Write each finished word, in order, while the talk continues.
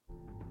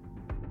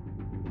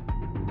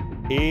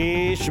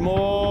És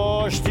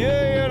most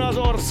jöjjön az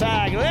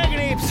ország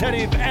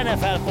legnépszerűbb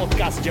NFL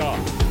podcastja,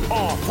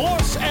 a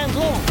Force and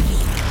Long.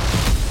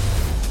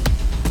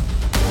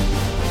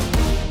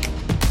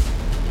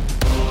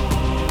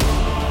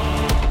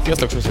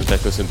 Sziasztok, sosem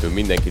köszöntünk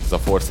mindenkit, ez a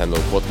Force and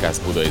Long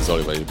podcast Budai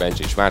Zolival és Bencs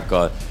és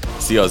Márkkal.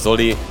 Szia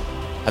Zoli!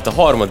 Hát a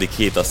harmadik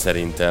hét az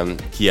szerintem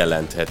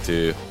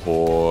kijelenthető,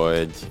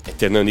 hogy egy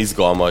tényleg nagyon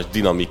izgalmas,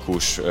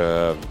 dinamikus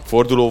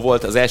forduló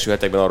volt. Az első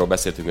hetekben arról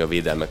beszéltünk, hogy a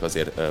védelmek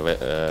azért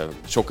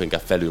sokkal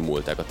inkább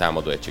felülmúlták a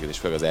támadóegységet, és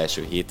főleg az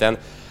első héten.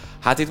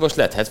 Hát itt most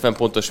lett 70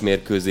 pontos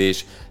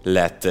mérkőzés,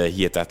 lett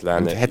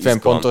hihetetlen 70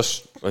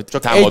 pontos,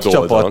 csak támadó egy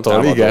oldalon,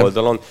 csapattól, igen.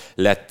 oldalon.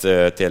 Lett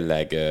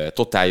tényleg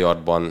total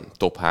yardban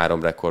top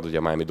 3 rekord, ugye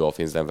a Miami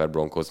Dolphins Denver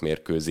Broncos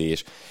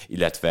mérkőzés,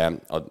 illetve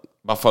a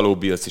Buffalo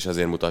Bills is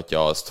azért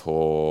mutatja azt,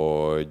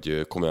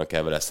 hogy komolyan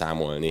kell vele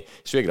számolni.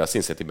 És végre a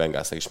Cincinnati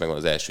Bengalsnak is megvan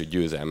az első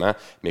győzelme,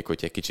 még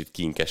hogyha egy kicsit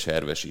kinkes,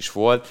 erves is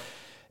volt.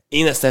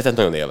 Én ezt lehetett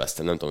nagyon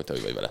élveztem, nem tudom, hogy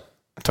te vagy vele.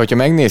 Hát, hogyha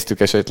megnéztük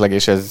esetleg,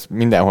 és ez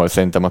mindenhol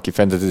szerintem, aki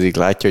fantasyzik,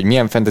 látja, hogy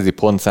milyen fantasy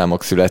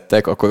pontszámok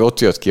születtek, akkor ott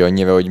jött ki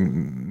annyira, hogy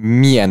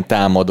milyen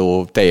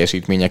támadó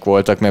teljesítmények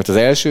voltak, mert az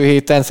első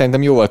héten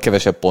szerintem jóval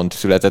kevesebb pont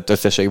született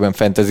összességben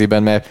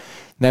fantasyben, mert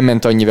nem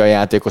ment annyira a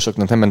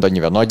játékosoknak, nem ment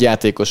annyira a nagy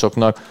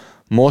játékosoknak.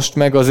 Most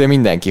meg azért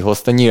mindenki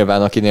hozta,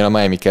 nyilván akinél a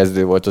Miami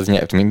kezdő volt, az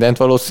nyert mindent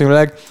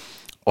valószínűleg,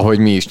 ahogy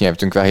mi is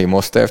nyertünk Raheem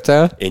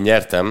Mosterttel. Én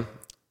nyertem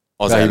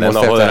az ellen,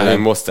 ahol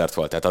Raheem Mostert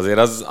volt. Tehát azért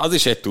az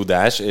is egy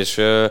tudás,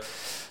 és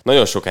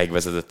nagyon sokáig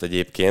vezetett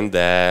egyébként,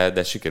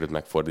 de sikerült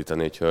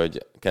megfordítani,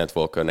 úgyhogy Kenneth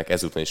Walkernek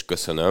ezúttal is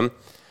köszönöm.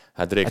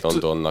 Hát Drake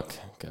Londonnak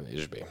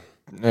kevésbé.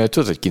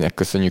 Tudod, hogy kinek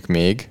köszönjük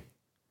még?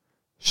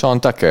 Sean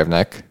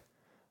Tuckernek,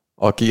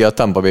 aki a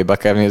Tampa Bay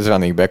Buccaneers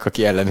running back,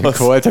 aki ellenünk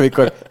volt,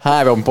 amikor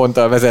 3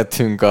 ponttal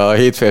vezettünk a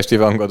hétfő esti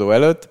rangadó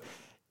előtt,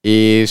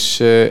 és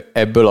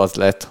ebből az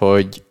lett,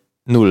 hogy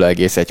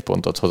 0,1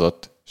 pontot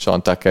hozott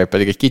Sean Tucker,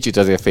 pedig egy kicsit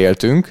azért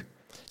féltünk.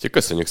 Úgyhogy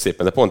köszönjük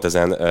szépen, de pont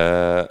ezen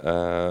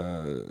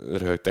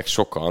röhögtek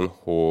sokan,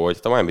 hogy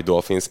a Miami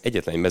Dolphins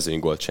egyetlen egy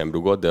mezőnygolt sem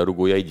rugott, de a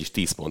rugója így is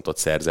 10 pontot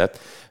szerzett,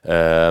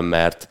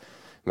 mert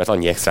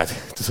annyi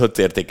extrát tudott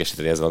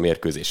értékesíteni ezen a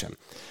mérkőzésen.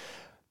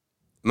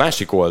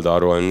 Másik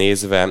oldalról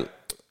nézve,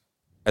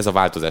 ez a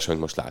változás, amit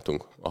most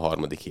látunk a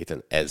harmadik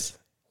héten, ez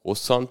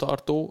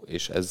hosszantartó,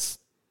 és ez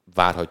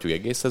várhatjuk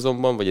egész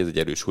szezonban, vagy ez egy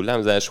erős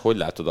hullámzás? Hogy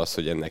látod azt,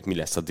 hogy ennek mi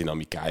lesz a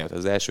dinamikája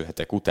az első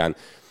hetek után,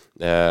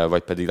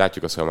 vagy pedig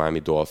látjuk azt, hogy a Miami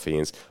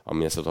Dolphins, a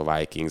Minnesota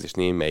Vikings és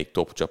némelyik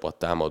top csapat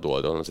támadó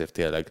oldalon azért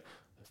tényleg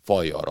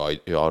falja a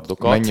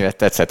yardokat. Mennyire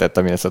tetszett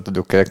a Minnesota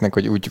Dukkereknek,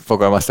 hogy úgy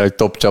fogalmaztál, hogy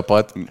top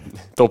csapat.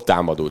 Top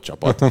támadó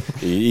csapat.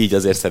 Így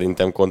azért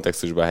szerintem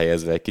kontextusba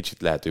helyezve egy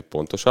kicsit lehető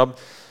pontosabb.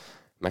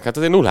 Meg hát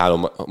azért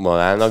 0-3-mal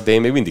állnak, de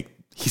én még mindig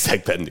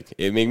hiszek bennük.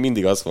 Én még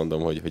mindig azt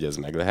mondom, hogy ez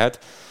meg lehet.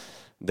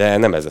 De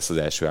nem ez lesz az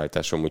első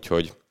állításom,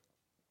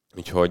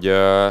 úgyhogy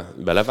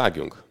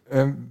belevágjunk?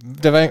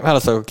 De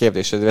válaszolok a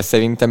kérdésedre,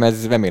 szerintem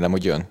ez remélem,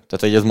 hogy jön. Tehát,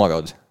 hogy ez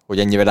marad. Hogy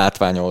ennyire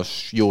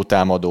látványos, jó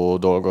támadó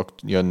dolgok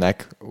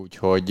jönnek,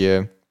 úgyhogy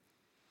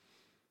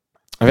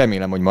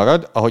remélem, hogy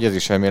marad. Ahogy ez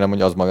is remélem,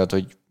 hogy az marad,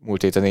 hogy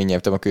múlt héten én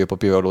nyertem a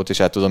kőpapírolót, és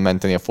át tudom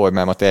menteni a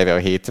formámat erre a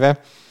hétre.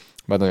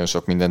 Már nagyon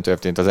sok minden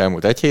történt az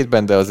elmúlt egy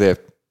hétben, de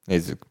azért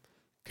nézzük.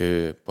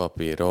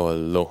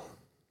 Kőpapírolló.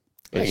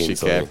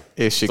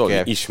 És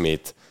siker.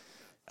 Ismét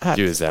hát,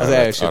 győzelmet. Az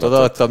elsőt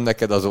odaadtam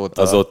neked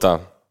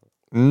azóta.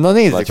 Na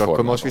nézzük,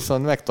 akkor most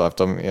viszont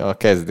megtartom a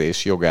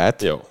kezdés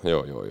jogát. Jó.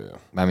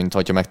 Mármint,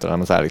 hogyha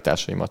megtalálom az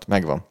állításaimat.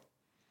 Megvan.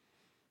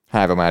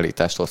 3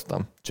 állítást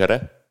hoztam.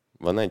 Csere?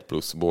 Van egy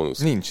plusz bónusz?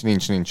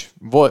 Nincs.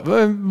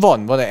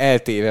 Van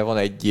eltéve, van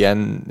egy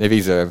ilyen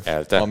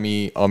reserve,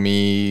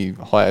 ami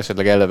ha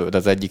esetleg ellövöd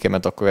az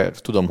egyikemet, akkor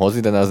tudom hozni,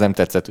 de az nem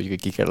tetszett,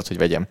 úgyhogy ki kellett, hogy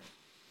vegyem.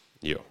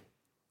 Jó.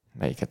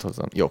 Melyiket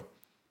hozzam? Jó.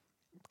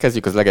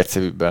 Kezdjük az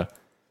legegyszerűbbel.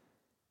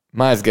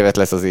 Miles Garrett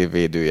lesz az év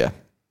védője.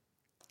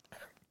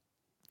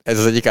 Ez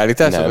az egyik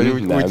állítás?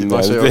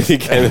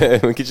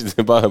 Nem.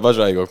 Kicsit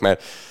bazsajgok,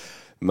 mert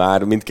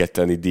már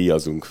mindketten itt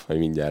díjazunk, vagy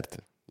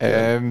mindjárt.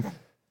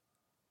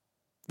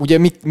 Ugye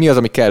mi az,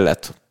 ami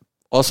kellett?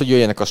 Az, hogy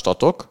jöjjenek a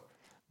statok.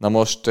 Na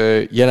most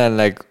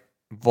jelenleg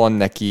van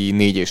neki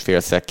 4,5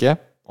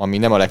 szekje, ami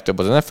nem a legtöbb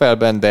az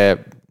NFL-ben,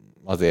 de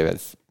azért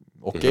ez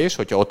okés,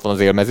 hogyha ott van az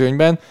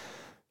élmezőnyben.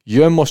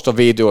 Jön most a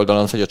védő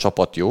oldalon, hogy a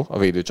csapat jó, a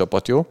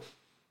védőcsapat jó.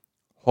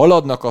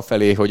 Haladnak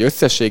afelé, hogy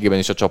összességében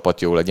is a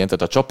csapat jó legyen,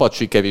 tehát a csapat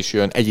siker is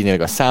jön,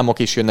 egyénileg a számok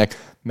is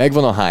jönnek,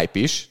 megvan a hype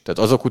is, tehát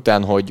azok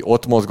után, hogy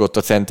ott mozgott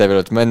a center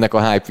előtt, mennek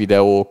a hype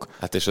videók,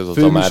 hát és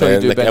azóta már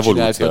ennek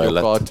evolúció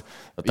lett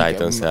a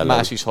Titans ellen.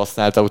 Más is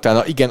használta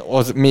utána. Igen,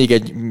 az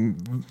még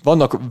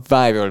vannak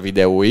viral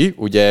videói,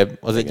 ugye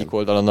az egyik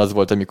oldalon az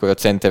volt, amikor a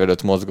center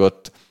előtt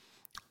mozgott,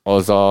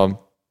 az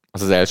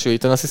az első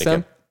héten, azt hiszem.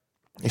 Igen.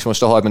 És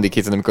most a harmadik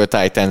héten, amikor a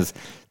Titans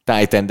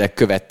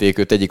követték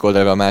őt egyik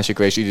oldalra a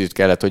másikra, és időt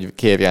kellett, hogy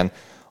kérjen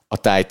a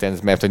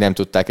Titans, mert hogy nem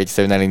tudták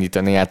egyszerűen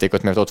elindítani a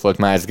játékot, mert ott volt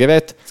Miles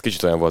Garrett. Ez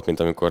kicsit olyan volt, mint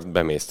amikor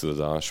bemész tudod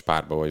a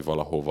spárba vagy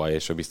valahova,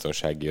 és a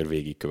biztonsági őr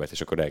végigkövet,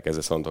 és akkor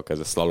elkezdesz onnantól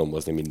kezdve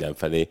szlalomozni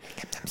mindenfelé.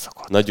 Nem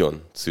szokott.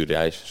 Nagyon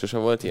szürreális. Sose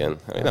volt ilyen?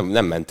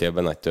 Nem mentél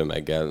be nagy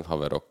tömeggel,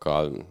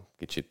 haverokkal,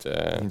 kicsit...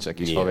 Nincsen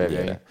kis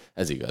haverjaim.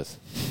 Ez igaz.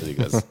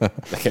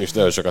 Nekem is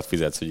nagyon sokat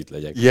fizetsz, hogy itt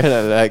legyek.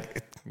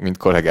 Jelenleg, mint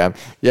kollégám,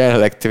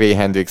 Trey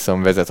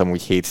Hendrickson vezet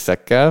amúgy 7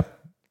 szekkel,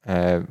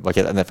 vagy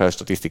hát NFL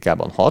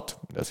statisztikában 6,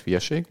 de ez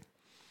hülyeség.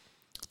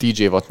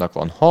 TJ Wattnak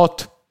van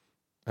 6,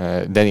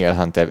 Daniel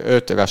Hunter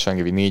 5, Rashan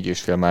Gary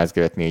 4,5, Miles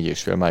Garrett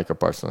 4,5, Micah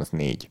Parsons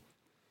 4.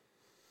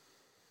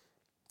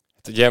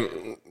 Hát ugye,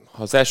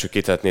 ha az első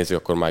két hetet nézzük,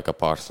 akkor Micah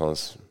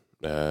Parsons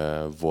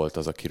volt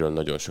az, akiről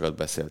nagyon sokat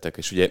beszéltek,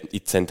 és ugye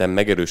itt szerintem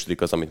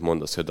megerősödik az, amit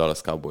mondasz, hogy a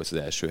Dallas Cowboys az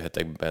első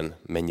hetekben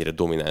mennyire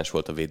domináns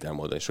volt a védelmi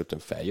oldalon, és rögtön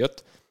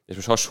feljött, és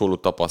most hasonló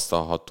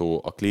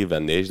tapasztalható a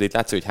Clevelandnél is, de itt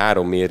látszik, hogy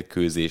 3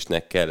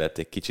 mérkőzésnek kellett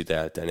egy kicsit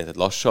eltelni, tehát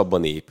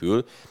lassabban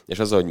épül, és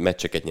az, hogy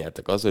meccseket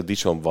nyertek, az, hogy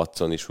Deshaun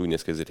Watson is úgy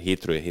néz ki, hogy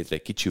hétről hétre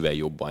kicsivel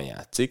jobban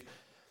játszik.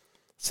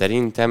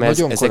 Szerintem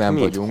ezek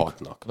mind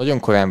hatnak. Nagyon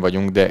korán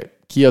vagyunk, de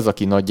ki az,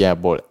 aki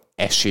nagyjából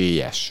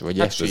esélyes, vagy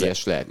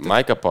esélyes lehet?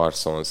 Micah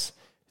Parsons,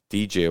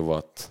 TJ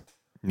Watt,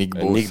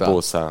 Nick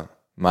Bosa,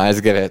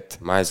 Miles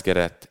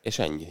Garrett, és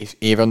ennyi. És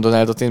Aaron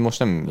Donaldot én most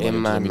nem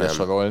tudom ide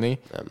sorolni.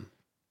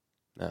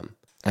 Nem.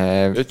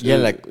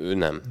 Jelenleg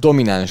nem.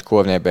 Domináns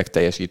cornerback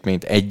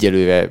teljesítményt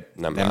egyelőre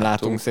nem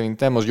látunk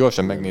szerintem. Most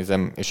gyorsan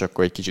megnézem, és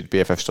akkor egy kicsit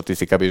PFF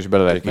statisztikába is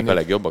bele lehet menni. A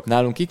legjobbak?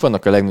 Nálunk kik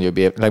vannak a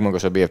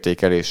legmagasabb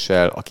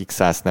értékeléssel, akik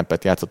 100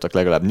 snappet játszottak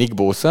legalább? Nick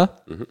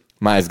Bosa,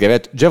 Miles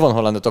Garrett. Javon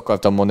Hollandot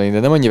akartam mondani, de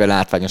nem annyira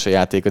látványos a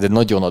játék, de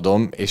nagyon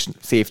adom, és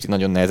safety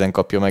nagyon nehezen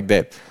kapja meg,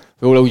 de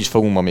róla úgyis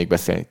fogunk ma még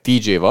beszélni.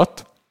 TJ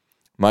Watt,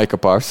 Micah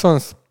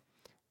Parsons,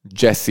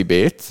 Jesse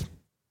Bates,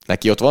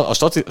 neki ott van, a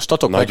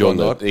statok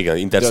nagyon, igen,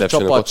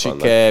 interception-ok ott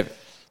siker,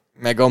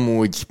 meg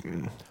amúgy...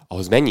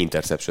 Ahhoz mennyi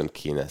interception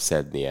kéne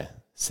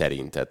szednie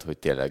szerinted, hogy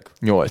tényleg...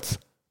 8.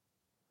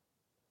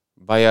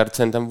 Bayard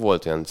szerintem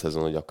volt olyan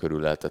szezon, hogy a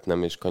körül lehetett,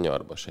 nem, és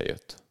kanyarba se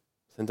jött.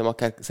 Szerintem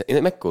akár...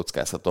 Én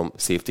megkockázhatom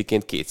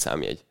safety-ként 2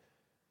 számjegy.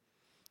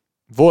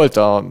 Volt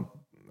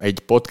egy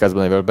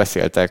podcastban, amivel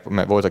beszéltek,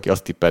 mert volt, aki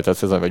azt tippelte a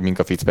szezon, hogy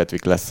Minka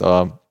Fitzpatrick lesz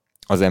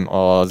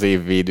az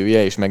év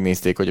védője, és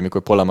megnézték, hogy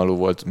amikor Polamalu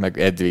volt, meg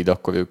Edward,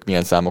 akkor ők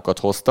milyen számokat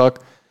hoztak.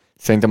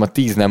 Szerintem a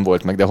 10 nem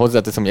volt meg, de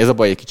hozzáteszem, hogy ez a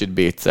baj egy kicsit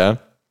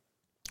Béccel,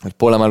 hogy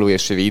Polamalu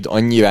és Reed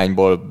annyi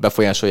irányból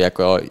befolyásolják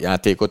a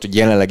játékot, hogy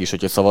jelenleg is,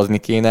 hogyha szavazni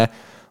kéne,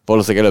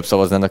 valószínűleg előbb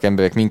szavaznának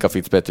emberek Minka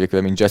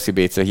Fitzpatrickre, mint Jesse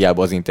Batesre,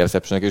 hiába az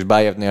interceptionek, és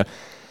Bayardnél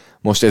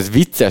most ez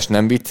vicces,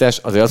 nem vicces,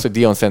 azért az, hogy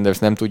Deion Sanders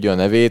nem tudja a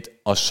nevét,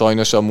 az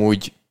sajnos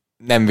amúgy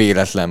nem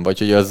véletlen, vagy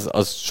hogy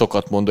az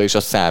sokat mondó, és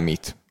az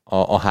számít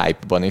a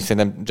hype-ban, és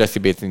szerintem Jesse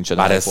Bates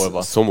nincsen hype-olva.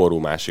 Ez szomorú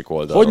másik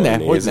oldalon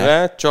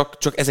nézve, csak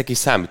ezek is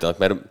számítanak,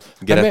 mert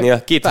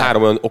Garrettnél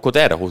 2-3 olyan okot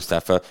erre hoztál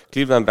fel.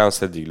 Cleveland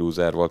Browns eddig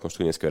loser volt, most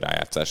úgy néz ki, hogy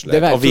rájátszás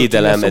lehet. A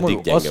védelem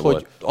eddig gyenge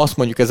volt. Azt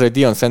mondjuk ezzel, hogy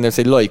Deion Sanders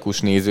egy laikus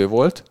néző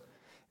volt,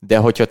 de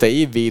hogyha te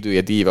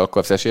évvédője díjra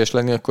akarsz esélyes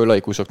lenni, akkor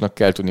laikusoknak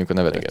kell tudniuk a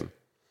nevedet. Igen.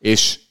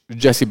 És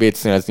Jesse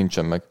Batesnél ez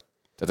nincsen meg.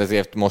 Tehát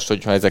ezért most,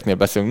 hogyha ezeknél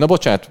beszélünk. Na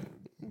bocsánat,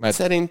 mert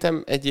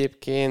szerintem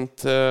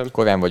egyébként...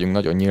 Korán vagyunk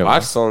nagyon nyilván.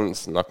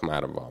 Parsonsnak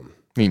már van.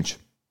 Nincs.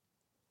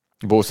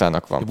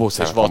 Bosának van.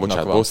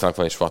 Bosának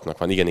van és Wattnak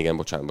van. Igen,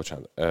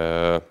 bocsánat.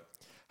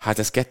 Hát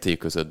ez kettőjük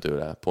között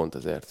dől el, pont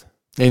ezért.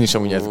 Én is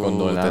amúgy ezt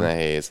gondolnám. De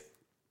nehéz.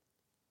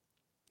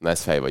 Na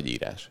ez fej vagy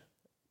írás.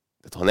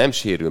 Tehát ha nem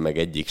sérül meg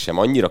egyik sem,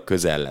 annyira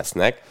közel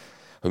lesznek,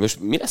 hogy most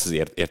mi lesz az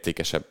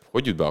értékesebb?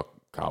 Hogy jut be a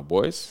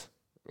Cowboys,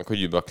 meg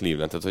hogy jut be a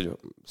Cleveland? Tehát, hogy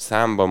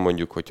számban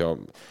mondjuk, hogyha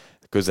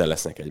közel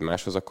lesznek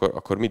egymáshoz,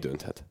 akkor mi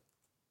dönthet?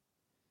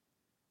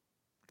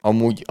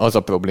 Amúgy az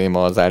a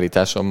probléma az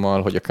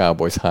állításommal, hogy a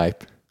Cowboys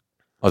hype.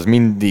 Az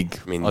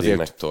mindig azért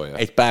megtolja.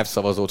 Egy pár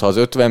szavazót, ha az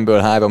 50-ből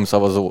 3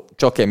 szavazó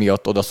csak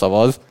emiatt oda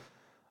szavaz,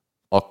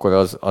 akkor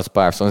az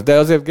Parsons. De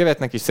azért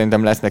Garrettnek is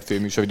szerintem lesznek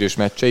főműsoridős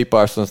meccsei,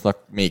 Parsonsnak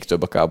még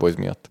több a Cowboys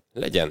miatt.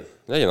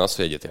 Legyen az,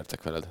 hogy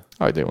egyetértek veled.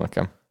 Hajde jó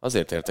nekem.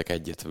 Azért értek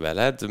egyet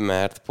veled,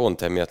 mert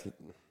pont emiatt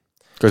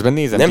közben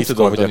nézem, nem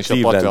tudom, hogy a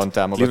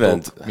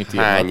Cleveland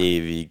hány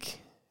évig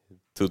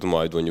tud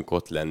majd mondjuk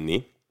ott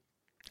lenni.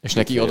 És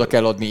neki oda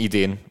kell adni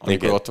idén,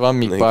 amikor ott van,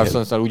 míg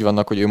Parsonsnál úgy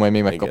vannak, hogy ő majd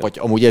még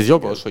megkaphatja. Amúgy ez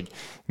jogos, hogy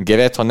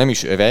Garrett, ha nem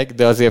is öreg,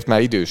 de azért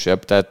már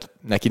idősebb, tehát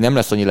neki nem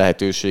lesz annyi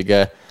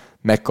lehetősége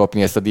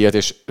megkapni ezt a díjat,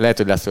 és lehet,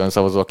 hogy lesz olyan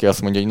szavazó, aki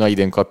azt mondja, hogy na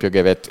idén kapja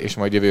Garrett, és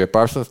majd jövőre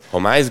Parsons. Ha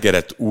Miles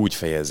Garrett úgy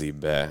fejezi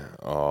be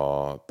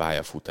a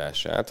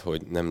pályafutását,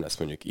 hogy nem lesz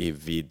mondjuk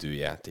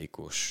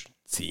évvédőjátékos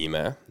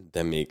címe,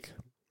 de még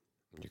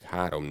mondjuk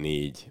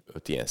 3-4-5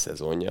 ilyen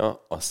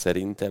szezonja, az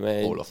szerintem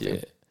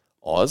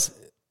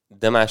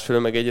de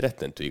másfelől meg egy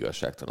rettentő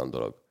igazságtalan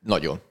dolog.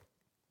 Nagyon.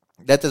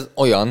 De hát ez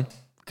olyan,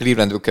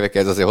 Cleveland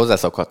rookerekhez azért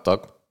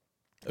hozzászokhattak,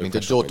 mint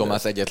hogy Joe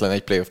Thomas egyetlen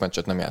egy playoff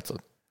meccset nem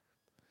játszott.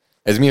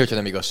 Ez mi, hogyha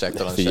nem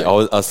igazságtalanság?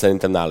 Az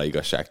szerintem nála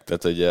igazság.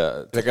 Tehát, hogy,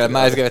 legalább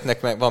Miles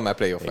Garrettnek van már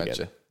playoff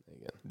meccse.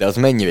 Igen. De az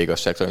mennyire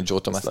igazságtalan, hogy Joe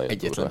Thomas nagyon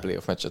egyetlen durva.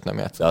 playoff meccset nem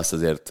játszott. De azt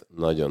azért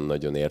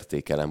nagyon-nagyon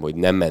értékelem, hogy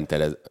nem ment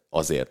el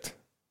azért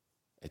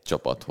egy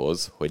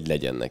csapathoz, hogy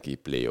legyen neki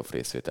playoff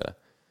részvétele.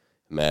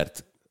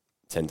 Mert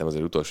szerintem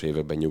azért utolsó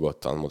években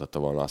nyugodtan mondhatta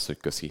volna azt, hogy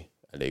köszi,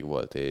 elég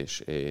volt,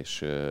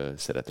 és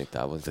szeretnék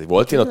távozni. Tehát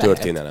volt én a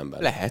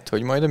történelemben. Lehet,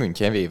 hogy majd a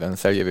München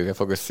Ravens-szel jövőre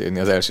fog összejönni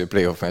az első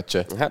playoff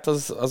meccse. Hát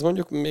az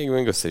mondjuk még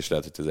össze is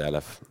lehet, hogy az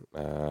LF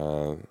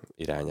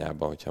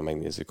irányában, hogyha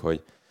megnézzük,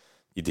 hogy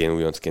idén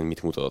újoncként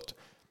mit mutatott.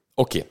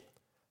 Oké,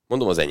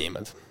 mondom az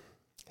enyémet.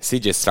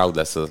 CJ Stroud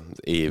lesz az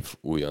év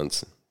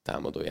újonc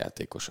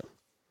támadójátékosa.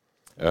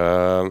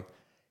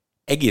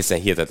 Egészen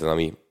hihetetlen,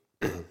 ami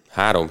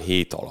 3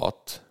 hét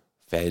alatt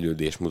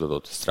fejlődés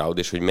mutatott Stroud,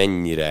 és hogy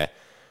mennyire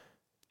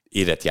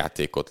érett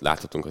játékot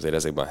láthatunk azért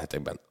ezekben a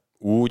hetekben.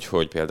 Úgy,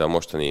 hogy például a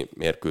mostani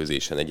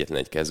mérkőzésen egyetlen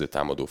egy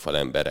kezdőtámadó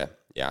falembere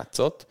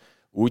játszott,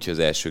 úgy, hogy az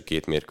első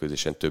 2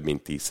 mérkőzésen több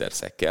mint 10-szer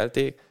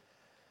szekkelték.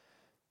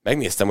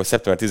 Megnéztem, hogy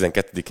szeptember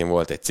 12-én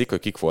volt egy cikk, hogy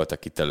kik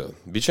voltak itt elő.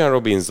 Bijan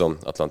Robinson,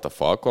 Atlanta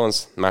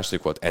Falcons,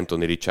 második volt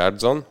Anthony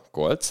Richardson,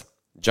 Colts,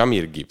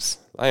 Jahmyr Gibbs,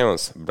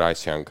 Lions,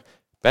 Bryce Young,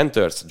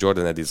 Panthers,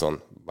 Jordan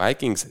Addison,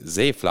 Vikings,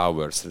 Zay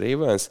Flowers,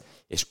 Ravens,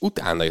 és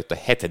utána jött a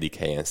 7.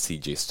 helyen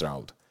CJ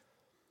Stroud.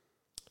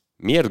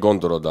 Miért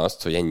gondolod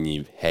azt, hogy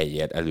ennyi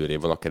helyért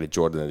előrébb van akár egy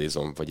Jordan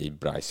Addison vagy egy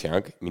Bryce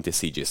Young, mint egy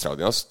CJ Stroud?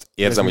 Én azt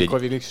érzem, hogy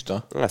mikor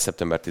lista?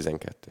 Szeptember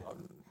 12. Tehát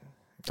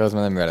az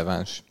már nem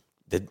releváns.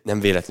 De nem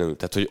véletlenül.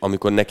 Tehát, hogy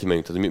amikor neki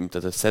menjünk,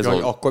 tehát a szezon...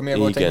 Jaj, akkor miért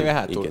volt ennyire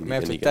hátul? Igen,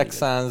 mert igen,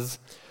 Texans...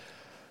 Igen.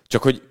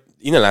 Csak hogy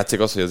innen látszik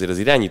az, hogy azért az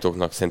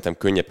irányítóknak szerintem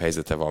könnyebb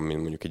helyzete van, mint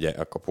mondjuk egy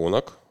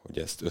elkapónak, hogy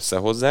ezt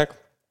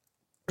összehozzák.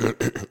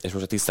 És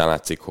most a tisztán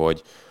látszik,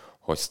 hogy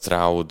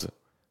Stroud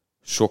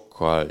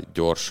sokkal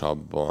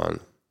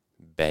gyorsabban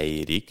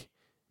beérik,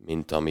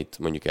 mint amit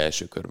mondjuk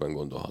első körben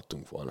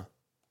gondolhattunk volna.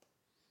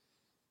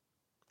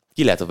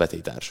 Ki lehet a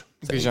vetélytárs?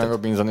 Bijan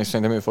Robinson, és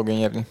szerintem ő fogja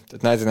nyerni.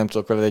 Tehát nehezen nem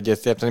tudok veled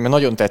egyetérteni, mert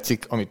nagyon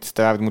tetszik, amit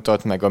Stroud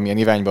mutat, meg amilyen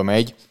irányba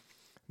megy,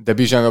 de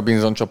Bijan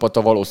Robinson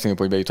csapata valószínű,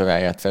 hogy bejut a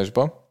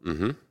rájátszásba.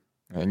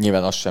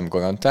 Nyilván az sem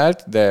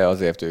garantált, de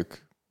azért ők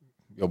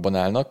jobban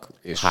állnak.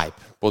 És hype.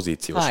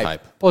 Pozíciós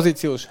hype.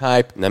 Pozíciós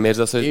hype. Nem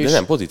érzed azt, hogy és... de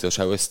nem pozíciós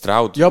hype, hogy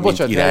Stroud,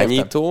 bocsánat,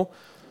 irányító.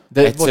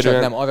 De egyszerűen...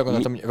 bocsánat, nem, arra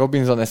gondoltam, hogy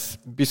Robinson, ez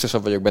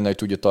biztosabb vagyok benne, hogy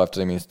tudja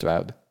tartani, mint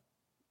Stroud.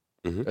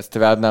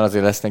 Stroudnál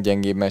azért lesznek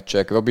gyengébb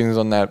meccsek,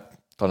 Robinsonnál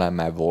talán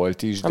már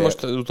volt is, de... Hát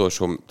most az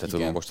utolsó,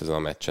 tehát most ezen a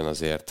meccsen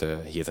azért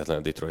hihetetlen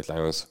a Detroit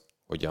Lions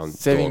hogyan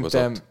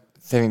dolgozott.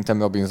 Szerintem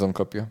Robinson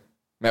kapja.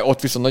 Mert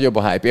ott viszont nagyobb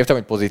a hype. Értem,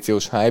 hogy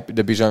pozíciós hype,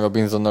 de Bijan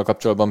Robinsonnal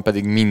kapcsolatban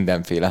pedig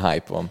mindenféle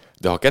hype van.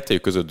 De ha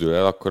kettőjük között dől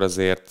el, akkor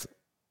azért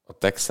a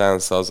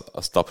Texans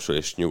az tapsol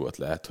és nyugodt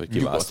lehet, hogy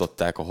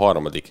kiválasztották a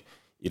 3.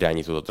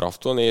 irányítót a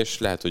drafton, és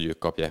lehet, hogy ők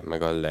kapják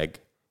meg a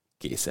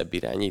legkészebb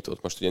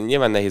irányítót. Most ugye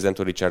nyilván nehéz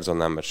Anthony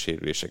Richardsonnál, mert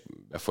sérülések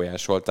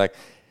befolyásolták.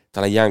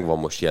 Talán Young van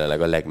most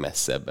jelenleg a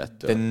legmesszebb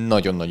ettől. De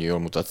nagyon-nagyon jól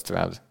mutat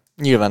Stroud.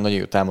 Nyilván nagyon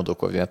jó támadó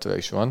koordinátora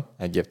is van,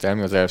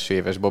 egyértelmű, az első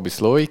éves Bobby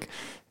Slowick,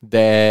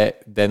 de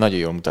nagyon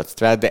jól mutat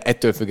Stroud, de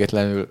ettől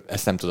függetlenül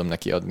ezt nem tudom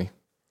neki adni.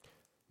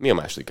 Mi a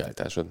második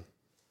állításod?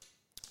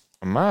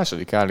 A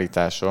második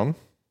állításom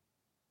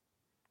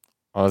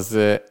az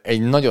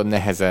egy nagyon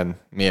nehezen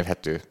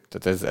mérhető.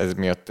 Tehát ez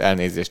miatt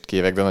elnézést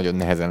kérek, de nagyon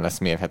nehezen lesz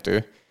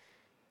mérhető.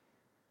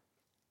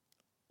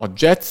 A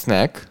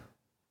Jetsnek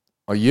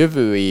a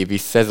jövő évi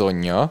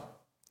szezonja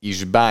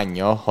is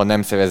bánja, ha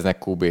nem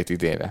szereznek QB-t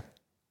idénre.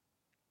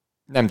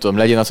 Nem tudom,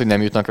 legyen az, hogy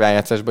nem jutnak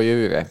rájátszásba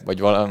jövőre? Vagy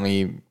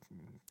valami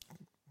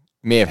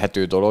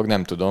mérhető dolog,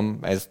 nem tudom,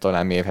 ez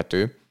talán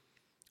mérhető.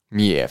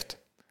 Miért?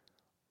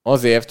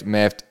 Azért,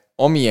 mert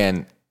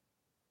amilyen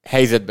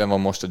helyzetben van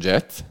most a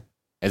Jets,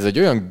 ez egy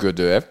olyan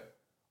gödör,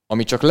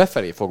 ami csak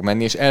lefelé fog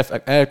menni, és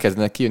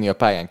elkezdenek kijönni a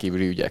pályán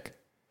kívüli ügyek.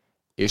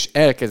 És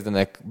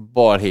elkezdenek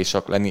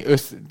balhésak lenni,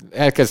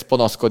 elkezd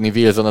panaszkodni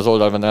Wilson az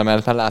oldalvonal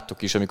mellett, már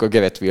láttuk is, amikor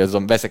Garrett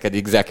Wilson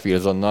veszekedik Zach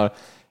Wilsonnal,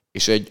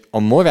 és a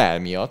morál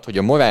miatt, hogy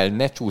a morál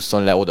ne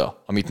csúszson le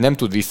oda, amit nem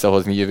tud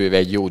visszahozni jövőre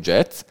egy jó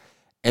Jets,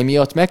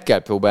 emiatt meg kell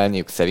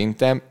próbálniuk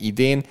szerintem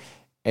idén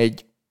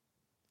egy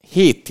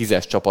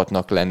 7-10-es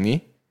csapatnak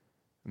lenni,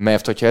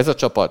 mert hogyha ez a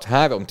csapat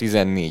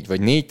 3-14 vagy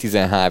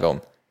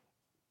 4-13,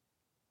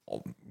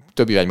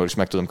 több irányból is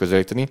meg tudom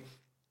közelíteni,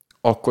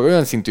 akkor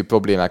olyan szintű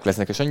problémák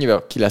lesznek, és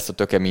annyira ki lesz a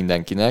töke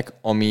mindenkinek,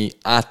 ami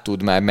át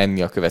tud már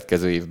menni a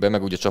következő évben,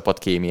 meg úgy a csapat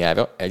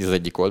kémiára, ez az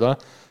egyik oldal.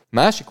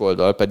 Másik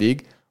oldal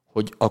pedig,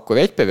 hogy akkor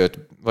 1/5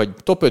 vagy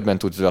top 5-ben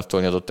tudsz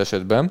draftolni adott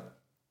esetben,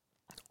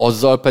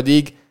 azzal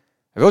pedig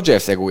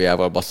Rodgers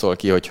egójával baszol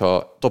ki,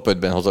 hogyha top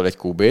 5-ben hozol egy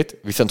QB-t,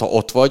 viszont ha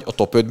ott vagy, a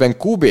top 5-ben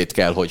QB-t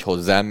kell, hogy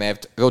hozzá,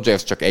 mert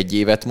Rodgers csak 1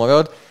 évet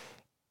marad,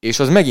 és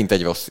az megint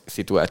egy rossz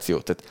szituáció.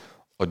 Tehát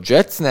a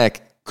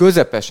Jetsnek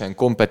közepesen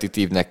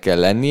kompetitívnek kell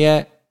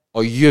lennie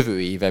a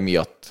jövő éve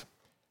miatt.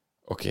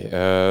 Oké,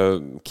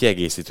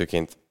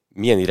 kiegészítőként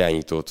milyen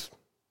irányítót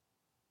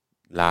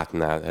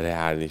látnál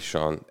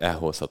reálisan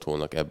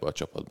elhozhatónak ebbe a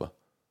csapatba?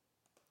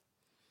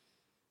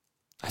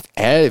 Hát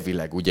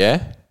elvileg, ugye,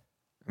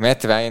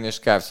 Matt Ryan és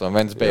Carson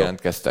Wentz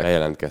bejelentkeztek.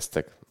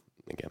 Bejelentkeztek,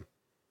 igen.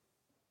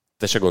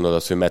 Te se gondolod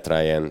azt, hogy Matt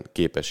Ryan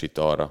képes itt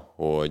arra,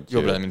 hogy...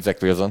 Jobb lenne, mint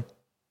Zach Wilson.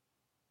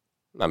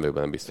 Nem vagyok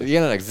benne biztos.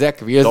 Jelenleg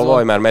Zach Wilson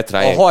Tavaly már Matt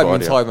Ryan a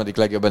 33.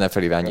 legjobb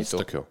NFL irányító. Ez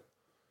tök jó.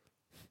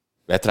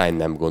 Matt Ryan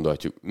nem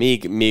gondolhatjuk.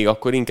 Még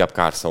akkor inkább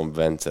Carson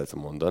Wentzet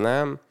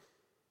mondanám.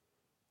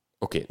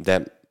 Oké,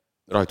 de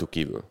rajtuk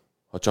kívül.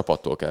 Ha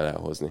csapattól kell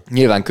elhozni.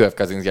 Nyilván Kirk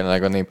Cousins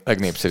jelenleg a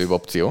legnépszerűbb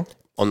opció.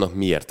 Annak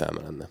mi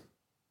értelme lenne?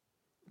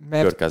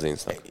 Mert Kirk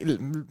Cousinsnak.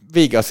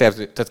 vége a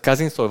szerződés. Tehát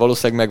Cousinstól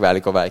valószínűleg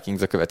megválik a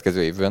Vikings a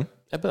következő évben.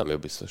 Ebben nem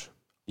vagyok biztos.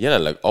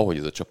 Jelenleg, ahogy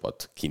ez a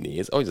csapat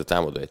kinéz, ahogy ez a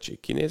támadóegység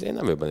kinéz, én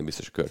nem vagyok benne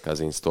biztos, hogy Kirk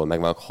Cousinstól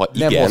megválik. Ha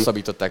igen, nem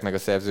hosszabbították meg a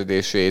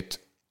szerződését.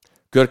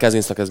 Kirk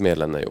Cousinsnak ez miért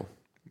lenne jó?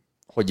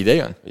 Hogy ide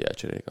jön? Hogy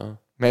elcserélik.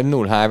 Mert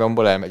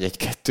 0-3-ból elmegy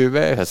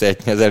 1-2-be,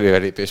 az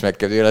előrelépés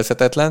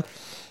megkérdőjelezhetetlen,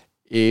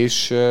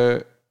 és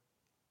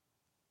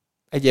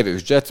egy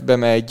erős Jetsbe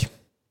megy.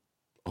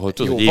 Ahol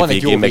tudod, hogy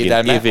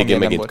évvégén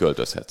megint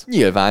költözhet.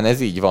 Nyilván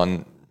ez így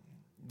van.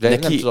 De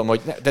neki... nem tudom,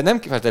 hogy... De nem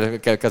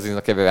kell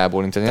Cousinsnak ebbe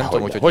rábólintani, nem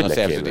tudom, hogy a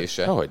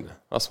szerződése.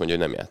 Hogyne. Azt mondja,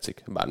 hogy nem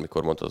játszik.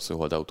 Bármikor mondtad azt, hogy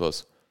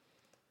holdouthoz.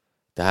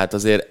 Tehát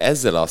azért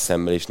ezzel a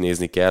szemmel is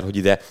nézni kell, hogy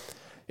ide...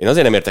 Én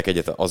azért nem értek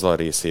egyet azzal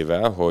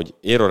részével, hogy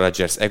Aaron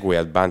Rodgers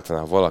egóját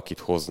bántaná, valakit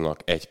hoznak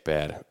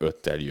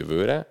 1/5-tel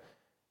jövőre,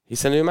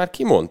 hiszen ő már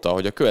kimondta,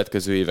 hogy a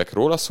következő évek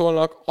róla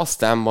szólnak,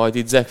 aztán majd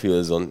itt Zach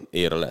Wilson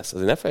éra lesz.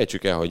 Azért ne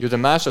felejtsük el, hogy jó, de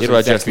más az,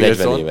 hogy Zach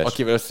Wilson,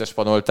 akivel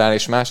összespanoltál,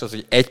 és más az,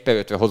 hogy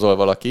 1/5-re hozol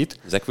valakit.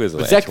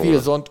 Zach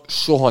Wilsont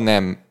soha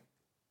nem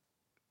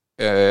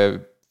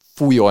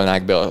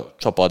fújolnák be a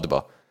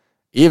csapatba.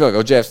 Aaron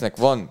Rodgersnek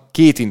van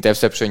 2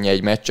 interceptionje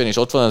egy meccsen, és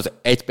ott van az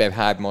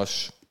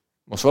 1/3-as.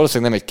 Most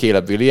valószínűleg nem egy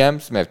Caleb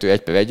Williams, mert ő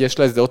 1/1-es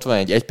lesz, de ott van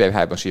egy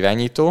 1/3-as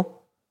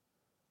irányító,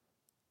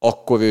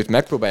 akkor őt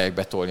megpróbálják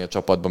betolni a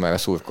csapatba, mert a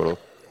szurkolók.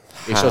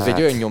 És az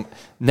egy olyan nyom...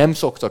 Nem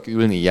szoktak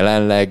ülni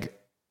jelenleg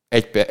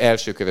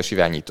elsőköves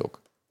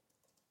irányítók.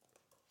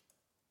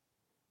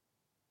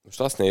 Most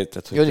azt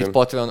nézted, hogy...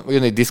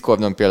 Jön egy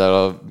Discordon például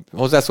a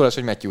hozzászólás,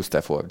 hogy Matthew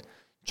Stafford.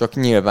 Csak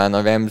nyilván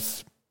a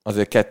Rams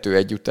azért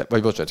 2-1 után,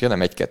 vagy bocsánat,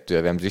 nem 1-2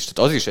 a Rams is,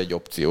 tehát az is egy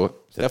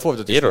opció.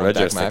 Staffordot is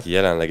mondták már.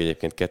 Jelenleg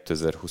egyébként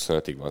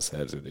 2025-ig van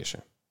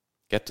szerződése.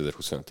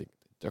 2025-ig.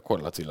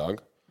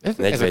 Gyakorlatilag.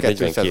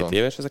 42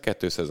 éves, ez a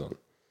 2 szezon.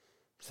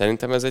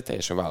 Szerintem ez egy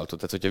teljesen vállalható.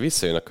 Tehát, hogyha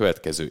visszajön a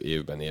következő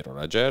évben Aaron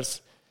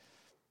Rodgers,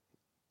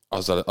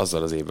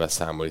 azzal az évvel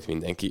számol itt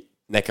mindenki.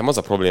 Nekem az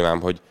a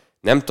problémám, hogy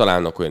nem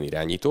találnak olyan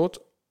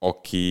irányítót,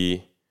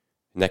 aki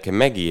nekem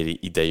megéri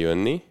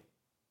idejönni,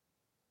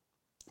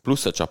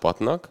 plusz a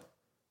csapatnak,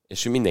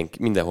 és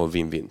mindenhol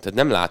win-win. Tehát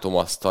nem látom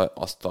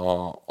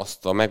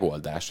azt a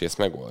megoldást, hogy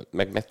ezt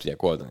meg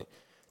tudják oldani.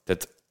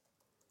 Tehát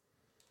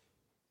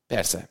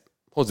persze,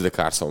 hozd ide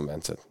Carson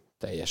Wentzet.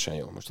 Teljesen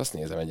jó. Most azt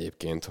nézem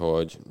egyébként,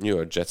 hogy New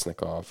York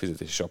Jetsnek a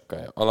fizetési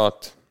sapkája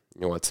alatt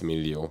 8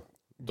 millió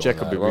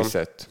Jacoby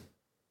Brissett.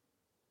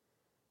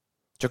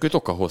 Csak őt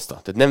oka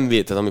hozta. Tehát nem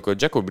tehát amikor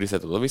Jacob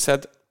Brissett oda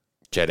viszed,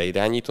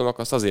 csereirányítónak,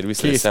 azt azért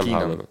viszed, hogy Sam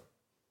Howell.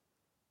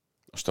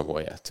 Most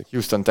hol játszik?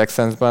 Houston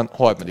Texansban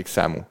 3.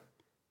 számú.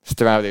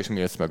 Stroud és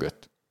Mills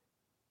mögött.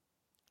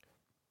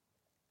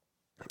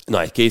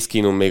 Na, egy Case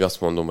Keenum még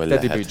azt mondom, hogy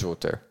Teddy lehet.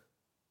 Bridgewater.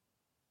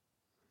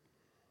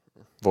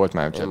 Volt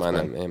már én már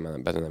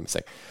nem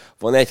hiszek.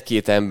 Van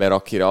egy-két ember,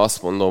 akire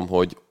azt mondom,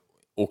 hogy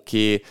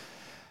oké,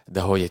 de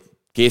hogy egy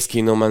Case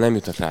Keenummal nem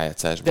jutnak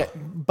rájátszásba. De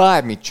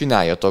bármit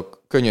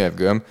csináljatok,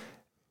 könyörgöm,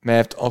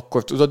 mert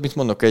akkor tudod, mit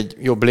mondok, egy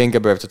jobb Blaine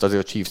Gabbertet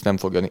azért a Chiefs nem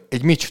fog jönni.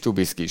 Egy Mitch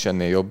Trubisky is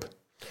ennél jobb.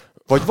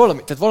 Vagy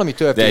valami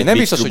történik. Nem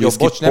biztos, hogy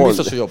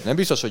jobb, nem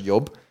biztos, hogy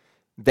jobb,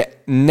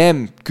 de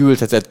nem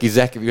küldheted ki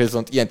Zach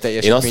Wilsont ilyen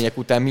teljesítmények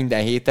után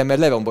minden héten, mert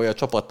lerombolja a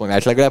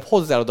csapatmorált. Legalább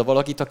hozzá oda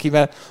valakit,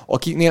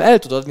 akinél el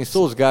tudod adni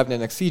Sauce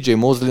Gardnernek, CJ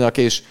Mosleynak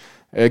és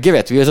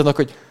Garrett Wilsonnak,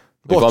 hogy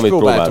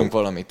próbáltunk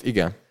valamit.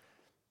 Igen.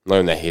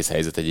 Nagyon nehéz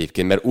helyzet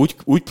egyébként, mert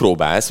úgy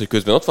próbálsz, hogy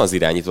közben ott van az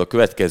irányító a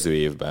következő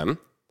évben,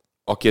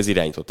 aki az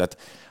irányító. Tehát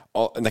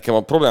nekem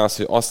a probléma az,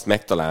 hogy azt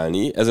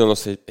megtalálni, ezzel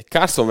az, hogy egy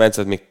Carson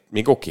Wentzet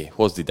még oké,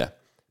 hozd ide.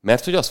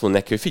 Mert hogy azt mond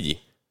neki, hogy figyelj,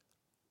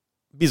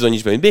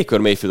 bizonyíts be, mint Baker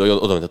Mayfield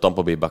oda, mint a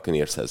Tampa Bay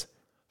Buccaneershez.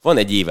 Van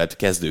egy évad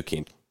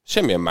kezdőként.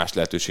 Semmilyen más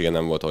lehetősége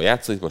nem volt, ahol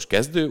játszani, most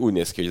kezdő, úgy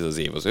néz ki, hogy ez az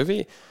év az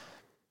övé.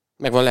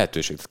 Megvan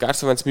lehetőség. Tehát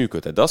Carson Wentz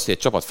működhet. De az, hogy egy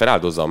csapat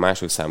feláldozza a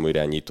második számú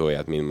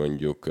irányítóját, mint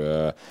mondjuk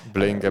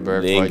Blaine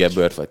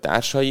Gabbert vagy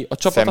társai, a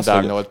csapat Sam azt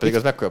Darnold, mondja, pedig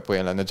az mekkora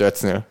poén lenne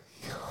Jetsnél.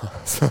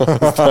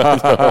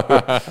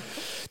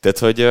 Tehát,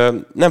 hogy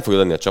nem fogja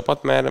adni a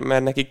csapat,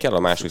 mert nekik kell a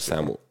második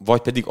számú.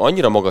 Vagy pedig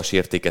annyira magas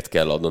értéket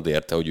kell adnod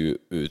érte, hogy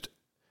őt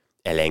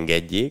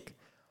elengedjék,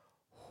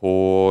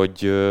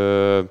 hogy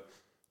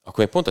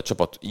akkor pont a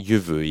csapat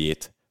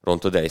jövőjét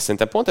rontod el. És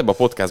szerintem pont ebben a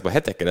podcastban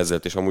hetekkel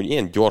ezelőtt, és amúgy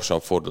ilyen gyorsan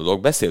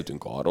fordulok,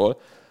 beszéltünk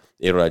arról,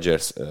 Aaron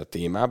Rodgers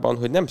témában,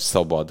 hogy nem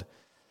szabad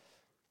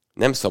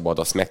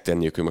azt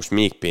megtenniük, hogy most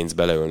még pénzt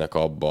beleölnek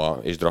abba,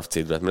 és draft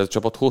cédület, mert ez a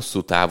csapat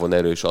hosszú távon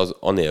erős az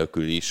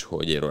anélkül is,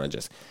 hogy Aaron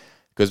Rodgers.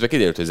 Közben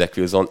kiderült, hogy Zach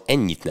Wilson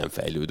ennyit nem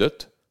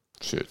fejlődött,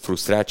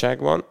 frusztráltság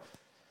van.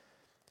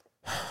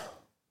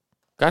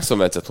 Carson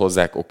Wentzet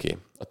hozzák, oké.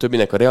 A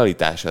többinek a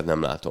realitását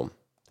nem látom.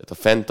 Tehát a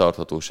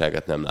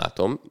fenntarthatóságát nem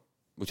látom.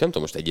 Úgyhogy nem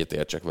tudom, most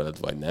egyetértsek veled,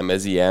 vagy nem.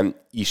 Ez ilyen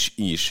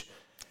is.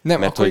 Nem,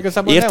 mert akkor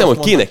igazából értem, nem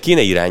hogy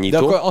kéne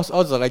irányító. De akkor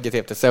azzal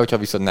egyetértesz el, hogyha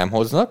viszont nem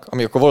hoznak,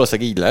 ami akkor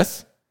valószínűleg így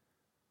lesz,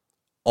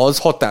 az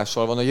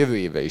hatással van a jövő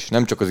éve is,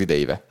 nem csak az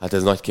idejéve. Hát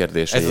ez nagy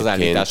kérdés. Ez az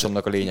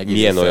állításomnak a lényeg.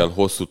 Milyen olyan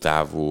hosszú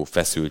távú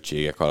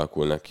feszültségek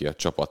alakulnak ki a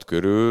csapat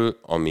körül,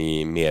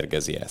 ami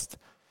mérgezi ezt.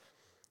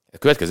 A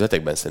következő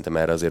hetekben szerintem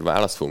erre azért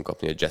választ fogunk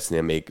kapni, hogy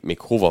Jesse-nél még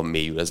hova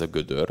mélyül ez a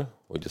gödör,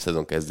 hogy a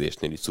szezon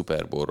kezdésnél így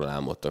Super Bowl-ról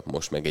álmodtak,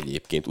 most meg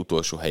egyébként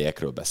utolsó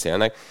helyekről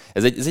beszélnek.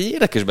 Ez egy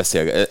érdekes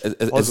beszélgetés,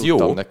 ez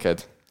jó.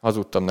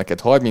 Hazudtam neked.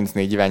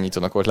 34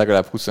 irányítónak volt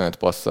legalább 25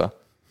 passza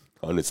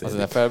az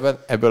NFL-ben,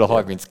 ebből a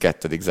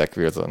 32. Zach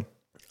Wilson.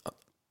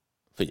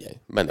 Figyelj,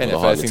 benne van a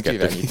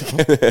 32.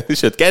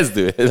 Sőt,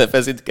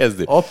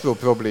 kezdő. Apró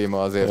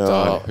probléma azért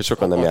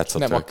sokan nem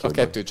játszottak. A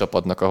kettő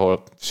csapatnak,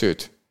 ahol,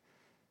 sőt,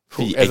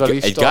 ez a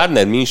lista... Egy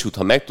Gardner Minshew-t,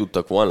 ha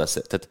megtudtak volna...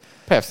 Tehát...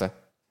 Persze.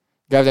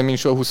 Gardner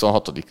Minshew a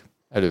 26.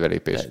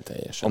 előrelépés.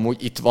 Teljesen.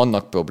 Amúgy itt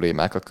vannak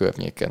problémák a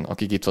környéken,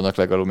 akik itt vannak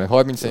legalább, mert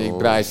 34.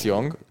 Bryce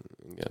Young,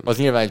 igen. Az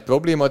nyilván egy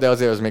probléma, de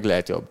azért az még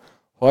lehet jobb.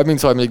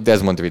 33.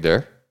 Desmond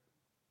Ridder.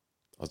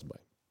 Az baj.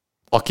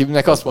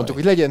 Akinek azt mondtuk,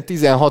 hogy legyen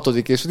 16.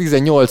 és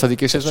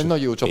 18. és ez egy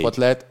nagyon jó csapat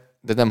lehet,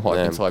 de nem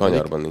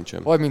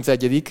 33.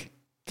 31.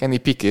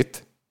 Kenny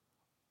Pickett,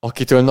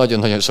 akitől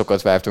nagyon-nagyon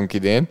sokat vártunk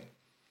idén.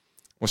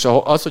 Most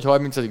az, hogy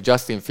 30.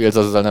 Justin Fields,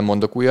 azzal nem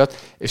mondok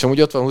újat, és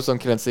amúgy ott van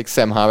 29.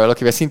 Sam Howell,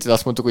 akivel szintén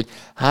azt mondtuk, hogy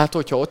hát,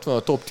 hogyha ott van a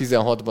top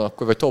 16-ban,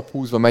 akkor, vagy top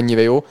 20-ban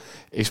mennyire jó,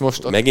 és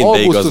most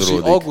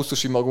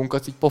augusztusi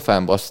magunkat így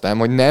pofán basztám,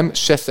 hogy nem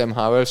se Sam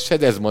Howell, se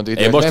Desmond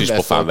Ridder. Én most is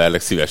pofán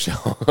verlek szívesen.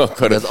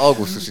 De az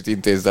augusztusit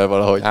intézd el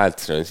valahogy.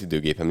 Hát, sajnos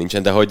időgépem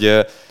nincsen, de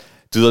hogy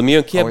tudod, mi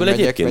jön ki ebből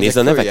egyébként? Nézd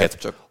a neveket.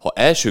 Csak. Ha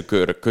első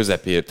kör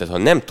közepén, tehát ha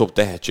nem top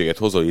tehetséget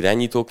hozol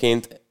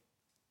irányítóként,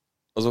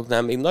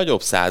 azoknál még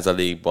nagyobb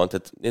százalékban,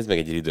 tehát nézd meg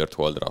egy Riddert,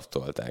 hol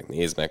draftolták,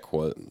 nézd meg,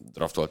 hol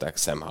draftolták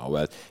Sam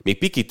Howell-t. Még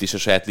Pickett is a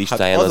saját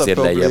listáján hát azért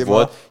lejjebb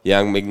volt,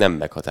 Young még nem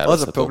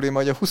meghatározható. Az a probléma,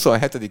 hogy a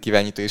 27.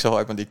 irányító és a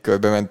 3.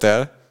 körbe ment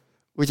el.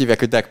 Úgy hívják,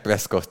 hogy Dak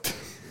Prescott.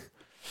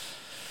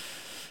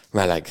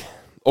 Meleg.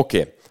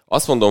 Oké.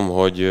 Azt mondom,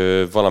 hogy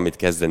valamit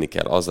kezdeni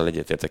kell azzal,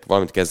 egyetértek,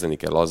 valamit kezdeni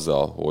kell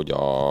azzal, hogy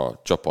a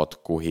csapat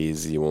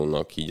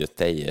kohéziónak így a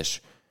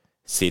teljes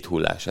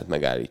széthullását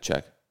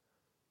megállítsák.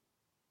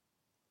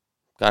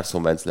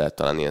 Carson Wentz lehet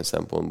talán ilyen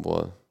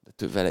szempontból.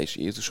 De vele is,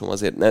 Jézusom,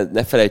 azért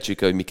ne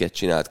felejtsük el, hogy miket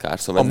csinált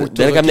Carson Wentz.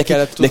 De legalább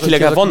neki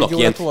legalább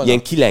vannak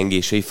ilyen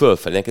kilengései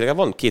fölfelé. Neki legalább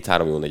van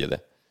 2-3 jó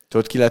negyede.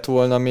 Tudod, ki lett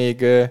volna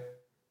még...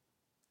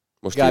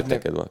 Most írt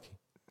neked valaki?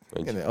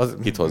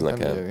 Kit hoznak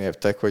el? Nem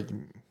értek, hogy...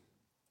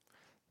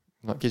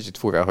 Na, kicsit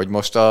fura, hogy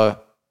most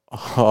a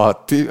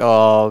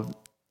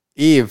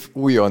év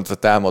újonc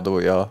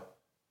támadója.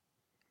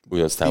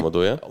 Újonc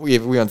támadója?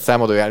 Év újonc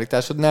támadója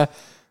állításodnál.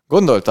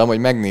 Gondoltam, hogy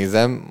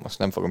megnézem, most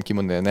nem fogom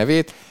kimondani a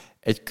nevét,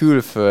 egy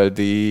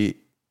külföldi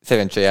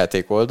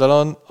szerencsejáték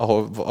oldalon,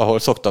 ahol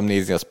szoktam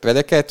nézni a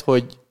spreadeket,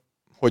 hogy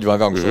van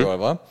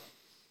rangsorolva,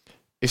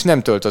 és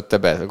nem töltötte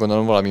be.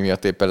 Gondolom valami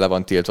miatt éppen le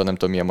van tiltva, nem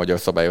tudom milyen magyar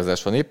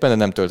szabályozás van éppen, de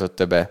nem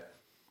töltötte be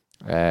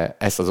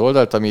ezt az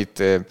oldalt,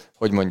 amit,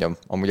 hogy mondjam,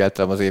 amúgy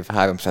általában az év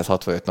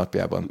 365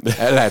 napjában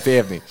el lehet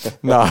érni.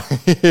 Na.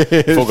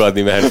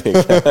 Fogadni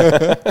mernénk.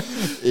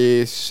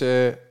 És...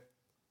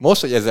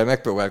 Most, hogy ezzel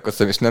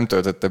megpróbálkoztam, és nem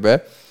töltötte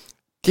be,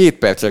 2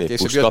 perccel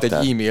később jött egy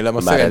e-mailem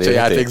a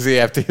szerencsejáték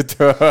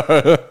ZRT-től.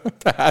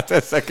 Tehát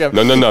ez nekem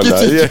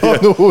kicsit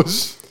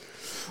gyanús.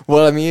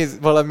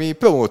 Valami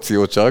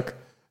promóció csak,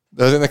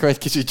 de azért nekem egy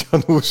kicsit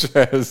gyanús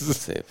ez.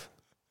 Szép.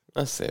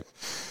 Ez szép.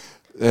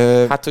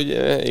 Hát, hogy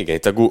igen,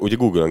 itt ugye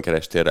Google-on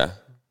kerestél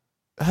rá.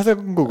 Hát a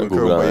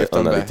Google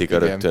Analytica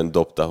rögtön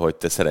dobta, hogy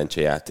te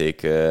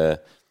szerencsejáték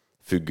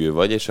függő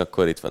vagy, és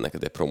akkor itt van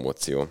neked egy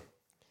promóció.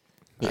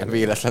 Milyen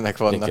véletlenek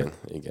vannak.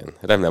 Igen.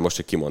 Remélem most,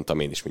 hogy kimondtam,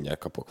 én is mindjárt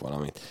kapok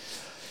valamit.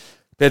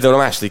 Például a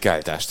második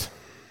állítást.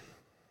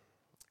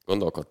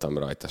 Gondolkodtam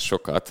rajta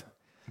sokat.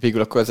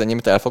 Végül akkor az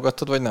enyémet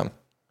elfogadtad, vagy nem?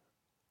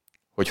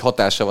 Hogy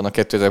hatása van a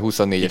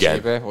 2024-es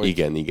évre? Hogy...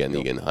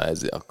 Igen. Ha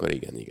ez, akkor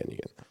igen.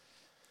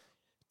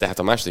 Tehát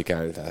a második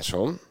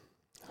állításom,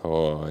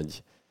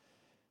 hogy...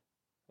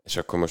 És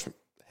akkor most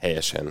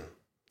helyesen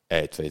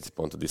ejtve itt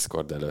pont a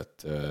Discord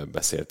előtt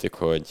beszéltük,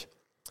 hogy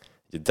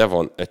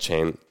Devon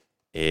Achane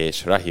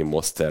és Raheem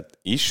Mostert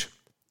is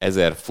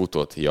 1000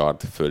 futott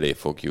yard fölé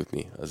fog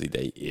jutni az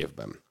idei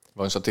évben.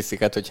 Van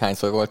statisztikát, hogy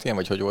hányszor volt ilyen,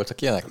 vagy hogy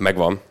voltak ilyenek?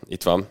 Megvan,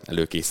 itt van,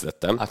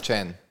 előkészítettem.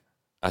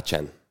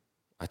 Achane.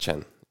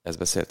 Ezt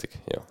beszéltük?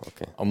 Jó,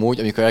 oké. Amúgy,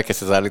 amikor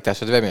elkezdte az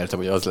állításod, reméltem,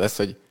 hogy az lesz,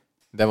 hogy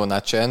Devon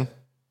Achane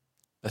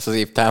lesz az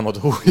év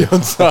támadó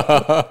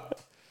újonca.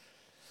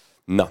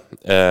 Na,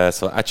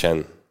 szóval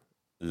Achane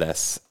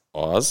lesz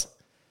az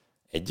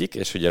egyik,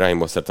 és ugye Raheem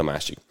Mostert a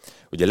másik.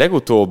 Ugye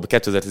legutóbb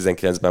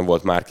 2019-ben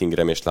volt Mark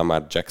Ingram és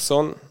Lamar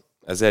Jackson,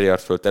 1000 yard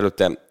fölött,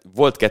 előtte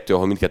volt 2,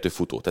 ahol mindkettő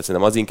futó. Tehát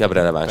szerintem az inkább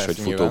releváns, hogy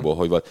futóból,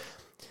 hogy volt.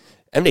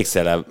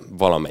 Emlékszel-e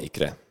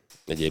valamelyikre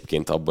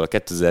egyébként abból a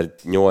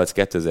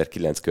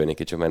 2008-2009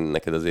 környékén, csak mert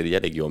neked azért így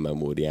elég jó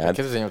memóriád.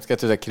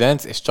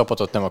 2008-2009, és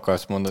csapatot nem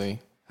akarsz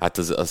mondani. Hát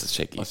az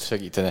segít. Az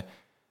segítene.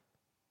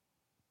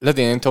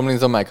 Ledényen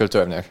Tomlinson, Michael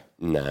Turner.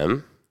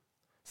 Nem.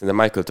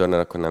 Szerintem Michael Turner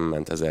akkor nem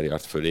ment 1000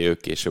 yard fölé,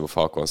 ők később a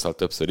Falconszal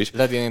többször is.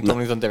 Ledényen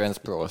Tomlinson, Terence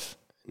Sproles.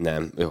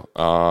 Nem. Jó.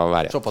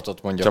 Várjál.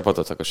 Csapatot mondja.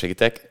 Csapatot akkor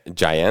segítek.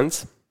 Giants.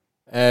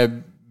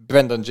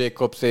 Brandon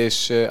Jacobs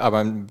és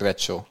Aaron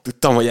Bradshaw.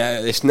 Tudtam, hogy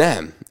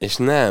és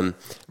nem.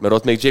 Mert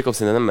ott még Jacobs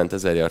nem ment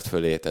 1000 yard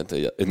fölé,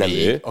 tehát nem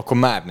ő. Akkor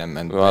már nem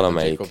ment.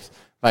 Valamelyik.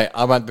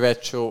 Aaron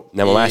Bradshaw.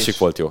 Nem, a másik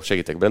volt jó.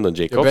 Segítek, Brandon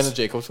Jacobs. Ja, Brandon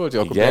Jacobs volt jó,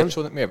 akkor igen.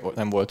 Bradshaw miért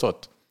nem volt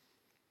ott?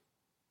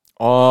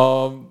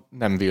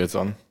 Nem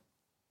Wilson.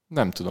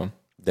 Nem tudom.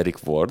 Derek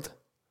Ward.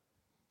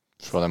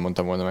 Soha nem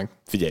mondtam volna meg.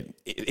 Figyelj,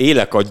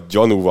 élek a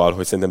gyanúval,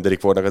 hogy szerintem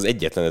Derek Wardnak az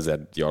egyetlen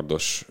 1000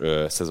 yardos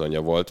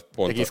szezonja volt.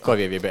 Pont egész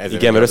karrierjében 1000.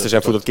 Igen, mert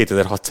összesen futott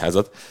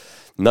 2600-at.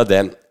 Na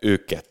de,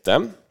 ők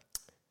kettem.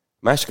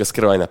 Másik az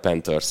Carolina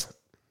Panthers.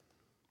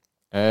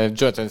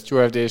 Jonathan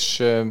Stewart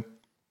és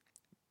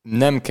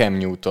nem Cam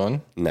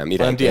Newton, nem,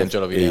 hanem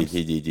D'Angelo Williams.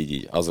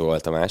 Így. Az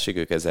volt a másik,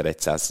 ők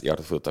 1100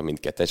 yardot futottak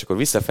mindketten. És akkor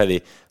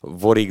visszafelé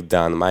Warwick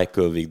Dunn,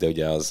 Michael Vick, de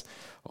ugye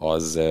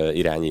az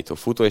irányító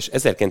futó, és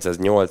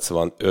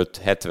 1985,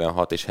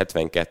 76 és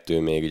 72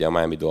 még ugye a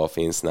Miami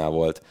Dolphinsnál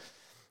volt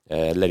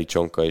Larry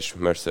Csonka és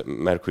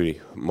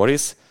Mercury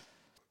Morris.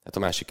 Hát a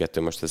másik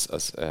kettő most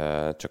az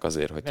csak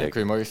azért, hogy...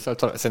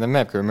 Szerintem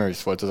Mercury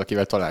Morris volt az,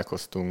 akivel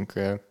találkoztunk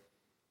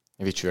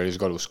Vicsivel és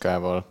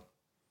Galuskával.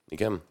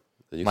 Igen?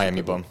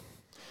 Miami-ban.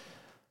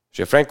 És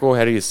a Franco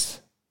Harris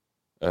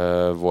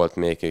volt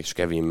még, és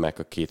Kevin Mack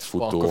a két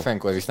futó. Akkor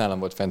Franco Harris nálam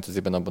volt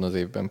fantasyben abban az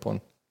évben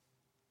pont.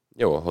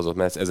 Jó, hozott,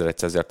 mert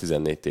 1100 yard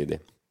 14 TD.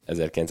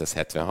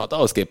 1976.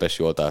 Ahhoz képest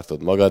jól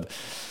tartod magad.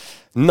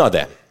 Na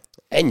de,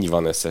 ennyi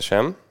van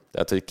összesen.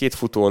 Tehát, hogy két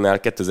futónál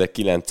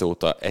 2009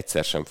 óta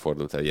egyszer sem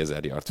fordult el egy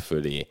 1000 yard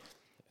fölé.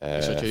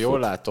 És hogyha jól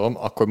látom,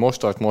 akkor most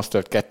tart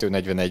Mostert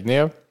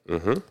 241-nél,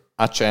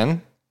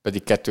 Achen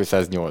pedig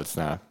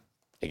 208-nál.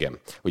 Igen.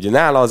 Ugye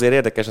nála azért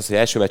érdekes az, hogy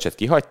első meccset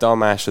kihagyta, a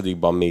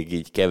másodikban még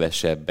így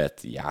kevesebbet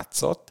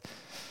játszott.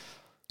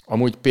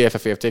 Amúgy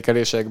PFF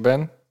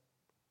értékelésekben,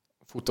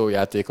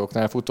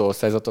 futójátékoknál,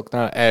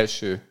 futóosztályzatoknál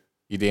első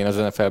idén az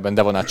NFL-ben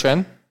Devon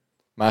Achen,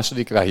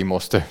 második Raheem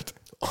Mostert.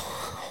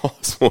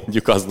 Azt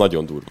mondjuk, az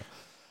nagyon durva.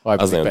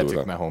 Az nagyon Patrick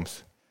durva.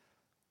 Mahomes.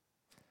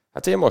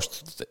 Hát ugye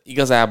most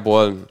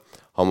igazából,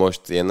 ha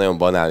most ilyen nagyon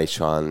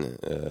banálisan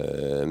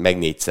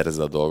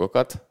megnégyszerezed a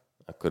dolgokat,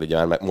 akkor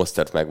ugye már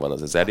Mostert megvan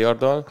az 1000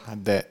 yarddal.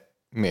 Hát de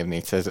miért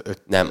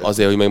 405? Nem,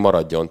 azért, hogy még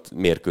maradjon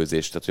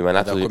mérkőzés. Tehát, hogy már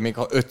látod, akkor még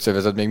ha 5-ször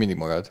vezet, még mindig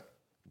marad.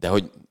 De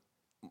hogy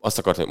azt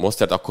akartam, hogy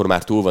Mostert akkor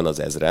már túl van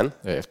az 1000-en.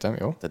 Értem,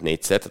 jó. Tehát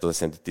 4-szer, tehát az azt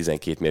jelenti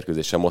 12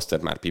 mérkőzésen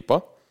Mostert már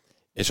pipa.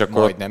 És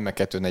akkor Majdnem, meg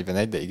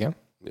 241, de igen.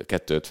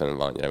 250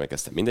 valamire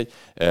emlékeztem, mindegy.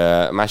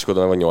 Másik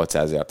oldalon van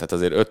 800 yard, tehát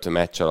azért 5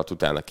 meccs alatt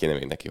utána kéne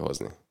még neki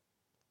hozni.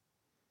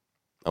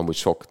 Amúgy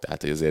sok,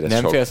 tehát hogy azért ez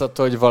nem sok. félsz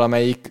attól, hogy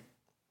valamelyik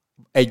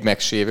egy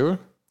megsérül,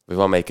 Vagy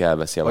valamelyik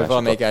elveszi a vagy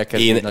másikat. valamelyik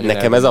elkezdi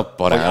Nekem ez a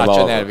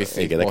parám.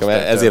 Igen, nekem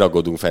ezért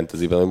aggódunk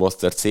fantasyben, hogy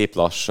Mostert szép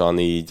lassan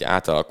így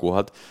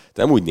átalakulhat,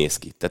 de nem úgy néz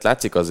ki. Tehát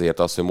látszik azért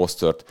az, hogy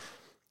Mostert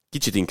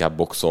kicsit inkább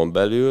boxon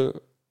belül,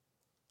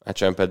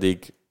 Achen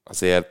pedig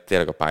azért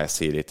tényleg a pálya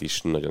szélét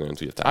is nagyon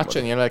tudja támadni.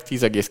 Achen jelenleg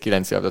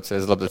 10,9 yardot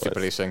szerez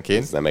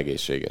labdacipelésonként. Ez nem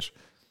egészséges.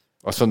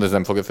 Azt mondod, ez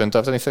nem fogja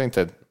fenntartani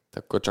szerinted?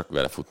 Akkor csak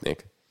vele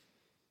futnék.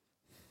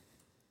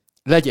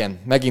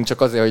 Legyen, megint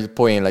csak azért, hogy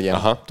poén legyen.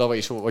 Aha. Tavaly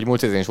is, vagy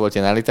múlt évben is volt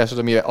ilyen állításod,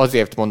 amire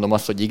azért mondom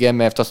azt, hogy igen,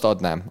 mert azt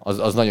adnám.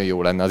 Az nagyon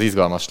jó lenne, az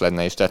izgalmas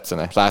lenne és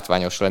tetszene,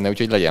 látványos lenne,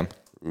 úgyhogy legyen.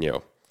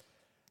 Jó.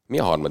 Mi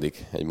a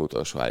harmadik egy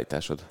utolsó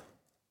állításod?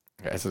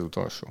 Ez az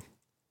utolsó.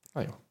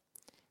 Na jó.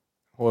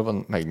 Hol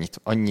van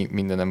megnyitva? Annyi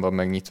mindenem van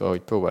megnyitva,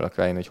 hogy próbálok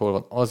rájönni, hogy hol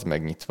van az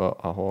megnyitva,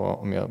 ahol,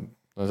 ami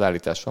az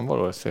állítás van.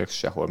 Valószínűleg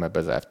sehol, mert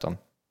bezártam.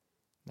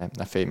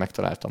 Ne félj,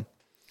 megtaláltam.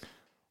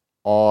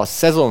 A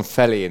szezon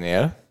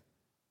felénél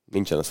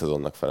Nincsen a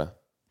szezonnak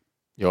fele.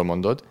 jól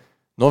mondod.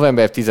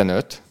 November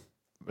 15,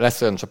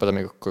 lesz olyan csapat,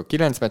 amelyik akkor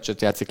 9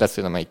 meccset játszik, lesz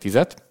olyan, amelyik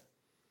 10-et.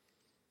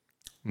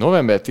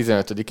 November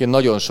 15-én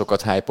nagyon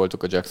sokat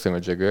hype-oltuk a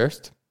Jacksonville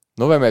Jaguars-t.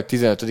 November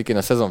 15-én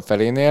a szezon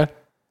felénél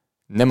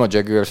nem a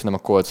Jaguars, hanem a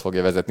Colts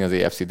fogja vezetni az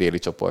AFC déli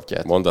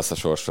csoportját. Mondd azt a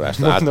sorsolást.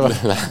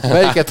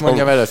 Melyiket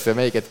mondjam először,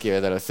 melyiket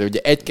kéved először?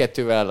 Ugye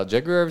 1-2-vel áll a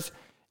Jaguars,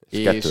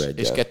 és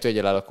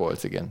 2-1-el áll a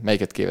Colts, igen.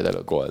 Melyiket kéved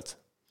előtt? Colts.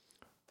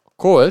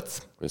 Colts.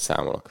 Hogy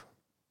számolok.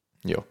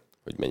 Jó.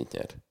 Hogy mennyit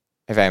nyer.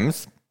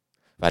 Rams.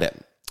 Várjál,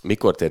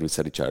 mikor tér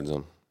vissza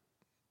Richardson?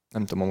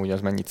 Nem tudom, amúgy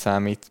az mennyit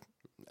számít.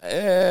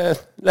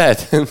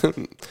 Lehet.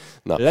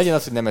 Na. Legyen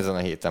az, hogy nem ezen a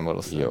héten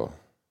valószínűleg. Jó.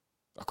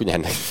 Akkor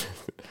nyernek.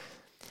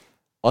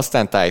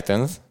 Aztán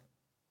Titans.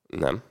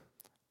 Nem.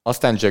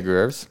 Aztán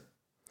Jaguars.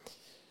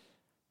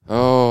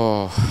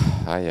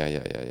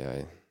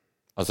 Ajjajajajaj.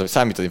 Az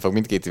számítani fog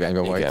mindkét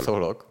irányban, majd Igen.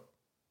 szólok.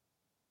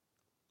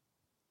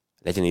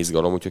 Legyen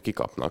izgalom, úgyhogy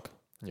kikapnak.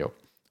 Jó.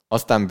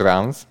 Aztán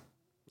Browns.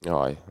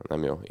 Jaj,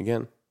 nem jó.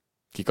 Igen.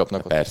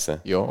 Kikapnak? Persze.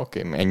 Jó, oké.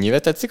 Ennyire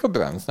tetszik a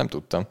Browns? Nem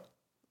tudtam.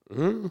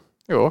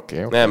 Jó,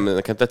 oké. Nem,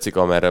 nekem tetszik,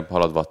 amerre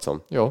halad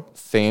Watson. Jó,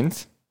 Saints,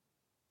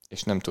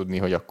 és nem tudni,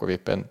 hogy akkor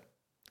éppen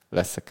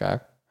lesz-e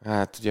kár.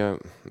 Hát ugye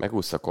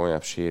megúszta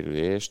komolyabb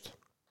sérülést.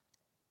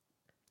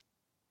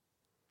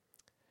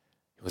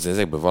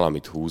 Ezekből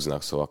valamit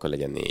húznak, szóval akkor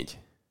legyen 4.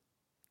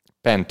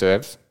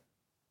 Panthers,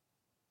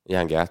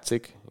 Young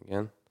játszik,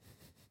 igen.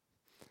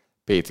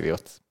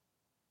 Patriots.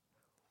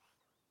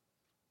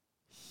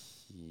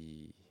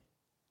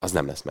 Az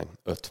nem lesz meg.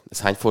 5.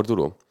 Ez hány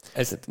forduló?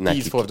 Ez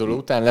 10 forduló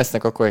után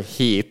lesznek akkor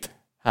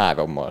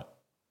 7-3-mal.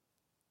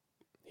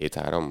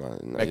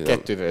 7-3-mal? Meg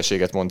 2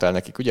 vereséget mondtál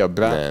nekik, ugye? A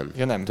Nem,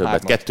 ja, nem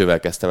többet. 2-vel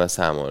kezdtem el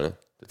számolni.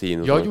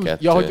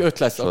 Ja, hogy 5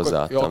 lesz,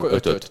 akkor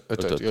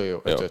 5. Jó,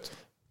 5.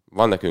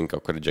 Van nekünk,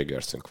 akkor a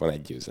Jaguarsünk, van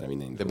egy győzelem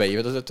minden. De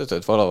beírod az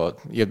 5-öt? Valahol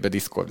írd be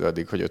Discordra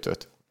addig, hogy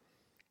 5.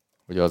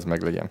 Hogy az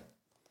meg legyen.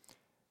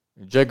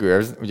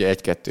 Jaguars ugye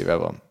 1-2-vel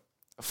van.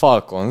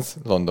 Falcons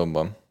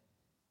Londonban.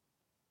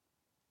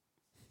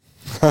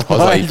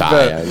 Hazai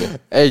pályán.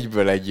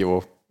 Egyből egy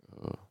jó.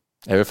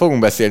 Erről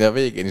fogunk beszélni a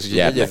végén is, úgyhogy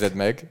jegyezed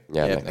meg.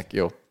 Nyernek.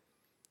 Jó.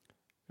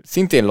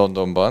 Szintén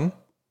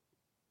Londonban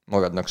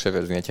magadnak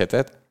sevezni egy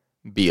hetet.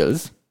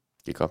 Bills.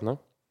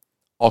 Kikapnak.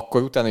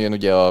 Akkor utána jön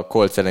ugye a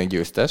Colts elleni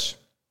győztes.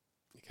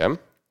 Igen.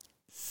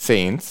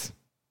 Saints.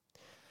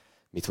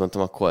 Mit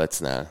mondtam a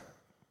Coltsnál?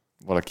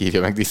 Valaki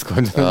írja meg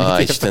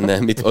Discordon.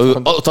 Istenem,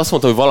 ott azt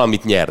mondta, hogy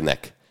valamit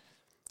nyernek.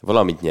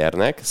 Valamit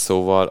nyernek,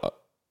 szóval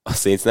a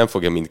Saints nem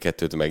fogja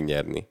mindkettőt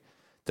megnyerni.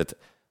 Tehát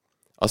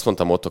azt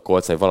mondtam ott a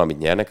Coltsnál, hogy valamit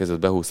nyernek, ezért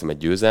behúztam egy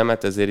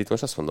győzelmet, ezért itt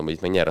most azt mondom, hogy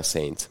itt megnyer a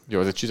Saints. Jó,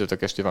 ez egy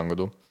csütörtök esti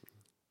rangodó.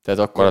 Tehát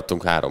akkor...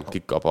 Maradtunk 3,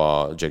 kikap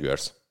a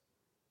Jaguars.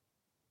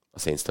 A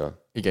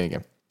Saints-től.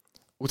 Igen.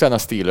 Utána a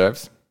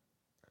Steelers.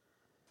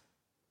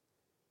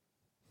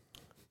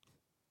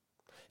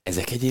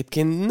 Ezek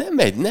egyébként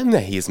nem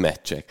nehéz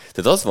meccsek.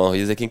 Tehát az van, hogy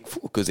ezek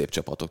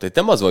középcsapatok. Tehát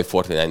nem az van,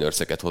 hogy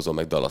 49ers-eket hozom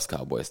meg Dallas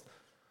Cowboys-t.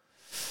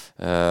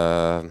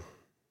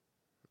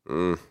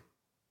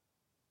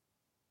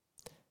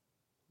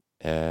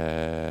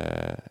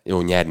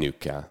 Jó, nyerniük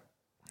kell.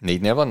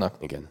 4-nél vannak?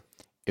 Igen.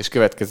 És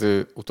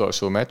következő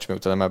utolsó meccs, mert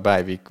utána már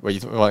bye week,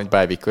 vagy van egy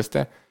bye week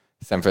közte,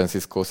 San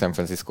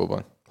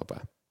Francisco-ban.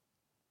 Hoppá.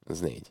 Ez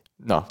 4.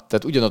 Na,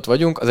 tehát ugyanott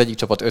vagyunk, az egyik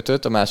csapat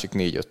 5-5, a másik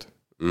 4-5.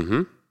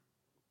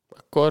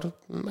 Akkor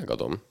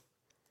megadom.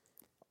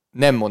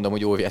 Nem mondom,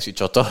 hogy óriási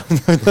csata.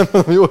 Nem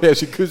mondom, hogy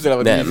óriási küzdelem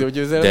a divízió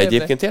győzelem. De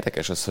egyébként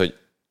érdekes az, hogy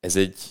ez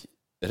egy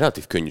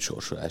relatív könnyű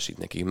sorsolás itt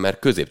nekik, mert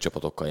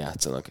középcsapatokkal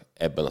játszanak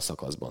ebben a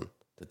szakaszban.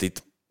 Tehát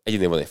itt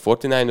egyébként van egy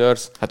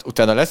 49ers. Hát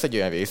utána lesz egy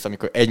olyan rész,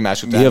 amikor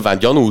egymás után... Nyilván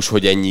gyanús,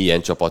 hogy ennyi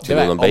ilyen csapat jön,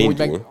 onnan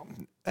beindul.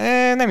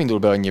 Nem indul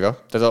be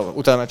annyira. Tehát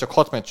utána már csak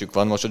 6 meccsük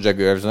van most a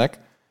Jaguarsnek.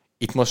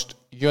 Itt most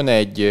jön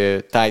egy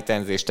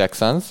Titans és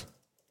Texans,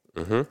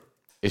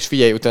 és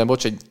figyelj, utána,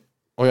 egy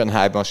olyan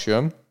 3-as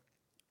jön,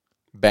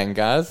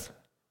 Bengals,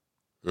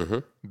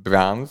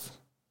 Browns,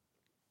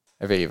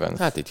 Ravens.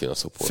 Hát itt jön a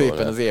szopóról.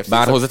 Szépen az AFC.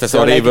 Bár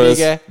hozzáteszem a Ravens...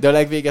 De a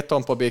legvége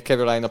Tampa Bay,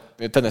 Carolina,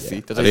 Tennessee.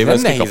 Yeah. Tehát a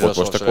Ravens kikapott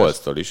most a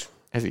Colts-tól is.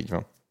 Ez így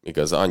van.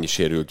 Igaz, annyi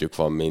sérültjük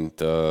van, mint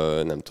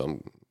nem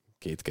tudom,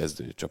 2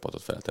 kezdő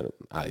csapatot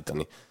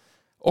állítani.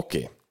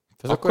 Oké.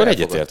 Akkor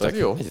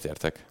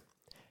egyetértek.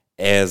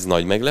 Ez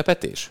nagy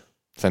meglepetés?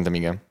 Szerintem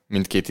igen.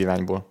 Mindkét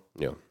irányból.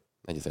 Jó,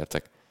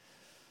 egyetértek.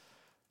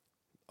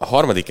 A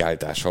harmadik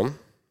állításom,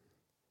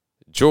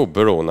 Joe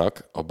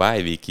Burrownak a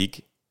bye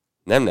weekig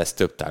nem lesz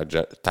több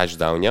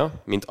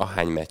touchdownja, mint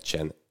ahány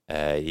meccsen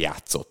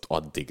játszott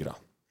addigra.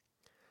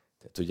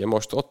 Tehát ugye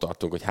most ott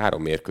tartunk, hogy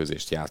 3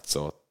 mérkőzést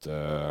játszott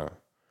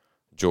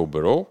Joe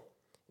Burrow,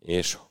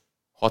 és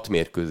 6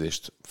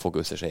 mérkőzést fog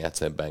összesen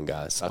játszani a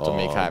Bengals a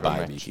még 3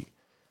 bye weekig.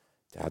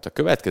 Tehát a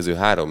következő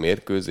 3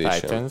 mérkőzésen...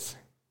 Titans,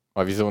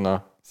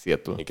 Arizona,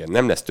 Seattle. Igen,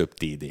 nem lesz több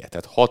TD-je.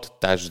 Tehát 6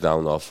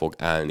 touchdownnal fog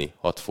állni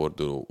 6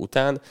 forduló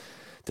után.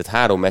 Tehát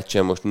 3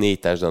 meccsen most 4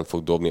 touchdown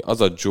fog dobni.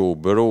 Az a Joe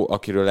Burrow,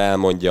 akiről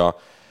elmondja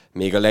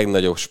még a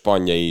legnagyobb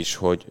spanja is,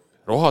 hogy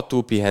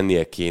rohadtul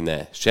pihennie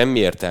kéne, semmi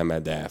értelme,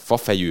 de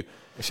fafejű.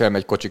 És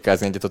elmegy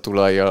kocsikázni egyet a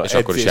tulajjal. És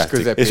akkor is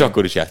játszik. És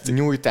akkor is játszik.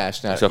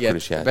 Nyújtásnál. És akkor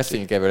is játszik.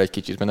 Beszéljünk ebből egy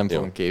kicsit, mert nem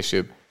fogunk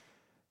később.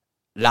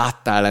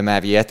 Láttál-e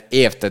már ilyet?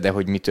 Érted-e,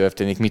 hogy mi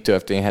történik, mi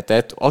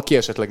történhetett? Aki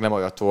esetleg nem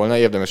aradt volna,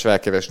 érdemes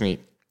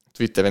felkeresni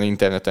Twitteren,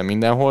 interneten,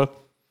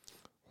 mindenhol,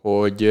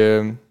 hogy,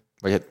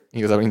 vagy hát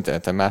igazából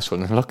interneten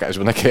máshol,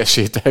 lakásban ne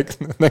keressétek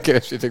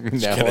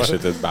mindenhol.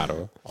 Keressétek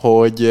bárhol.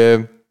 Hogy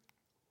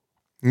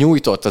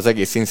nyújtott az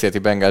egész Cincinnati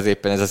Bengals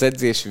éppen. Ez az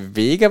edzés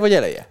vége, vagy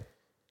eleje?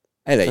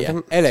 Elején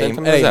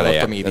van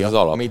ott a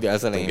média. A média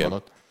az elején van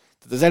ott.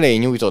 Tehát az elején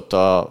nyújtott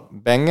a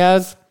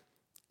Bengals,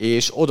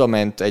 és oda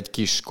ment egy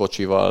kis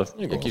kocsival,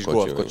 egy kis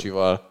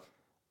golfkocsival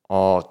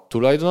a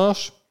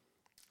tulajdonos,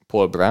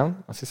 Paul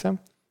Brown, azt hiszem,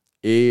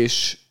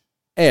 és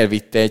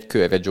elvitte egy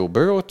körre Joe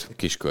Burrow-t.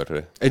 Kis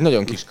körre. Egy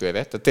nagyon kis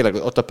körre, tehát tényleg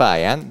ott a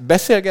pályán.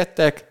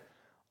 Beszélgettek,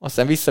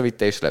 aztán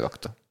visszavitte és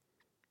lerakta.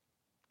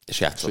 És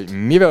játszott. És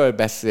hogy miről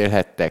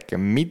beszélhettek,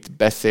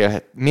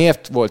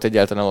 miért volt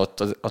egyáltalán ott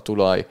a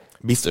tulaj?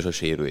 Biztos a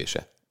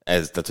sérülése.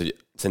 Tehát, hogy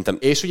szerintem...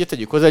 És ugye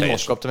tegyük hozzá, hogy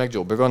most kapta meg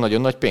Joe Burrow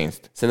nagyon nagy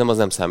pénzt. Szerintem az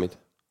nem számít.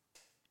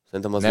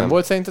 Szerintem az nem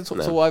volt szerinted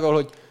szó arról,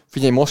 hogy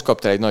figyelj, most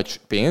kaptál egy nagy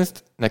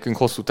pénzt, nekünk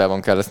hosszú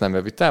távon kell, lesz nem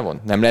rövid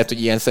távon? Nem lehet,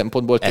 hogy ilyen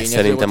szempontból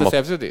tényező volt a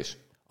szerződés?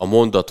 A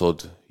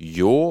mondatod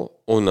jó,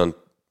 onnan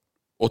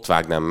ott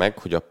vágnám meg,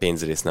 hogy a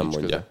pénzrész nem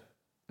mondja. Köze.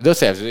 De a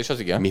szerződés az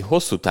igen. Mi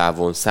hosszú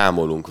távon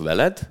számolunk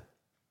veled,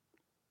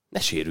 ne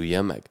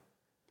sérüljen meg.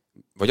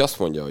 Vagy azt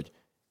mondja, hogy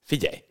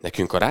figyelj,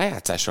 nekünk a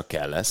rájátszásra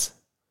kell lesz,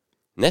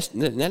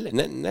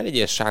 ne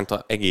legyél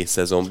sánta egész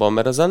szezonban,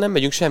 mert azzal nem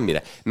megyünk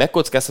semmire.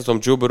 Megkockáztatom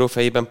Joe Burrow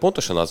fejében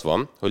pontosan az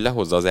van, hogy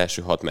lehozza az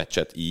első 6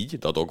 meccset így,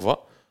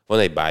 dadogva, van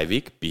egy bye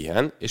week,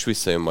 pihen, és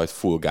visszajön majd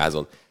full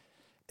gázon.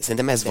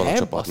 Szerintem ez van a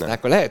csapatnál.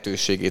 A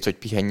lehetőségét, hogy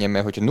pihenjen,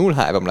 mert hogyha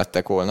 0-3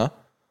 lettek volna,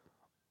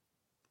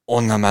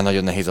 onnan már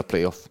nagyon nehéz a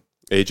playoff.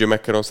 AJ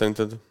McCarron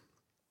szerinted?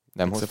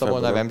 Nem hozta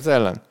volna a Rams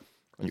ellen?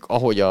 Mondjuk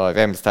ahogy a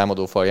Rams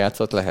támadófal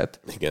játszott, lehet.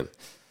 Igen.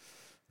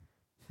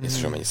 Ez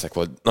sem mennyi szek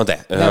volt. Na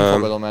de... Nem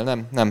fogadom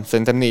el, nem.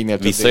 Szerintem 4-nél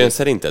több. Visszajön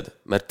szerinted?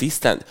 Mert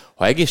tisztán,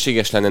 ha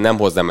egészséges lenne, nem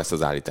hoznám ezt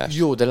az állítást.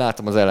 Jó, de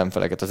látom az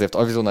ellenfeleket. Azért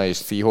Arizona és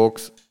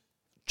Seahawks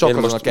csak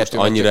azon most, a kettő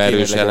most annyira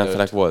erős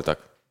ellenfelek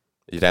voltak?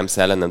 Egy Rams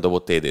ellen nem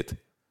dobott TD-t?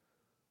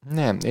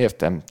 Nem,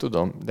 értem,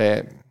 tudom,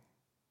 de...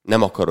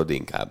 Nem akarod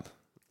inkább.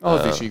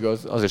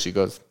 Az is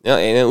igaz. Ja,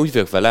 én úgy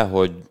vagyok vele,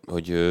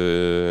 hogy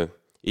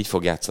így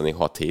fog játszani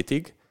 6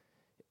 hétig,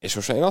 és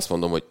most én azt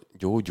mondom, hogy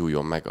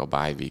gyógyuljon meg a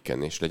bye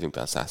weekend, és legyünk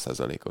talán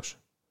 100%-os.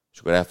 És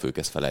akkor el fogjuk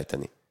ezt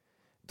felejteni.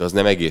 De az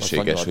nem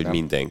egészséges, hogy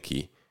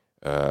mindenki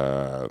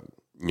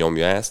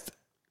nyomja ezt.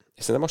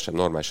 És szerintem most sem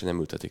normális, hogy nem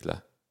ültetik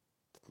le.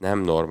 Nem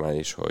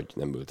normális, hogy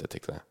nem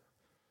ültetik le.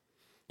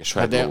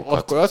 De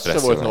akkor az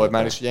sem volt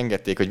normális, hogy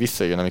engedték, hogy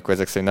visszajön, amikor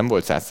ezek szerint nem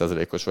volt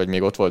 100%-os, vagy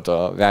még ott volt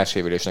a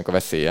rásérülésnek a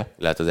veszélye.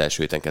 Lehet az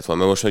első héten kellett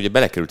volna, mert most ugye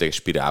belekerültek egy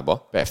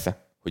spirálba.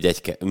 Persze.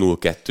 Hogy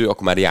 0-2,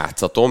 akkor már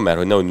játszatom, mert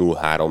hogy nehogy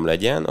 0-3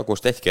 legyen, akkor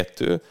most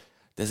 1-2,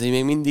 de ez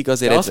még mindig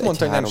azért... De azt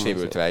mondta, hogy nem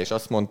sérült rá, és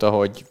azt mondta,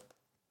 hogy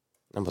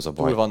nem az a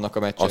baj. Túl vannak a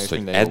meccsen, az, és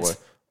hogy minden jó volt.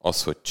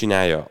 Az, hogy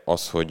csinálja,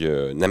 az,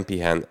 hogy nem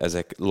pihen,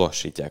 ezek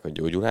lassítják a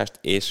gyógyulást,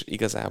 és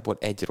igazából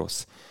egy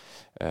rossz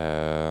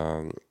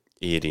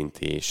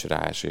érintés,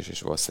 rásés,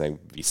 és valószínűleg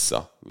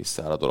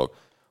visszaáll a dolog.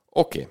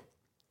 Oké.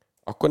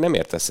 Akkor nem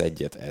értesz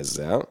egyet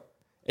ezzel.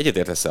 Egyet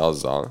értesz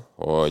azzal,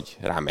 hogy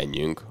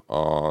rámenjünk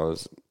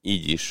az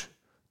így is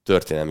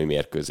történelmi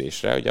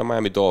mérkőzésre. Ugye a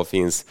Miami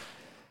Dolphins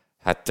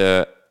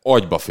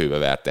agyba főbe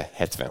verte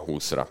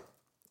 70-20-ra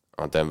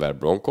a Denver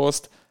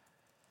Broncost.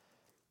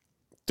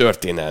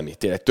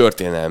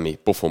 Történelmi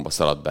pofonba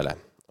szaladt bele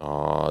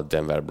a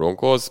Denver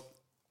Broncos.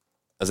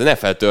 Az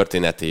NFL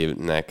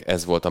történetének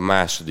ez volt a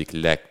második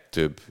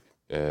legtöbb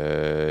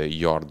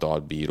yarddal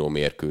bíró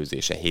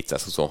mérkőzése.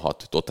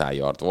 726 totál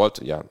yard volt,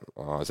 ugye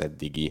az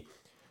eddigi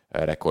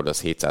rekord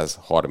az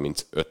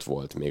 735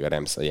 volt, még a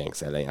Rams a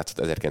Yankees ellen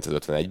játszott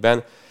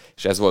 1951-ben,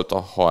 és ez volt a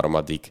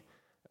harmadik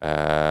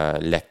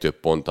legtöbb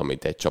pont,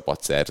 amit egy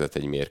csapat szerzett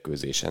egy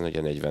mérkőzésen.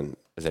 Ugye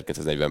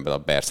 1940-ben a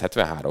Bears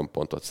 73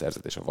 pontot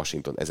szerzett, és a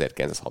Washington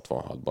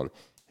 1966-ban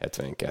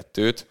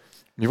 72-t.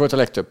 Mi volt a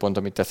legtöbb pont,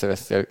 amit te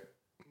szereztél?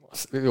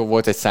 Jó,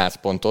 volt egy 100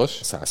 pontos.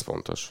 100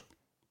 pontos.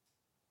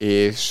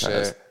 És...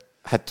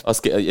 Az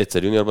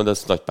egyszer juniorban, de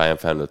az nagy pályán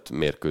felnőtt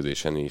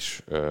mérkőzésen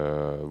is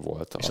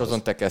volt. És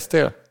azon te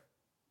kezdtél?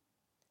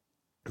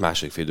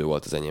 Második félidő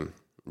volt az enyém.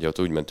 Ugye ott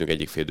úgy mentünk,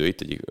 egyik félidő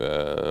itt,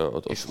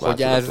 és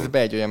hogy állsz be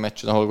egy olyan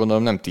meccsen, ahol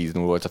gondolom nem 10-0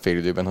 volt a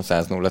félidőben, ha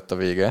 100-0 lett a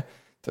vége.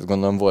 Tehát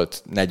gondolom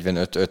volt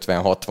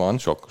 45-50-60.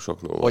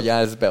 Sok 0. Hogy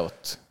állsz be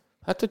ott?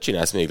 Hát, hogy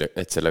csinálsz még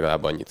egyszer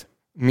legalább annyit.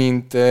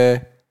 Mint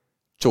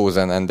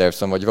Chosen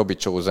Anderson, vagy Robbie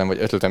Chosen, vagy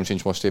ötletem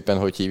sincs most éppen,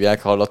 hogy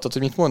hívják. Hallottad,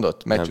 hogy mit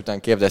mondott? Meccs után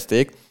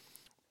kérdezték.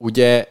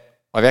 Ugye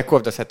a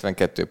rekord az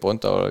 72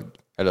 pont, ahol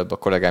előbb a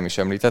kollégám is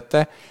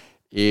említette,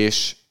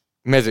 és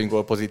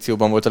mezőnygól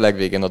pozícióban volt a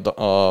legvégén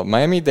a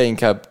Miami, de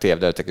inkább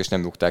térdeltek, és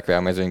nem rúgták rá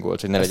a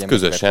mezőnygolt, hogy ne legyen.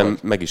 Közösen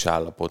meg is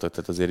állapodtak,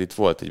 tehát azért itt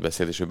volt egy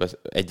beszélés, hogy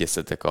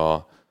egyeztetek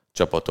a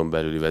csapaton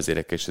belüli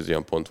vezérekkel, és ez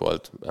olyan pont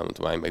volt,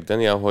 elmondtam Mike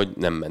McDaniel, hogy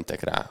nem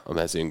mentek rá a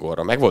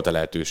mezőnygólra. Meg volt a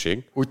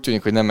lehetőség. Úgy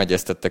tűnik, hogy nem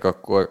egyeztettek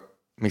akkor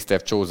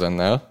Mr.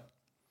 Chosennel.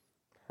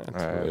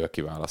 Hát, ő a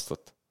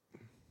kiválasztott.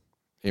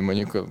 Én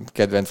mondjuk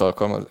kedvenc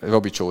alkalom,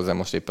 Robbie Chosen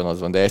most éppen az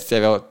van, de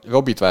egyszerre a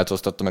Robbit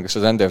változtatta meg, és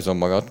az Anderson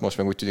maradt, most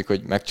meg úgy tűnik,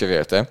 hogy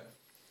megcserélte.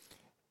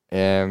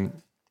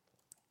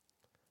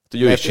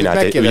 Ugye ő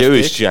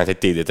is csinált egy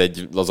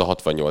TD-t, az a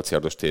 68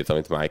 yardos TD-t,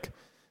 amit Mike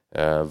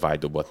White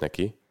dobott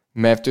neki.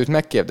 Mert őt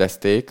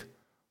megkérdezték,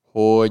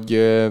 hogy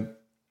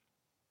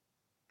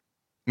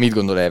mit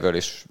gondol erről,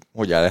 és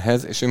hogy áll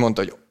ehhez, és ő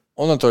mondta, hogy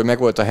onnantól, hogy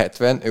megvolt a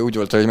 70, ő úgy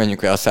volt, hogy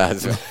menjünk el a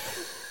 100-ra.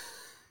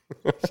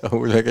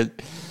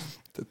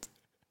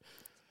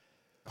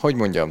 Hogy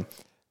mondjam,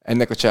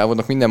 ennek a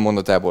csávónak minden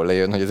mondatából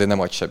lejön, hogy ezért nem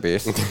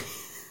agysebész.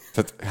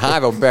 Tehát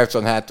 3 perc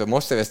van hátra,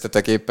 most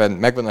szereztetek éppen,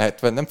 megvan a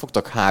 70, nem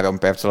fogtak 3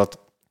 perc alatt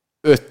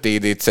 5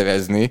 TD-t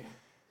szerezni.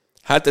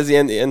 Hát ez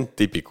ilyen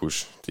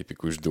tipikus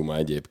duma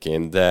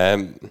egyébként, de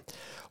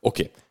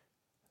oké.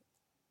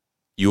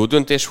 Jó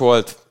döntés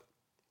volt,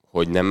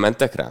 hogy nem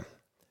mentek rá?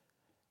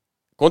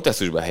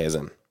 Kontextusba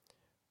helyezem.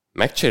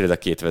 Megcseréled a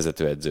két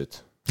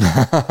vezetőedzőt.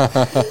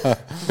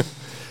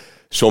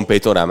 Sean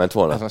Payton ráment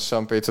volna? Hát most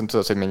Sean Payton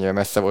tudod, hogy mennyire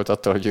messze volt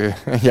attól, hogy ő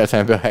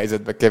egyáltalán ebbe a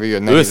helyzetbe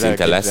kerüljön.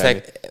 Őszinte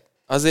leszek.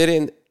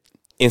 Azért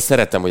én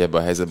szeretem, hogy ebbe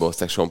a helyzetbe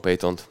hozták Sean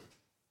Paytont.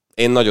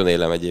 Én nagyon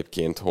élem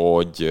egyébként,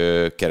 hogy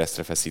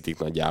keresztre feszítik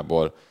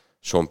nagyjából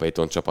Sean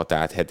Payton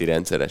csapatát heti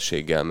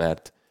rendszerességgel,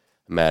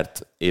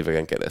 mert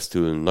éveken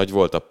keresztül nagy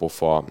volt a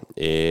pofa,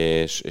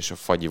 és a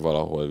fagyi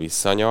valahol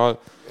visszanyal.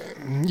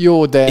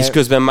 Jó, de... És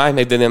közben Mike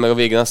McDaniel meg a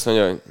végén azt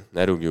mondja, hogy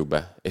ne rúgjuk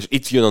be. És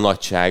itt jön a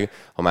nagyság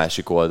a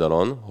másik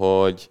oldalon,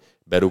 hogy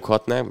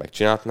berúghatnák,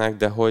 megcsinálhatnák,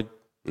 de hogy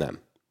nem.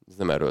 Ez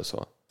nem erről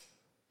szól.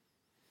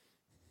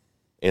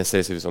 Én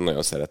szerintem viszont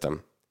nagyon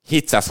szeretem.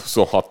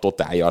 726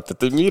 totál yard.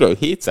 Tehát miről?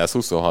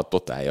 726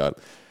 totál yard.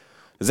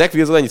 Zach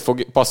Wilson ennyit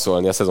fog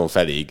passzolni a szezon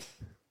feléig.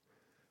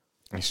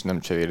 És nem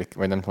cserélik,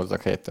 vagy nem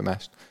hozzak helyette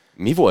mást.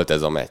 Mi volt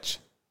ez a meccs?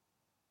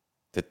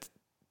 Tehát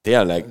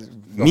tényleg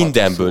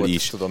mindenből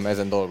is. Tudom,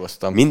 ezen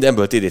dolgoztam.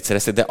 Mindenből TD-t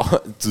szereztek, de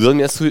tudod,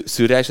 mi a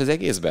szürreális az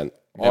egészben?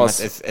 Nem,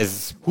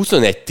 ez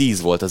 21-10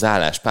 volt az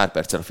állás pár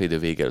perccel a félidő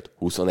vége előtt.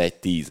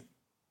 21-10.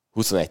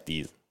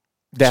 21-10.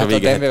 De hát a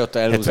Denver ott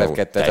elhúzott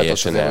kettet,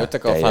 tehát ott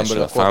előttek a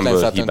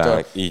fumble, a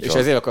hibák, és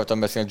ezért akartam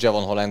beszélni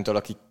Javon Hollandtől,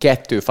 aki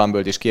 2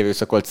 fumble-t is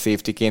kierőszakolt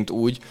safety-ként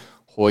úgy,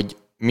 hogy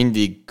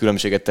mindig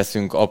különbséget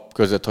teszünk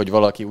között, hogy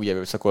valaki úgy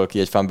erőszakol ki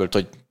egy fumble-t,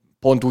 hogy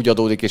pont úgy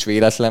adódik és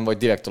véletlen, vagy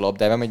direkt a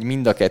labdára megy,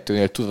 mind a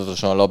kettőnél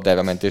tudatosan a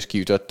labdára ment és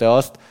kiütötte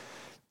azt.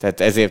 Tehát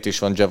ezért is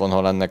van Javon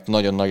Hollandnek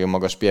nagyon-nagyon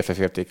magas PFF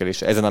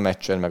értékelése ezen a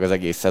meccsen, meg az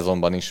egész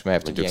szezonban is,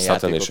 mert mondjuk ilyen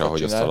játékokat csinál.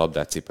 Ahogy azt a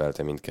labdát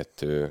cipelte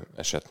mindkettő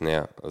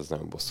esetnél, az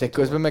nagyon bosszantó. De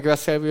közben meg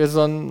Russell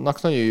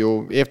Wilsonnak nagyon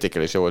jó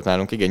értékelése volt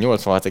nálunk, igen,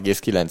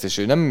 86,9, és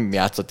ő nem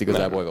játszott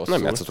igazából rosszul.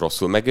 Nem játszott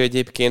rosszul, meg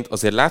egyébként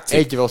azért látszik...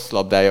 Egy rossz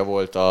labdája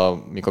volt,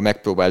 amikor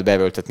megpróbált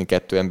beöltetni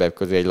 2 ember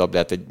közé egy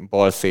labdát, egy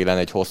bal szélen,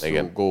 egy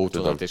hosszú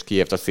góútonat, és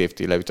kiért a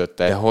safety,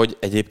 leütötte. De hogy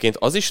egyébként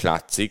az is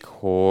látszik,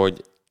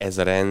 hogy ez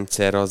a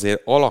rendszer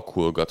azért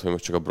alakulgat, hogy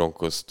most csak a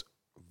Broncost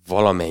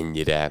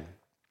valamennyire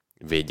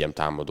védjem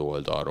támadó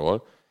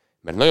oldalról,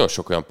 mert nagyon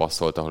sok olyan passz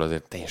volt, ahol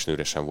azért teljesen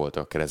üresen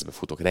voltak a keresztbe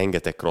futók,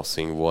 rengeteg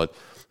crossing volt,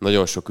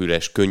 nagyon sok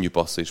üres, könnyű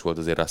passz is volt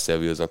azért Russell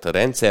Wilson. A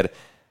rendszer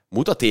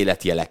mutat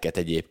életjeleket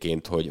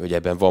egyébként, hogy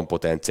ebben van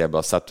potenciálban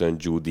a Sutton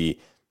Judy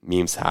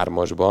Mims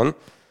 3-asban,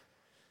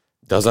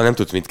 de azzal nem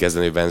tudsz mit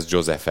kezdeni, hogy Vance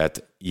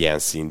Josephet ilyen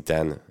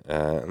szinten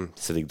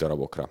szedik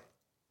darabokra.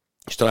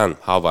 És talán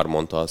Howard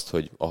mondta azt,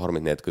 hogy a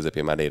 34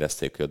 közepén már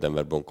érezték, hogy a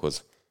Denver Broncos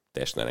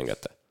teljesen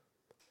elengedte.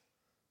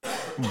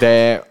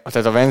 De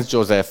tehát a Vance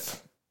Joseph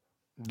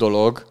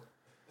dolog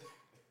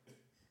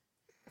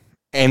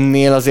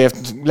ennél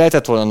azért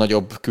lehetett volna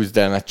nagyobb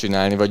küzdelmet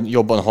csinálni, vagy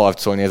jobban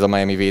harcolni ez a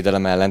Miami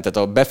védelem ellen.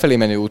 Tehát a befelé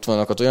menő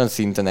útvonalakat olyan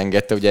szinten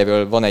engedte, hogy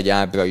erről van egy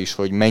ábra is,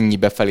 hogy mennyi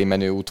befelé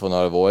menő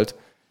útvonal volt.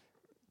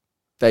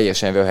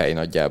 Teljesen röhely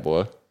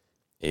nagyjából.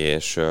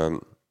 És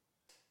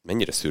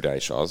mennyire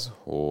szürreális az,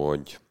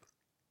 hogy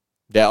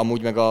de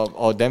amúgy meg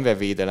a Denver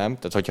védelem,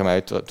 tehát hogyha már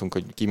jutottunk,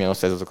 hogy ki milyen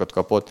osztályzatokat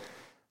kapott,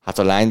 hát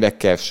a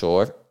linebacker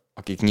sor,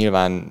 akik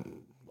nyilván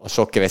a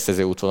sok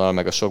keresztező útvonal,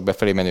 meg a sok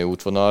befelé menő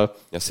útvonal.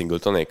 A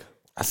Singletonék?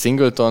 A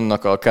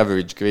Singletonnak a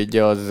coverage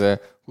grade az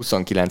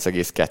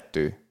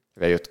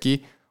 29,2-re jött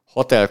ki,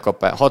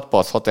 6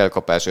 passz, 6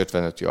 elkapás,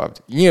 55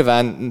 yard.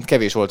 Nyilván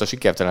kevés volt a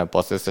sikertelen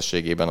passz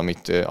összességében,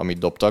 amit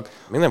dobtak.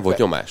 Még nem volt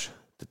nyomás.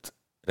 Tehát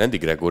Randy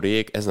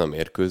Gregoryék ezen a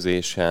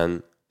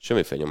mérkőzésen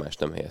semmiféle nyomást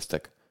nem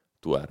helyeztek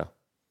Tuára.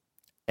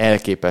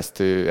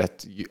 Elképesztő.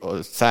 Hát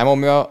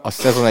számomra a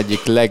szezon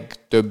egyik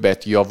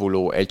legtöbbet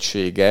javuló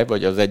egysége,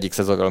 vagy az egyik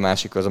szezonról a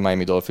másik az a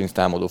Miami Dolphins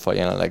támadófal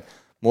jelenleg.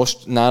 Most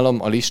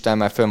nálam a listán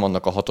már fönn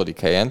vannak a 6.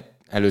 helyen,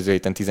 előző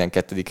héten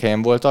 12.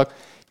 helyen voltak.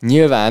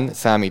 Nyilván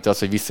számít az,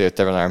 hogy visszajött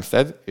Terrell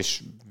Armstead,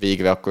 és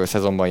végre akkor a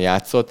szezonban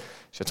játszott,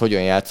 és hát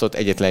hogyan játszott,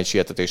 egyetlen egy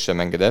sietetést sem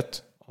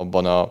engedett,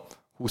 abban a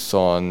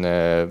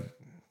 26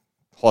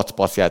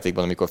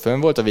 passzjátékban, amikor fönn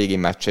volt, a végén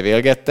már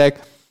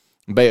cserélgettek,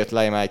 bejött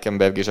Liam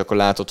Eichenberg, és akkor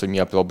látod, hogy mi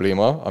a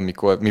probléma,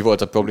 mi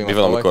volt a probléma. Mi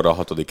van, amikor a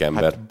 6.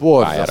 ember hát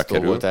borzasztó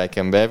volt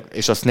Eichenberg,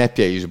 és a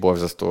snapjei is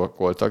borzasztóak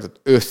voltak, tehát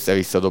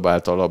össze-vissza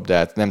dobálta a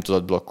labdát, nem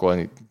tudott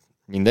blokkolni,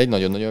 mindegy,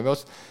 nagyon-nagyon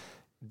rossz.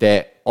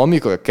 De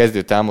amikor a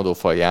kezdő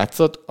támadófal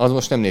játszott, az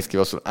most nem néz ki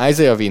rosszul.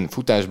 Isaiah Wynn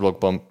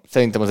futásblokkban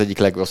szerintem az egyik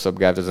legrosszabb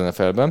gárd az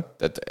NFL-ben.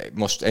 Tehát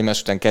most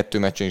egymás után 2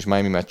 meccsen és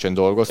Miami meccsen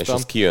dolgoztam.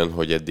 És az kijön,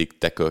 hogy eddig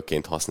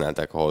tackle-ként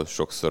használták, ahol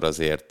sokszor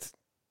azért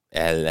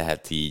el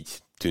lehet így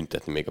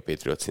tüntetni még a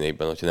Patriot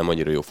színeiben, hogyha nem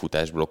annyira jó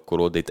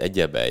futásblokkoló, de itt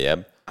egyel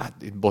beljebb. Hát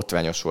itt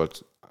botrányos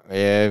volt.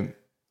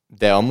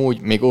 De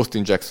amúgy még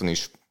Austin Jackson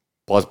is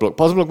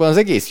passzblokkban az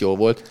egész jó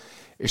volt,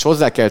 és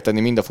hozzá kell tenni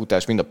mind a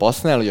futás, mind a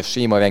passznál, hogy a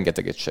séma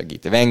rengeteget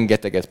segít.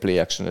 Rengeteget play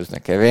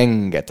action-öznek.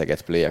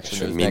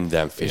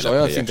 Mindenféle és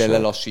olyan szinten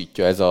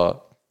lelassítja ez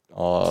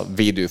a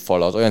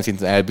védőfalat, olyan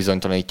szinten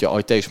elbizonytalanítja,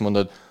 ahogy te is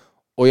mondod,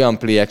 olyan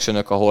play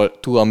action-ök, ahol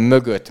túl a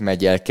mögött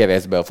megy el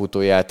keresztbe a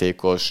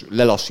futójátékos,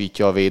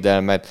 lelassítja a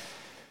védelmet.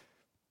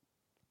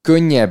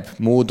 könnyebb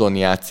módon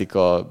játszik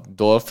a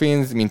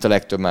Dolphins, mint a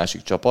legtöbb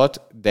másik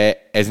csapat,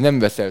 de ez nem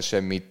veszel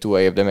semmit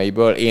Tua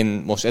érdemeiből. Én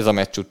most ez a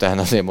meccs után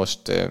azért most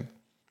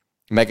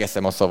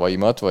megeszem a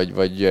szavaimat, vagy...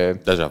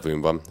 Déjà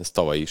vu van. Ez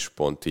tavaly is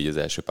pont így az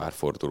első pár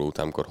forduló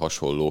után, amikor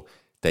hasonló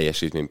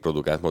teljesítmény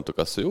produkált, mondtuk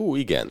azt, hogy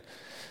igen.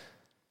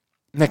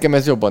 Nekem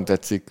ez jobban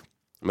tetszik.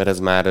 Mert ez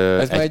már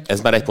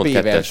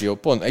 1.2-es.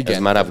 Pont, igen. Ez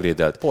már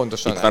upgrade-elt.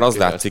 Pontosan. Itt már az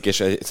látszik,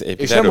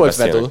 és nem volt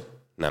vedül.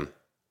 Nem.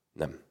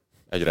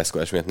 Egy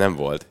reszkolás miatt nem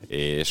volt.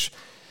 És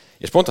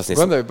pont azt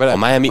néztem, a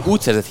Miami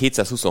úgy szerzett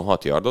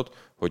 726 yardot,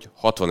 hogy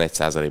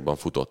 61%-ban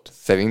futott.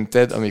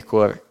 Szerinted,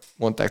 amikor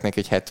mondták neki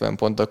egy 70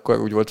 pont, akkor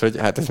úgy volt, hogy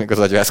hát ez még az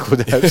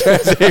agyvászkódás.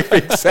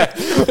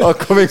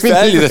 Akkor még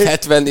mindig...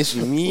 70 és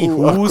mi?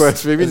 20? Akkor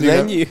még mindig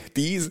mennyi?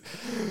 10?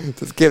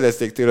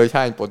 Kérdezték tőle, hogy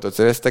hány pontot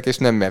szereztek, és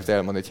nem mert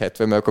elmondani, hogy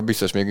 70, mert akkor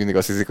biztos még mindig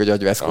azt hiszik, hogy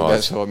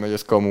agyvászkódással megy,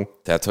 az kamu.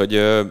 Tehát, hogy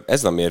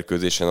ezen a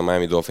mérkőzésen a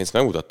Miami Dolphins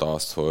megmutatta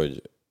azt,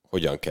 hogy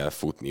hogyan kell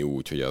futni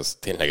úgy, hogy az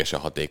ténylegesen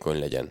hatékony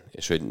legyen.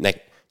 És hogy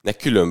ne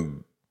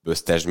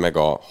különböztesd meg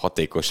a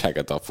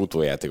hatékonyságát a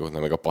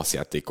futójátékoknak, meg a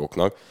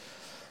passzjátékoknak.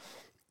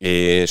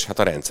 És hát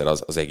a rendszer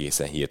az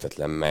egészen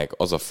hihetetlen, meg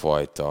az a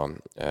fajta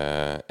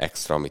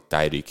extra, amit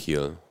Tyreek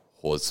Hill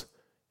hoz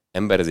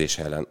emberezés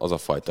ellen, az a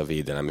fajta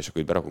védelem, és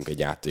akkor itt berakunk egy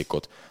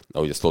játékot,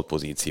 ahogy a slot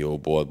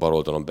pozícióból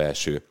baloldalon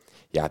belső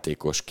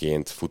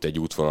játékosként fut egy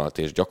útvonalat,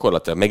 és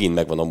gyakorlatilag megint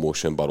megvan a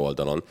motion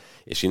baloldalon,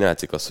 és innen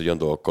látszik azt, hogy olyan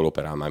dolgokkal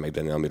operál már meg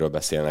Daniel, amiről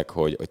beszélnek,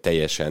 hogy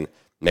teljesen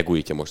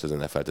megújítja most az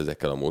NFL-t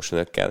ezekkel a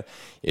motionökkel,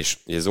 és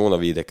egy zóna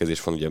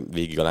védekezés van, ugye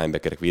végig a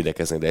linebackerek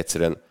védekeznek, de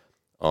egyszerűen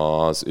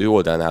az ő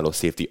oldalán álló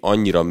safety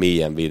annyira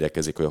mélyen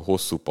védekezik, hogy a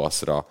hosszú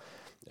passzra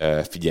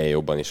figyelj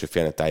jobban, és hogy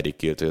félne Tyreek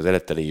Hill-t, hogy az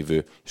előtte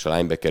lévő és a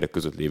linebackerek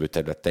között lévő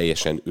terület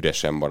teljesen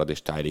üresen marad,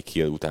 és Tyreek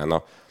Hill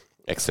utána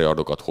extra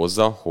yardokat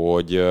hozza,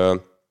 hogy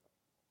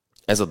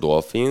ez a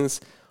Dolphins,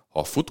 ha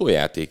a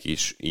futójáték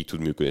is így tud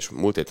működni, és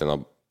múlt héten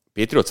a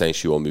Patriots-en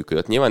is jól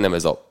működött, nyilván nem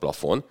ez a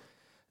plafon,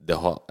 de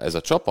ha ez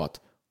a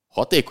csapat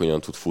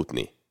hatékonyan tud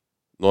futni,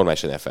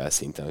 normális NFL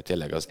szinten, hogy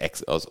tényleg az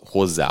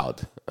hozzáad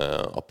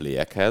a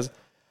playekhez,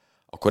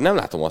 akkor nem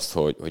látom azt,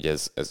 hogy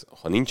ez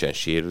ha nincsen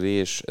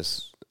sérülés,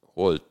 ez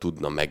hol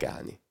tudna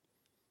megállni.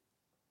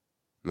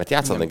 Mert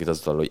játszhatnak itt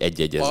azzal, hogy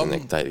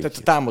egy-egyezzenek. Tehát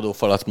a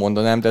támadófalat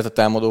mondanám, de a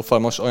támadófal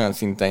most olyan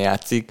szinten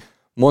játszik.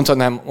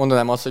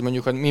 Mondanám azt, hogy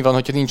mondjuk, hogy mi van,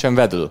 hogyha nincsen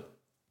vedül.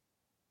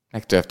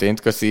 Megtörtént,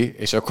 köszi,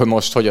 és akkor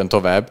most hogyan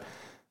tovább.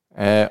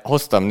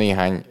 Hoztam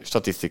néhány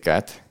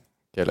statisztikát,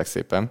 kérlek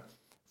szépen.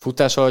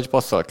 Futással vagy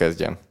passzal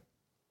kezdjem?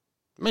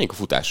 Menjünk a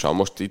futással.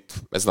 Most itt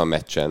ezen a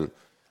meccsen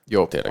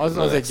jó,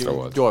 az egy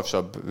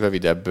gyorsabb,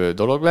 rövidebb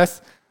dolog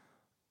lesz.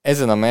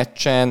 Ezen a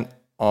meccsen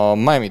a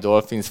Miami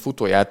Dolphins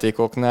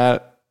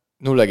futójátékoknál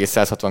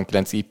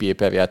 0,169 EPA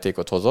per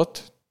játékot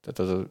hozott, tehát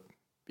az a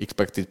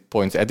expected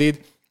points added,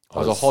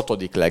 az a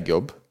 6.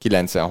 legjobb,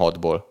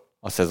 96-ból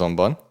a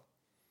szezonban.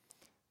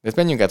 De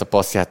menjünk át a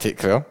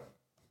passzjátékra.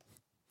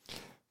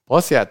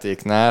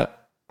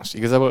 Passzjátéknál most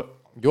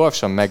igazából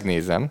gyorsan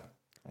megnézem,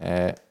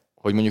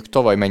 hogy mondjuk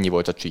tavaly mennyi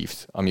volt a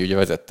Chiefs, ami ugye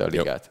vezette a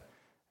ligát.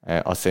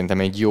 Azt szerintem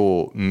egy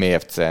jó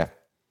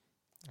mérce,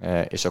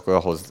 és akkor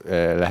ahhoz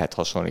lehet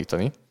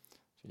hasonlítani.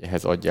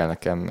 Ehhez adjál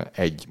nekem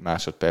egy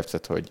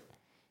másodpercet, hogy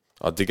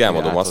addig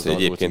elmondom azt, hogy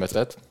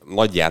egyébként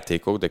nagy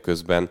játékok, de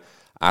közben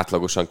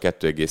átlagosan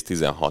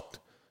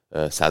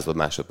 2,16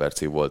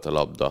 másodpercig volt a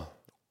labda.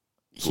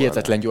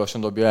 Hihetetlen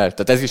gyorsan dobja el.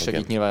 Tehát ez is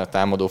segít nyilván a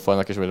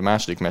támadófalnak, és majd a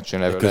második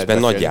meccsen erről közben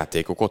nagy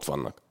játékok ott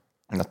vannak.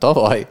 Na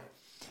tavaly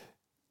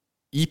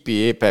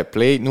EPA per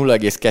play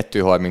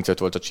 0,235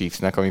 volt a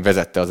Chiefsnek, ami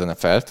vezette az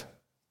NFL-t.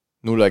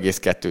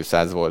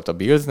 0,200 volt a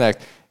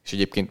Billsnek, és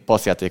egyébként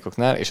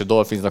passzjátékoknál, és a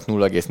Dolphinsnak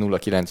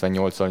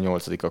 0,098-al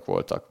 8-ak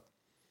voltak.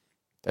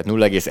 Tehát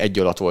 0,1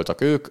 alatt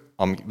voltak ők,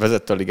 ami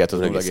vezette a ligát az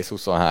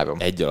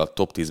 0,23. Egy alatt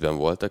top 10-ben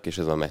voltak, és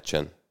ez a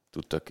meccsen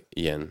tudtak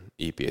ilyen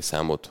EPA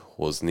számot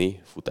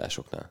hozni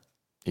futásoknál.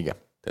 Igen.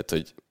 Tehát,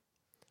 hogy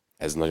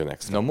ez nagyon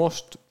extra. Na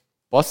most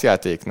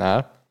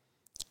passzjátéknál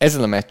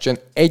ezen a meccsen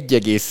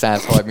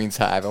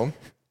 1,133,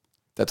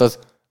 tehát az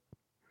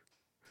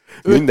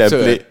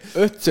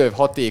ötször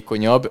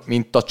hatékonyabb,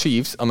 mint a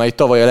Chiefs, amely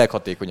tavaly a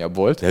leghatékonyabb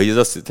volt. De hogy ez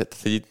azt, tehát,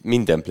 hogy itt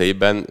minden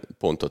playben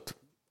pontot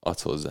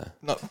adsz hozzá.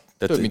 Na,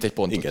 több mint egy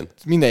pontot. Igen.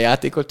 Minden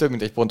játékot több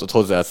mint egy pontot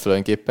hozzáadsz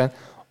tulajdonképpen.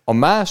 A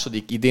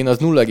második idén az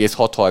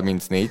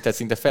 0,634, tehát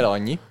szinte fele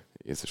annyi,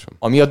 Jézusom.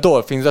 Ami a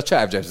Dolphins a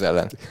Chargers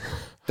ellen.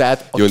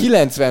 Tehát a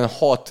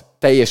 96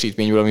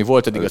 teljesítményből, ami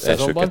volt eddig a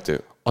szezonban,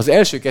 az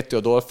első kettő a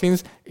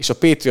Dolphins, és a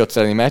Patriots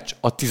elleni meccs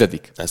a 10.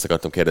 Ezt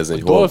akartam kérdezni,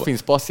 hogy hol van. A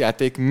Dolphins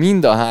passzjáték,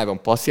 mind a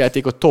 3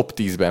 passzjáték a top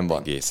 10-ben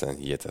van. Egészen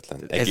hihetetlen.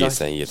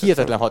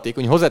 Hihetetlen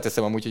hatékony.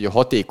 Hozzáteszem amúgy, hogy a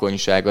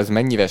hatékonyság az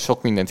mennyivel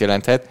sok mindent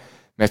jelenthet,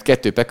 mert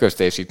 2 Packers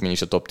teljesítmény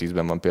is a top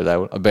 10-ben van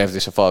például, a Bears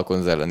és a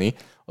Falcons elleni,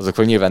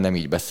 azokról nyilván nem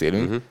így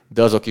beszélünk,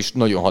 de azok is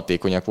nagyon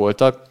hatékonyak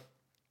voltak,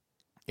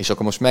 és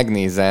akkor most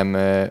megnézem,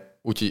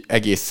 úgyhogy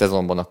egész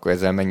szezonban akkor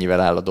ezzel mennyivel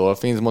áll a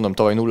Dolphins. Mondom,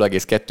 tavaly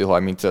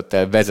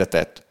 0,235-tel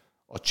vezetett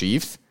a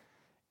Chiefs,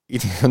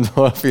 itt a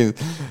Dolphins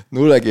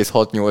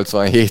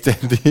 0,687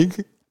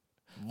 eddig.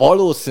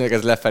 valószínűleg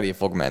ez lefelé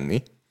fog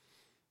menni,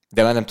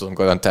 de már nem tudom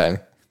garantálni.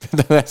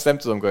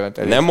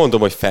 Nem mondom,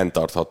 hogy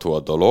fenntartható a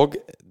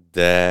dolog,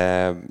 de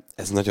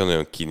ez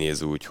nagyon-nagyon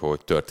kinéz úgy,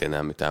 hogy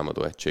történelmi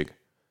támadóegység.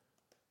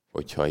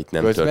 Hogyha itt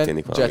nem közben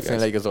történik valami. Jetsen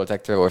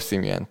leigazolták Trevor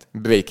Siemiant.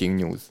 Breaking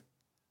news.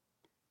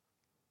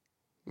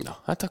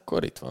 Na, hát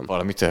akkor itt van.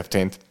 Valami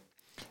történt.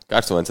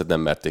 Carson Wentzet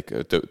nem merték,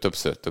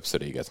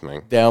 többször égett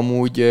meg. De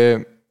amúgy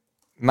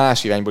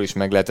más irányból is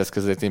meg lehet ezt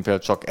közelíteni,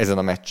 például csak ezen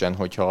a meccsen,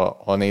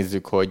 hogyha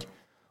nézzük, hogy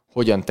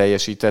hogyan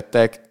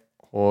teljesítettek,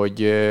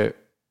 hogy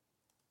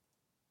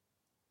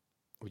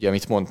ugye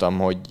amit mondtam,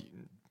 hogy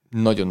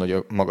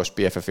nagyon-nagyon magas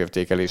PFF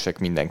értékelések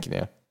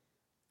mindenkinél.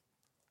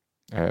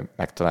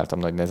 Megtaláltam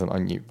nagy nehezen,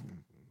 annyi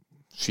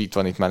sheet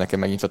van itt már nekem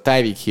megint. A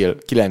Tyreek Hill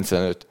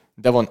 95,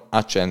 Devon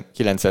Achane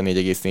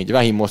 94,4,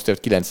 Raheem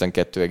Mostert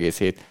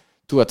 92,7,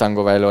 Tua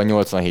Tagovailoa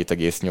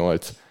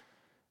 87,8.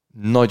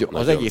 Nagyon.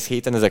 Az egész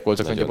héten ezek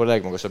voltak nagyjából a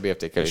legmagasabb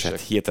értékelések. És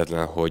hát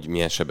hihetetlen, hogy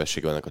milyen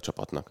sebesség van ennek a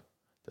csapatnak.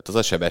 Tehát az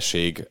a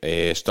sebesség,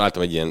 és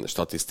találtam egy ilyen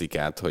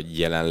statisztikát, hogy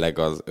jelenleg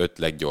az 5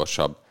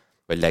 leggyorsabb,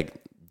 vagy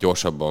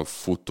leggyorsabban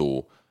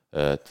futó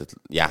tehát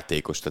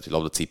játékos, tehát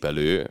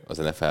labdacipelő az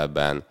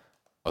NFL-ben,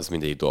 az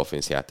mindegyik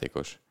Dolphins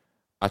játékos.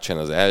 Achane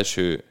az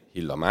első,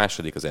 Hill a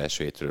második, az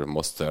első hétről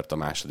Mostert a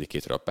második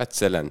hétről a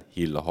Pets ellen,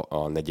 Hill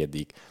a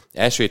negyedik.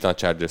 Első héten a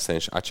Chargers-en,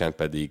 és Achane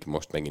pedig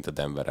most megint a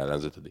Denver ellen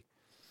az 5.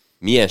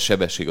 Milyen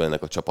sebesség van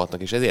ennek a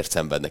csapatnak, és ezért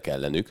szenvednek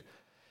ellenük.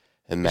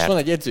 Mert és van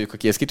egy edzők,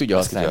 aki ezt ki tudja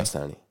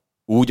használni.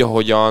 Úgy,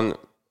 ahogyan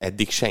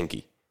eddig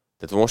senki.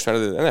 Tehát most már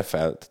az NFL,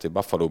 tehát a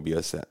Buffalo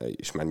Bills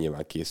is már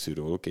nyilván készül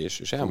róluk,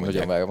 és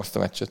elmondják. Várom azt a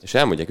meccset. És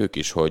elmondják ők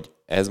is, hogy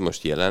ez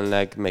most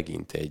jelenleg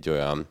megint egy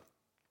olyan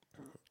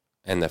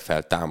NFL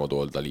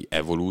támadoldali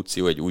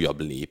evolúció, egy újabb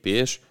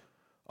lépés,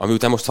 ami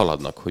után most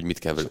szaladnak, hogy mit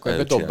kell velük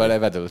csinálni. Dob bele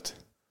Vedelt.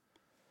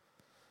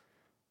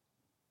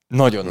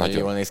 Nagyon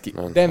jól néz ki.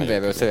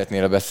 Denverről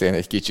szeretnél beszélni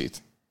egy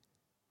kicsit.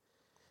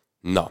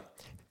 Na.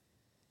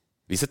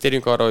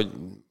 Visszatérjünk arra, hogy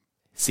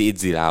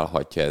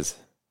szétzilálhatja ez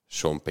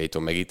Sean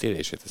Payton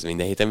megítélését? Ez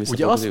minden héten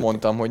ugye azt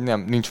mondtam, hogy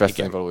nincs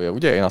vesztenivalója,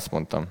 ugye? Én azt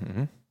mondtam.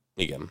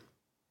 Igen.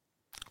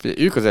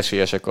 Ők az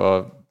esélyesek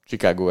a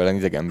Chicago ellen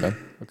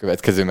idegenben a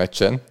következő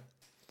meccsen.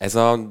 Ez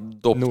a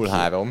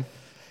 0-3.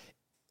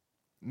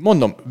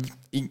 Mondom,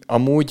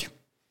 amúgy...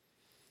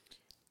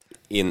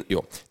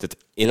 Tehát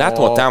én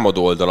látom a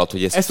támadó oldalat,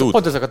 hogy ezt tud.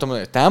 Pont ezt akartam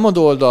mondani, a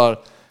támadó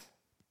oldal,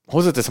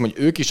 hozzáteszem, hogy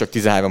ők is csak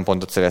 13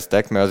 pontot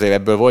szereztek, mert azért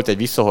ebből volt egy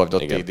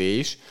visszahordott TD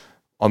is,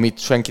 amit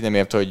senki nem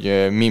ért,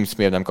 hogy Mims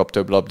miért nem kap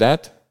több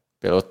labdát.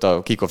 Például ott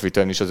a kick-off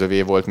return is az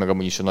övé volt, meg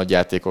amúgy is a nagy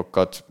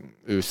játékokat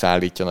ő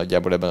szállítja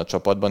nagyjából ebben a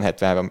csapatban.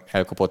 73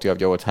 elkapott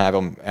javgya volt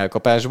 3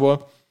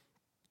 elkapásból.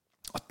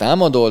 A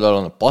támadó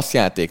oldalon a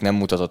passzjáték nem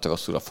mutatott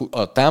rosszul,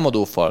 a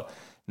támadófal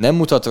nem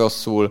mutat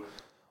rosszul,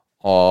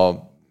 a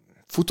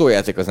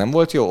futójáték az nem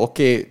volt jó,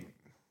 oké.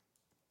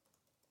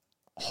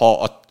 Ha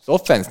az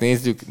offense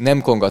nézzük,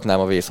 nem kongatnám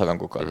a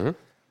vészharangokat.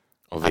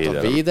 A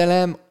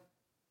védelem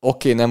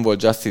nem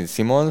volt Justin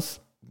Simmons,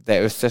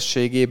 de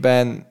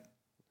összességében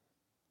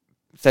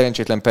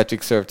szerencsétlen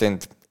Patrick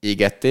Surtain-t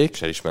égették.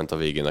 És el is ment a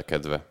végén a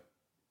kedve.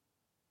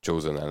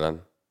 Chosen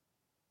ellen.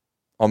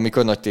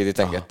 Amikor nagy TD-t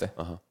engedte.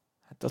 Aha.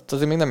 Hát ott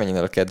azért még nem menjen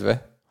el a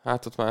kedve.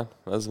 Hát ott már,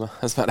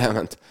 ez már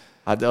elment.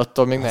 Hát de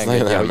attól még nem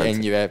engedje, hogy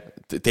ennyire...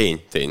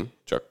 Tény,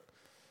 csak...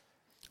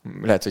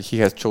 Lehet, hogy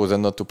he has chosen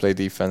not to play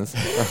defense.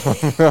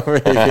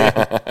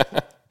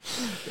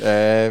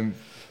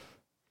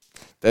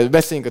 De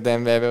beszéljünk a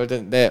Denverről,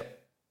 de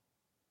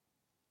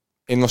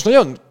én most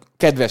nagyon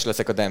kedves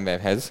leszek a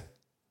Denverhez,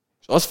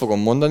 és azt fogom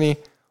mondani,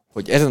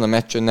 hogy ezen a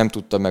meccsen nem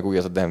tudtam meg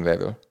újat a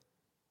Denverről.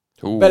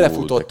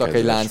 Belefutottak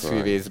egy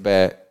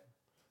láncfűvészbe,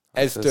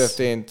 ez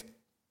történt,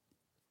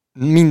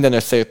 minden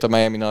összejött a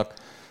Miaminak,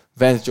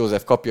 Vance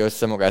Joseph kapja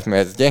össze magát,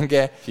 mert ez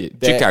gyenge.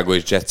 De... Chicago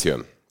és Jets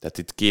jön. Tehát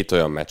itt 2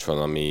 olyan meccs van,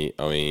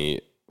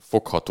 ami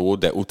fogható,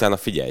 de utána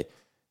figyelj.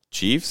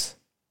 Chiefs,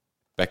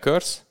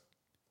 Packers,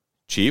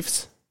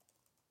 Chiefs,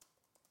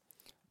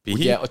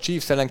 ugye a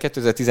Chiefs ellen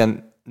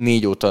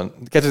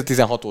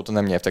 2016 óta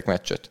nem nyertek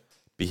meccset.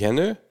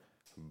 Pihenő,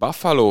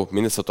 Buffalo,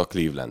 Minnesota,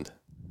 Cleveland.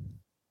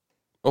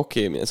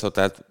 Oké,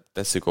 Minnesota-t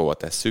tesszük, hova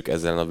tesszük,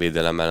 ezzel a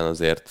védelem ellen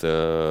azért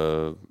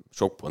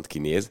sok pont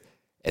kinéz.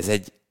 Ez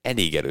egy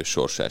elég erős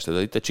sorsás.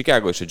 Tehát itt a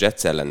Chicago és a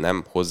Jets ellen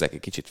nem hozzák egy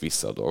kicsit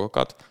vissza a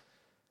dolgokat,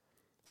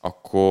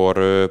 akkor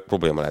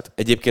probléma lehet.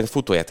 Egyébként a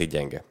futójáték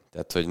gyenge.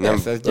 Tehát, hogy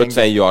nem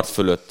 50 yard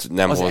fölött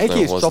nem hoznak. Az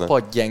egész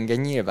csapat gyenge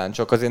nyilván,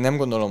 csak azért nem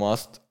gondolom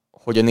azt,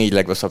 hogy a 4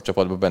 legrosszabb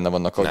csapatban benne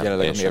vannak, ahogy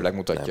jelenleg a mérleg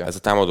mutatja. Nem. Ez a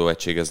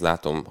támadóegység, ez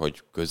látom,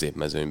 hogy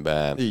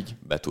középmezőnybe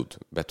be tud.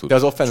 De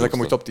az offense-nek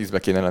amúgy top 10-be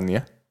kéne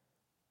lennie.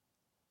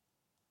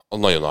 A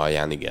nagyon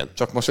alján, igen.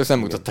 Csak most ezt nem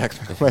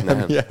mutatták meg.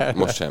 Nem,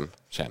 most sem.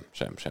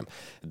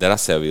 De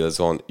Russell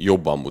Wilson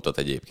jobban mutat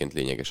egyébként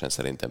lényegesen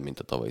szerintem, mint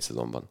a tavalyi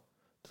szezonban.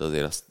 Tehát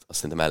azért azt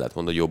szerintem el lehet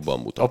mondani, hogy jobban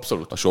mutat.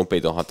 Abszolút. A Sean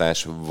Payton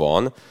hatás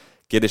van.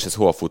 Kérdés, ez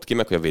hol fut ki,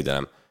 meg hogy a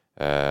védelem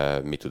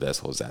mit tud ez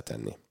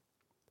hozzátenni.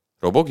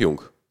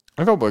 Robogjunk?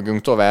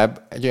 Robogunk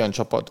tovább egy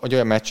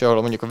olyan meccs, ahol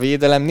mondjuk a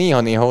védelem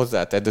néha-néha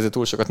hozzátett, de ezért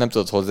túl sokat nem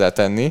tudott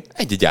hozzátenni.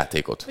 Egy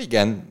játékot.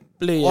 Igen.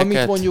 Lényeket.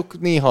 Amit mondjuk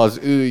néha az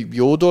ő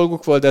jó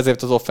dolguk volt, de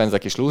ezért az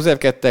offenzek is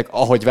lúzerkedtek,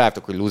 ahogy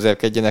vártuk, hogy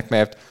lúzerkedjenek,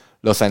 mert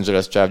Los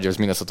Angeles Chargers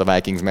Minnesota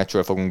Vikings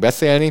meccsről fogunk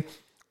beszélni,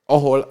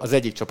 ahol az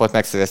egyik csapat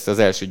megszerezte az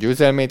első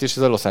győzelmét, és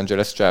ez a Los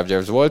Angeles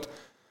Chargers volt.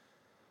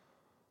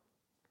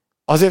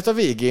 Azért a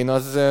végén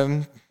az,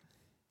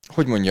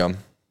 hogy mondjam,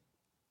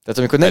 tehát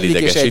amikor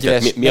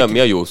 4-1-re... Mi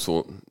a jó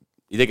szó?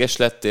 Ideges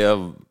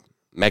lettél,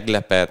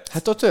 meglepett?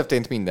 Hát ott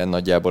történt minden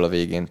nagyjából a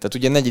végén. Tehát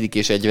ugye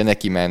 4-1-re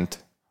neki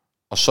ment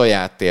a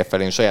saját tér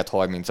felén, saját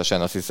 30-asen,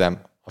 azt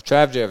hiszem, a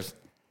Chargers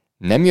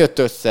nem jött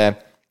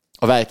össze,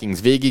 a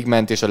Vikings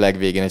végigment, és a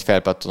legvégén egy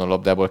felpattanó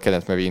labdából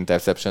Kenneth Murray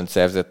interception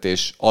szerzett,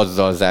 és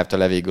azzal zárta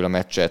le végül a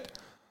meccset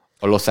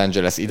a Los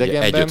Angeles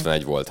idegenben.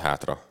 1:51 volt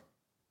hátra,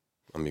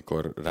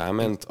 amikor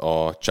ráment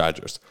a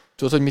Chargers.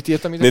 Tudod, hogy mit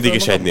írtam ide?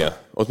 4-1-nél.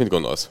 Ott mit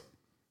gondolsz?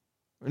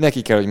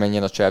 Neki kell, hogy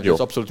menjen a Chargers.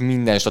 Jó. Abszolút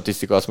minden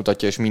statisztika azt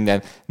mutatja, és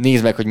minden.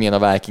 Nézd meg, hogy milyen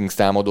a Vikings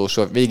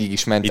támadósor. Végig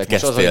is mentek.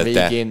 Most az a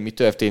végén mi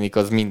történik,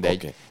 az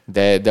mindegy.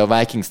 Okay. De a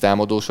Vikings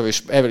támadósor,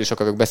 és erről is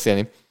akarok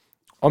beszélni.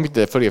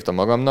 Amit felírtam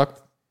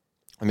magamnak,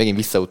 hogy megint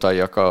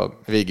visszautaljak a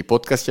régi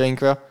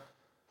podcastjainkra,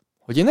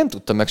 hogy én nem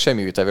tudtam meg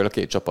semmi erről a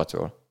két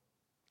csapatról.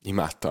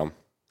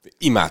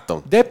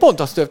 Imádtam. De pont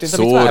az történt,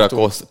 amit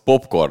vártunk.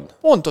 Popcorn.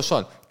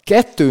 Pontosan.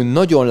 2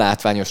 nagyon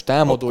látványos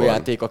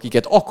támadójáték,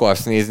 akiket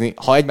akarsz nézni,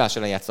 ha egymás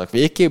ellen játszanak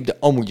végképp, de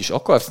amúgy is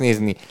akarsz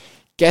nézni.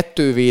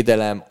 2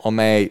 védelem,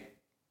 amely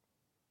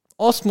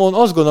azt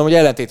gondolom, hogy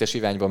ellentétes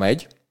irányba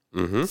megy.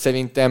 Uh-huh.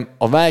 Szerintem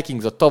a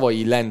Vikings a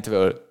tavalyi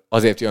lentről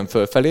azért jön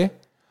fölfelé.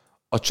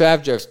 A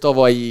Chargers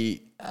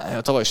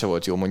tavaly se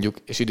volt jó mondjuk,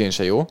 és idén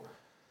se jó.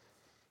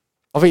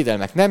 A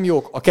védelmek nem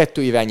jók, a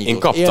 2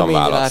 irányítót élmény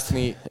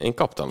látni. Én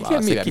kaptam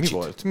választ. Mi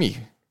volt? Mi?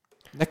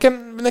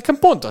 Nekem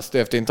pont az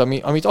történt,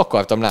 amit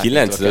akartam látni.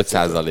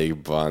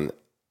 95%-ban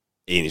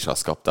én is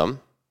azt kaptam,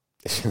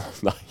 és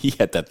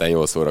hihetetlen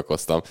jól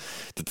szórakoztam.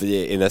 Tehát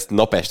én ezt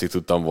napestig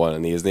tudtam volna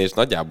nézni, és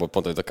nagyjából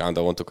pont, amit a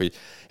countdown mondtuk, hogy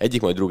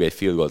egyik majd rúg egy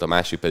field goalt, a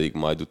másik pedig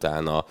majd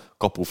utána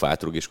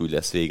kapufát rúg, és úgy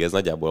lesz vége. Ez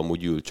nagyjából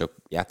amúgy ül csak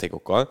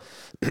játékokkal.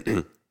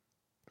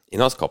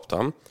 Én azt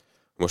kaptam,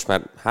 most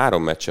már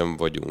 3 meccsen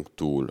vagyunk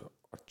túl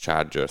a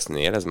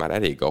Chargersnél, ez már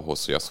elég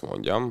ahhoz, hogy azt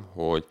mondjam,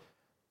 hogy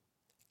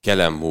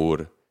Kellen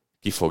Moore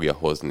ki fogja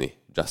hozni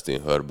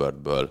Justin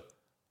Herbertből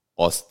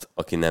azt,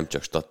 aki nem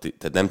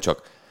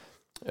csak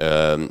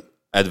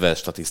advanced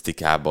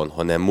statisztikában,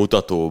 hanem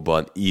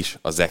mutatóban is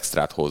az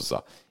extrát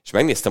hozza. És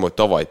megnéztem, hogy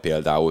tavaly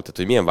például, tehát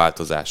hogy milyen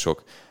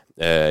változások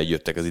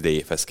jöttek az idei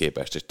évhez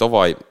képest. És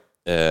tavaly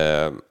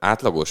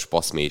átlagos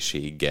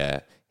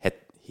passzmélysége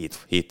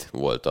 7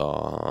 volt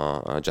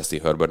a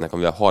Justin Herbertnek,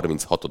 amivel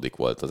 36.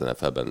 volt az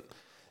NFL-ben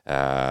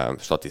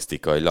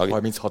statisztikailag.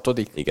 36.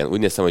 Igen, úgy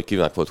néztem, hogy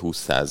kivának volt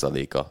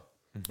 20%-a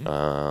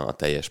a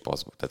teljes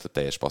passz, tehát a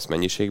teljes passz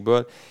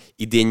mennyiségből.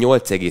 Idén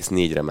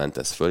 8,4-re ment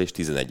ez föl, és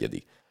 11.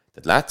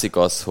 Tehát látszik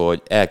az,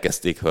 hogy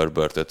elkezdték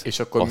Herbertet és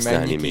akkor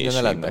használni mennyi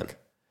kéne lennek?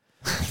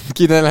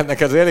 Kéne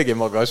lennek, ez eléggé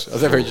magas,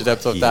 az average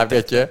depth of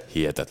targetje.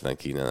 Hihetetlen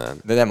kéne lenni.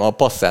 De nem, a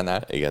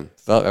passzánál. Igen.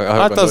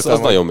 Hát az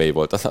nagyon mély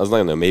volt, az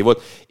nagyon mély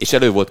volt, és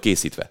elő volt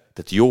készítve.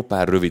 Tehát jó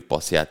pár rövid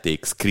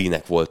passzjáték,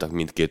 screenek voltak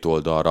mindkét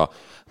oldalra,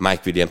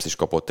 Mike Williams is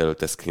kapott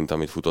előtte screent,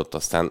 amit futott,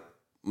 aztán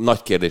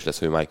nagy kérdés lesz,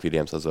 hogy Mike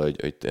Williams az,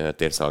 hogy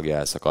térszalagja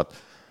elszakadt,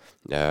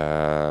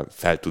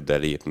 fel tud-e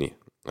lépni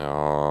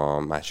a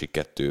másik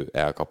 2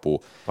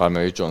 elkapó.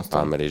 Palmer és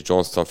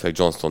Johnston. Főleg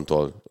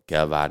Johnstontól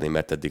kell várni,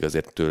 mert eddig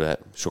azért tőle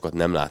sokat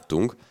nem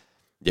láttunk.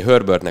 Ugye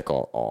Herbertnek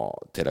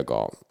tényleg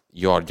a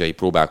yardjai,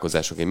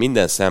 próbálkozások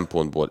minden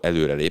szempontból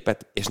előre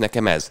lépett, és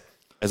nekem ez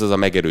az a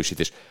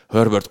megerősítés.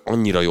 Herbert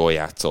annyira jól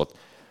játszott,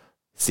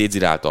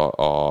 szétzirálta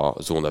a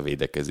zóna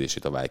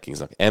védekezését a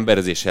Vikingsnak.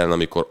 Emberezés ellen,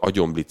 amikor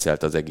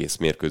agyonblitzelt az egész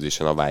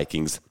mérkőzésen a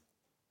Vikings,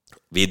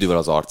 védővel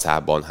az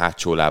arcában,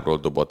 hátsó lábról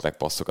dobott meg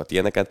passzokat,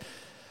 ilyeneket.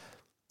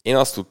 Én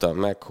azt tudtam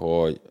meg,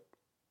 hogy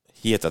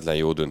hihetetlen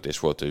jó döntés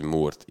volt, hogy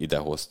Moore-t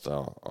idehozta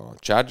a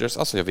Chargers.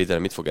 Az, hogy a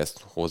védelem mit fog ezt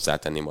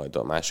hozzátenni majd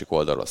a másik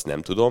oldalról, azt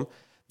nem tudom.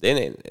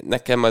 De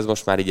nekem ez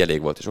most már így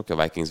elég volt, és oké,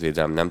 a Vikings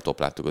védelem nem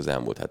topláltuk az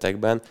elmúlt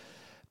hetekben,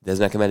 de ez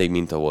nekem elég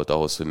minta volt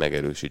ahhoz, hogy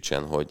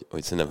megerősítsen, hogy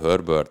szerintem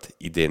Herbert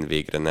idén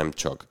végre nem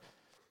csak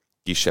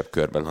kisebb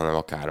körben, hanem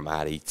akár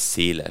már így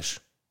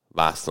széles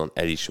vásznon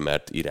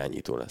elismert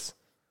irányító lesz.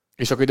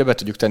 És akkor ide be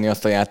tudjuk tenni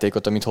azt a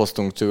játékot, amit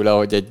hoztunk tőle,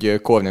 hogy egy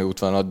corner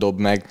útvonalat dob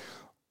meg,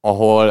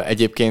 ahol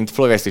egyébként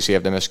Flores is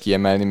érdemes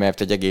kiemelni,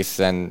 mert egy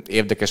egészen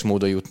érdekes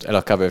módon jut el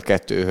a cover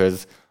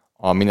 2-höz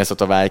a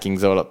Minnesota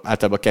Vikings, ahol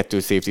általában 2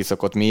 safety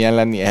szokott mélyen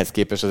lenni, ehhez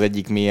képest az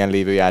egyik mélyen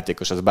lévő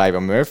játékos az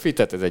Byron Murphy,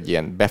 tehát ez egy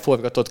ilyen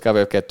beforgatott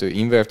cover 2,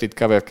 inverted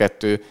cover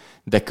 2,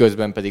 de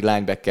közben pedig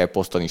linebacker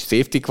poszton is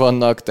safety-k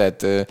vannak,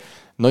 tehát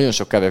nagyon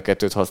sok cover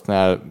 2-t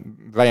használ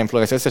Brian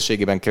Flores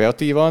összességében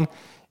kreatívan,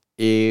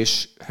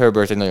 és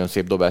Herbert egy nagyon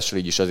szép dobással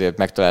így is azért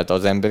megtalálta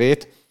az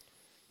emberét.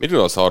 Mit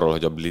gondolsz arról,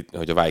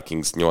 hogy a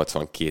Vikings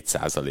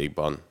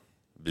 82%-ban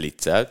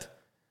blitzelt,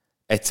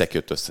 egyszer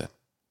jött össze?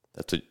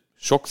 Tehát, hogy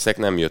sok szek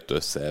nem jött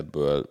össze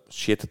ebből,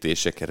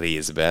 sietetések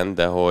részben,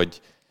 de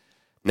hogy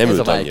nem ez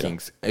ült a annyira.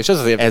 Vikings. És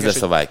az érdekes, ez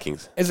lesz a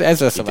Vikings. Ez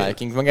lesz a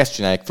Vikings, meg ezt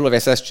csinálják.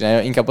 Flores ezt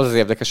csinálja, inkább az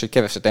érdekes, hogy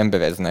keveset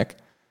embereznek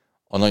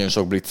a nagyon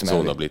sok blitz mellé.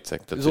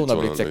 Zóna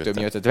blitzek több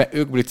miatt. Tehát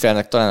ők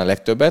blitzelnek talán a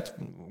legtöbbet,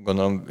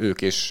 gondolom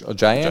ők és a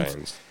Giants.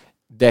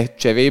 De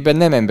cserében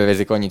nem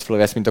emberezik annyit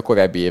Flores, mint a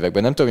korábbi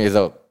években. Nem tudom, hogy ez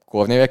a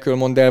Cornérekről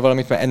mond el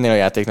valamit, mert ennél a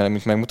játéknál,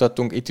 amit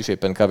megmutattunk, itt is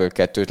éppen cover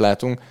 2-t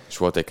látunk. És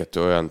volt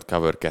egy-kettő olyan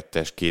cover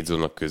 2-es, két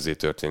zónak közé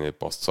történő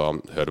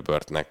passza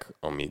Herbertnek,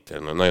 ami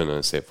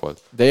nagyon-nagyon szép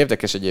volt. De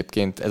érdekes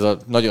egyébként ez a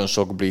nagyon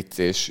sok blitz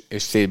és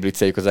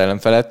szétblitzeljük az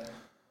ellenfelet.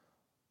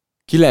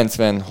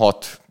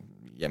 96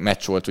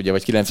 meccs volt, ugye,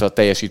 vagy 96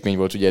 teljesítmény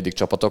volt ugye eddig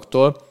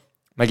csapatoktól.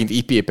 Megint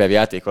IPA per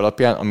játék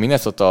alapján a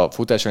Minnesota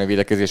futásányi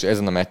védekezés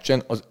ezen a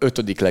meccsen az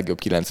 5. legjobb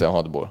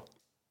 96-ból.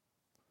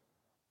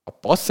 A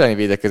passzányi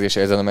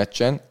védekezése ezen a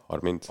meccsen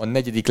 30. a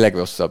 4.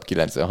 legrosszabb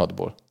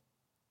 96-ból.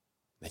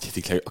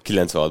 4. a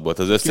 96-ból,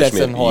 az összes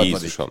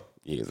mérkőzés.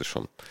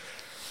 Jézusom.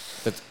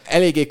 Tehát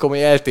eléggé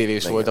komoly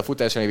eltérés volt a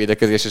futásányi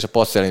védekezés és a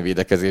passzányi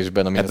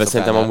védekezésben. Ebben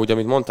szerintem amúgy,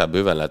 amit mondtál,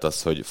 bőven lehet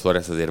az, hogy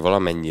Flores azért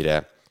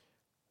valamennyire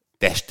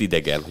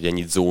testidegen, hogy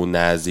ennyit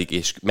zónázik,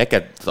 és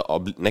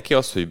neki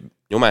az, hogy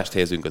nyomást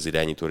helyezünk az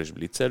irányítóra és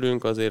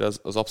blitzelünk, azért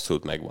az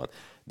abszolút megvan.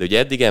 De ugye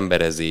eddig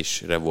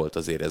emberezésre volt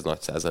azért ez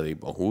nagy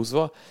százalékban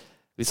húzva,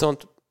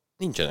 viszont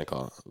nincsenek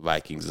a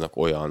Vikingsnak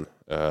olyan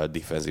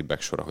defensive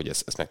back sora, hogy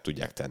ezt meg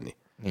tudják tenni.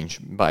 Nincs.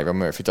 Byron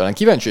Murphy talán.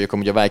 Kíváncsi vagyok,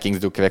 hogy a Vikings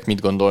drukkerek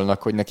mit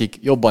gondolnak, hogy nekik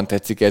jobban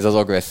tetszik ez az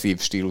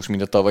agresszív stílus,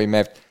 mint a tavalyi,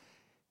 mert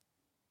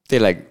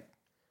tényleg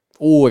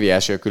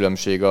óriási a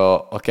különbség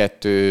a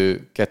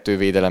kettő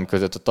védelem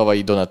között. A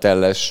tavalyi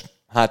Donatelles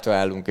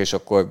hátraállunk, és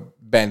akkor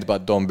bend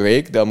but don't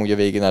break, de amúgy a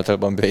végén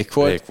általában break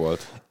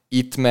volt.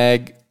 Itt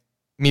meg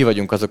mi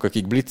vagyunk azok,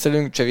 akik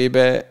blitzelünk,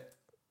 cserébe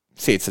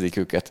szétszedik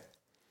őket.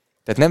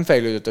 Tehát nem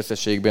fejlődött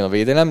összességben a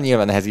védelem,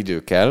 nyilván ehhez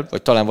idő kell,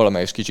 vagy talán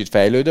valamelyes kicsit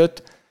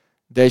fejlődött,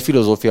 de egy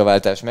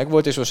filozófiaváltás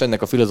megvolt, és most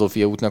ennek a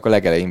filozófia útnak a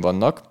legelején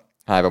vannak.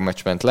 3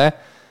 meccs ment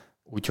le,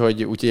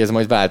 úgyhogy ez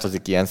majd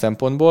változik ilyen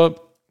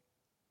szempontból.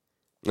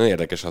 Nagyon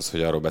érdekes az,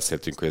 hogy arról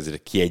beszéltünk, hogy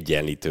azért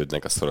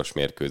kiegyenlítődnek a szoros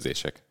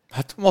mérkőzések.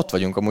 Hát ott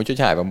vagyunk amúgy, hogy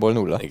 3-ból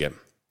 0. Igen.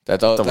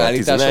 Tehát a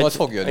állításom az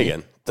fog jönni,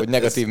 igen. hogy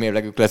negatív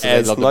mérlegük lesz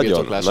ez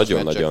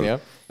nagyon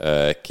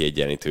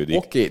kiegyenlítődik.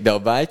 Oké, de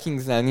a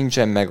Vikingsnál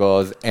nincsen meg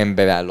az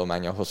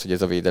emberállomány ahhoz, hogy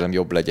ez a védelem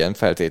jobb legyen,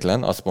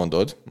 feltétlen, azt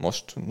mondod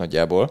most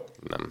nagyjából.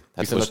 Nem. Hát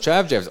viszont most a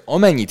Chargers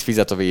amennyit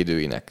fizet a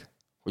védőinek,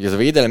 hogy ez a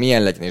védelem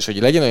ilyen legyen, és hogy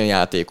legyen olyan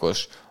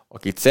játékos,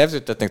 akit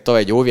szerződtetnek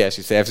tavaly egy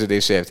óriási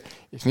szerződésért,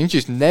 és nincs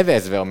is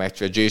nevezve a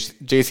meccsre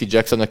J.C.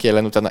 Jacksonnak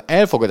ellen, utána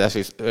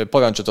elfogadási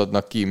parancsot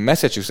adnak ki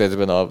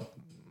Massachusettsben a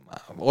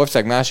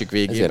ország másik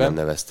végében. Ezért nem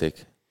nevezték.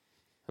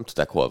 Nem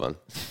tudták, hol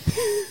van.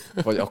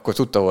 Vagy akkor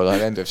tudta volna a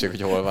rendőrség,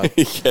 hogy hol van.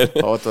 Igen.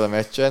 Ha ott van a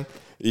meccsen.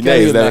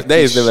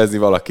 Nehéz nevezni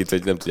valakit,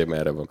 hogy nem tudják,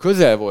 merre van.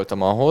 Közel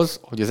voltam ahhoz,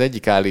 hogy az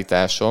egyik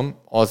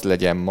állításom az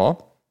legyen ma,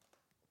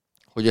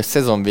 hogy a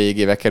szezon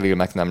végével Khalil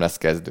Mack nem lesz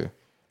kezdő.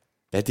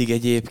 Pedig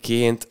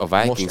egyébként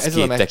a Vikings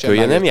két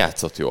tekője nem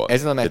játszott jól.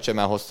 Ezen a meccsen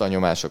már hozta a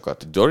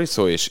nyomásokat.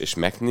 Doriso és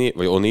McNeil,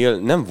 vagy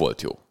O'Neal nem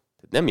volt jó.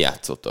 Nem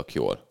játszottak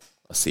jól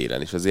a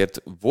szélen, és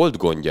azért volt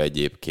gondja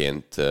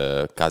egyébként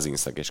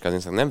Cousinsnak, és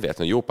Cousinsnak nem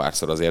véletlenül jó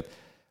párszor azért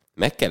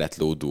meg kellett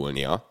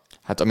lódulnia.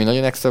 Hát ami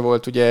nagyon extra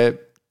volt, ugye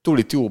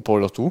Tuli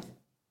Tuopolotu,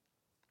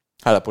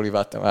 Hálapoli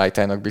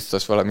Vájtának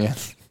biztos valamilyen,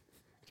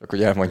 csak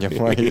hogy elmondjam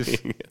majd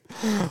is,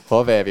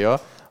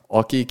 haverja,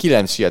 aki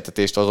 9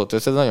 sietetést hozott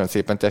össze, nagyon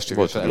szépen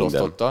testvéresen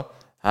elosztotta.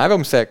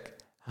 3 szek,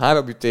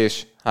 3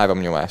 ütés, 3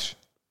 nyomás.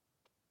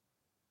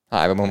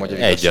 3 a magyar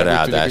igazság. Egy a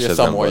ráadás, ez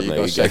nem volt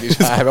igazság is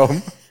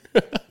 3.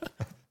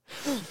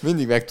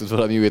 Mindig megtud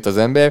valami újat az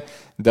ember,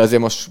 de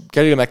azért most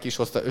Khalil Mack is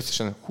hozta,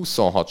 összesen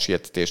 26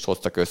 sietetést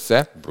hoztak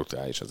össze.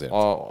 Brutális azért.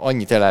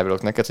 Annyit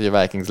elárulok neked, hogy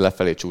a Vikings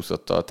lefelé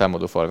csúszott a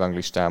támadófal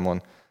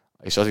ranglistámon,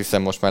 és azt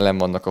hiszem most már lenn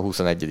vannak a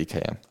 21.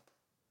 helyen.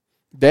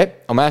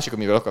 De a másik,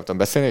 amivel akartam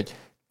beszélni, hogy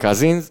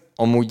Cousins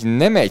amúgy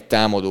nem egy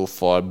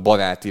támadófal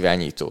barát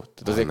irányító.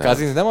 Tehát azért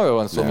Cousins nem olyan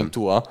van szó, mint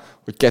Tua,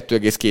 hogy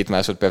 2,2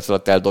 másodperc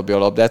alatt eldobja a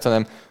labdát,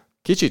 hanem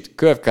kicsit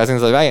Kirk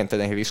Cousins a Ryan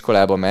Tannehill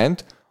iskolába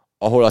ment,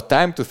 ahol a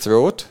time to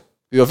throw-t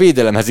ő a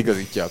védelemhez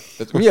igazítja.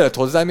 Tehát mielőtt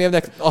hozzám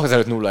érnek,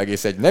 azelőtt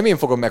 0,1. Nem én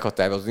fogom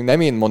meghatározni,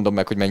 nem én mondom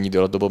meg, hogy mennyi idő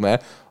alatt dobom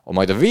el,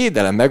 majd a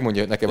védelem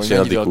megmondja nekem, hogy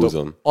mennyi idő alatt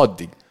dobom.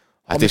 Addig.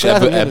 Hát és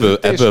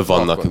ebből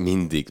vannak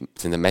mindig,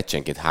 szerintem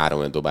meccsenként 3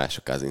 olyan dobás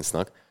a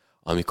Cousinsnak,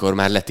 amikor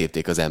már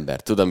letépték az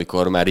embert. Tudod,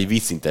 amikor már így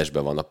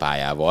vízszintesben van a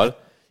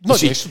pályával,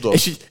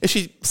 és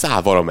így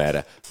száll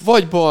valamerre.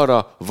 Vagy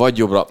balra, vagy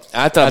jobbra.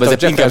 Általában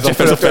ezek inkább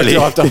Jefferson felé.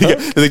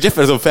 Ezek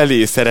Jefferson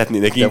felé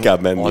szeretnének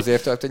inkább menni.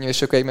 Azért történni, és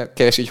sokáig mert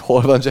keres így,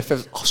 hol van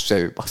Jefferson.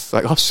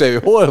 Az se ő.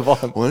 Hol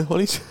van? Hol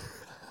is?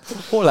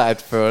 Hol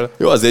állt föl?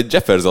 Jó, azért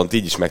Jeffersont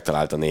így is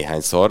megtalálta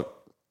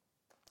néhányszor.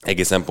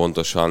 Egészen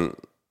pontosan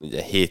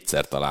ugye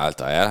 7-szer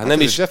találta el. Hát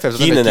nem is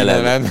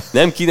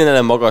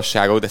Keenan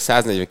magasságok, de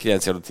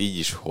 149 yardot így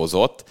is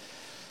hozott.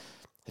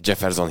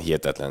 Jefferson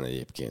hihetetlen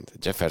egyébként.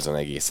 Jefferson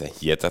egészen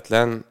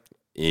hihetetlen.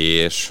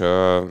 És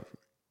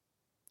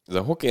ez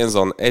a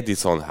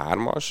Hockenson-Edison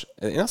 3-as,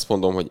 én azt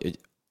mondom, hogy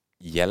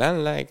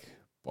jelenleg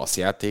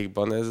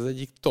passzjátékban ez az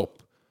egyik top.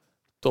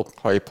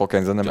 Ha épp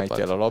Hockenson nem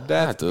ejti el a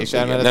labdát. Hát, és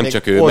igen, nem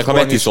csak ő, meg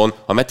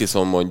ha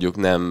Mattison mondjuk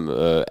nem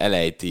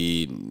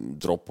elejti,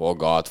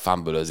 droppolgat,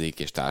 fumble-özik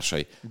és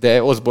társai.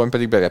 De Osborne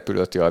pedig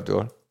berepülött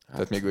yardról.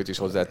 Tehát még őt is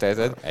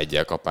hozzáteheted.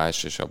 Egyel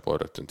kapás, és abból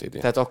rögtön TD.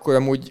 Tehát akkor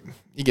amúgy,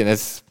 igen,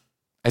 ez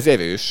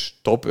erős,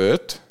 top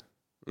 5,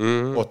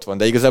 ott van,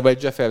 de igazából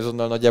egy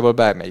Jeffersonnal nagyjából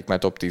bármelyik már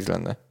top 10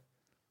 lenne.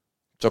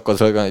 Csak az,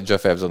 hogy van egy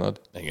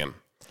Jeffersonod. Igen.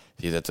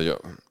 Tehát, hogy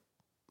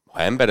ha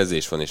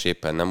emberezés van, és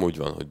éppen nem úgy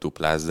van, hogy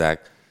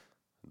duplázzák,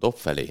 dob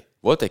felé.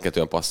 Volt egy-kettő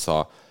olyan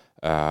passza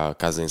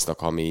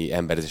Cousinsnak, ami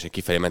emberezésen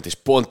kifelé ment, és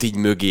pont így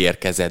mögé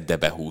érkezett, de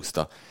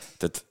behúzta.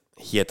 Tehát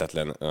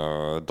hihetetlen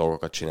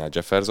dolgokat csinál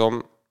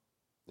Jefferson.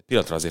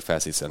 Pillanatra azért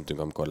felszíszentünk,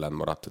 amikor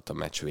lennmaradt ott a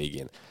meccs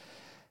végén.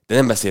 De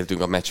nem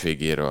beszéltünk a meccs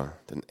végéről.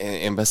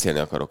 Én beszélni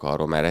akarok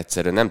arról, mert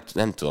egyszerűen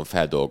nem tudom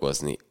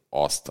feldolgozni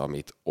azt,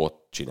 amit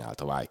ott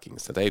csinált a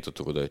Vikings. Tehát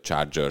eljutottunk oda, hogy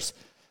Chargers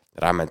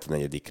ráment a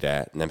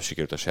negyedikre, nem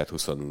sikerült a Shet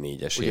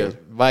 24-esén. Ugye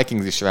a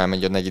Vikings is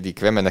rámegy a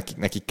negyedikre, mert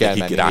neki kell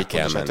menni. Rá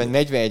kell menni.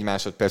 41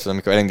 másodpercen,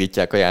 amikor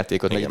elindítják a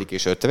játékot negyedik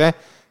és 5-re,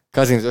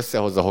 Cousins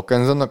összehozza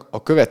Hockensonnak,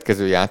 a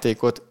következő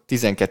játékot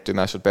 12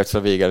 másodpercre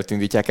a vége előtt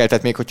indítják el.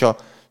 Tehát még hogyha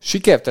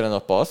sikertelen a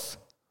passz,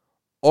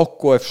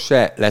 akkor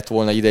se lett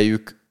volna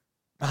idejük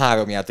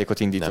 3 játékot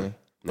indítani. Nem.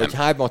 Vagy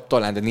 3-at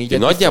talán, de 4-et.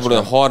 Nagyjából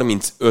olyan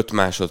 35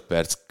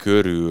 másodperc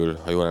körül,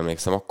 ha jól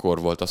emlékszem,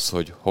 akkor volt az,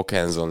 hogy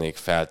Hockensonék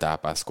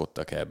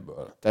feltápászkodtak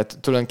ebből. Tehát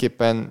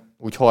tulajdonképpen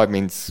úgy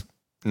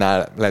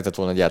 30-nál lehetett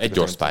volna egy játékot. Egy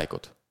gyors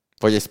spike-ot.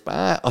 Vagy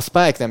a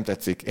spike nem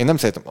tetszik. Én nem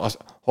szeretem.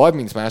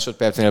 30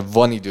 másodpercnél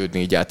van időd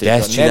 4 játékra.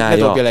 De ezt csinálja.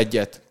 Ne dobjál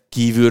egyet.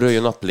 Kívülről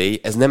jön a play,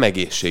 ez nem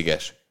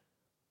egészséges.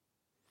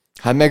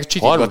 Hát meg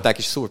csitítgatták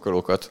is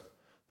szurkolókat.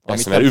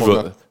 Persze,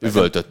 mert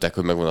üvöltöttek,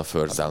 hogy megvan a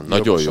first down.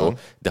 Nagyon jó,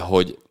 de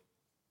hogy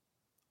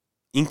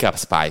inkább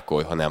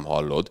spike-olj, ha nem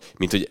hallod,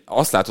 mint hogy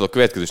azt látod a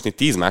következősnél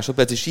 10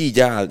 másodperc, és így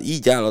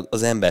áll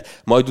az ember.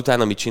 Majd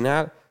utána mit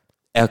csinál?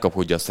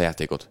 Elkapkodja azt a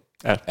játékot.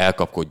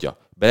 Elkapkodja.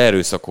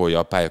 Belerőszakolja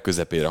a pálya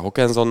közepére a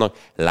Hockensonnak,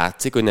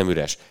 látszik, hogy nem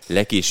üres.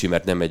 Lekési,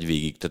 mert nem megy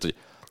végig. Tehát, hogy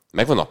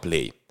megvan a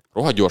play.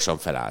 Rohadt gyorsan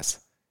felállsz.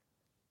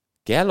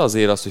 Kell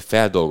azért az, hogy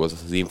feldolgozod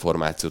az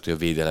információt, hogy a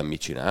védelem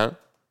mit csinál,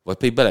 vagy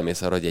pedig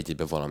belemész arra, hogy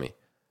egy-egybe valami.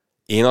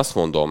 Én azt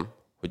mondom,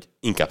 hogy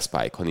inkább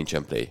spike, ha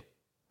nincsen play.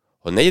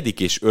 Ha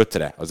 4. és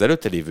 5-re az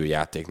előtte lévő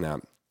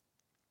játéknál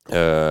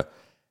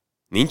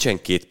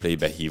nincsen 2 play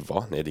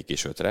behívva 4.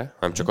 és 5-re,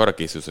 hanem csak arra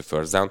készülsz, hogy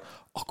first down,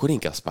 akkor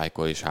inkább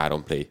spike-ol és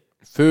 3 play.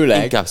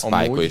 Főleg inkább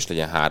spike-ol és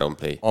legyen 3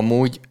 play.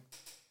 Amúgy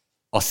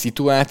a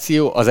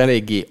szituáció az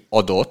eléggé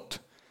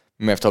adott,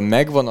 mert ha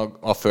megvan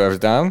a first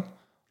down,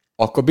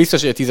 akkor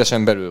biztos, hogy a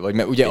 10-esen belül vagy.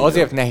 Mert ugye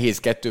azért nehéz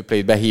 2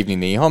 play-t behívni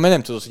néha, mert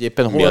nem tudod, hogy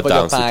éppen hol vagy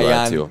a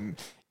pályán. Szituáció.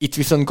 Itt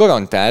viszont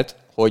garantált,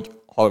 hogy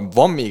ha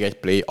van még egy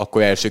play,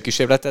 akkor első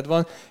kísérleted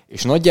van,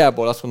 és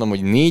nagyjából azt mondom,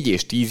 hogy 4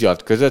 és 10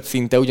 yard között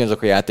szinte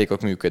ugyanazok a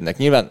játékok működnek.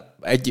 Nyilván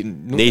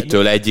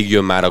 4-től 1-ig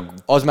jön már a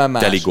az már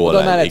más. teli gól.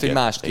 Oda már lehet, hogy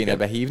mást kéne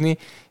behívni.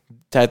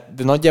 Tehát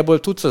de nagyjából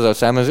tudsz azzal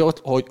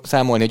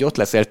számolni, hogy ott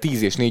leszel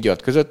 10 és 4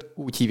 yard között,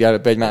 úgy hívjál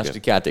be egy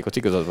második játékot,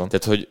 igazad van.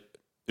 Tehát, hogy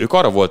ők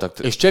arra voltak...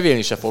 És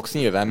cserélni se fogsz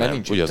nyilván, mert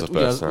nincs.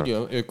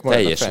 Ők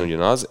teljesen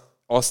ugyanaz.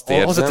 Azt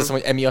érzem, hozzáteszem,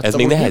 hogy emiatt ez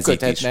még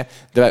nehezik is.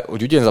 De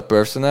hogy ugyanaz a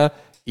personal,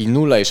 így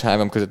 0 és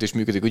 3 között is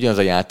működik ugyanaz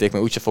a játék,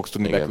 mert úgyse fogsz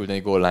tudni beküldeni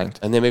goal line-t.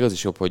 Ennél még az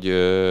is jobb, hogy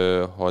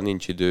ha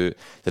nincs idő...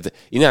 Tehát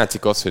innen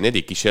látszik az, hogy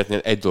 4. kísérletnél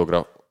egy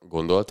dologra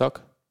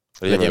gondoltak,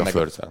 hogy legyen meg a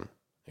first down.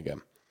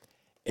 Igen.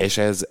 És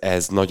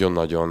ez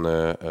nagyon-nagyon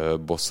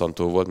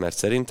bosszantó volt, mert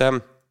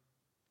szerintem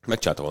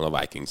megcsinálta volna a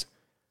Vikings.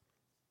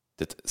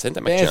 Tehát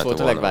szerintem megcsinálta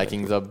volna. Ez volt a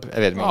legvikingsabb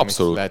eredmény, amit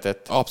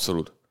lehetett.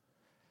 Abszolút.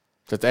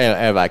 Tehát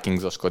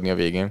elvikingoskodni a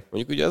végén.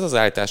 Mondjuk ugye az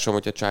állításom,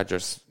 hogyha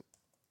Chargers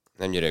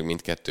nem nyereg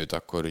mindkettőt,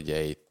 akkor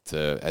ugye itt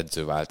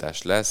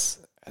edzőváltás lesz.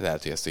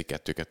 Lehet, hogy ezt így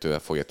 2-2-vel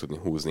fogja tudni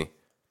húzni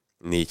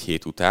 4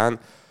 hét után.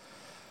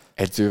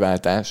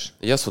 Edzőváltás.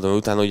 Ugye azt mondom,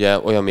 hogy utána ugye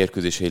olyan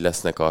mérkőzései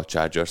lesznek a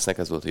Chargersnek,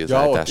 ez volt ugye az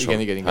állításom.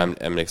 Igen.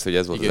 Emlékszel,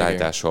 hogy ez volt az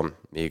állításom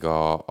még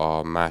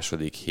a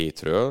második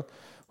hétről,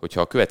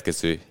 hogyha a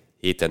következő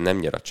héten nem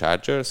nyer a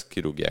Chargers,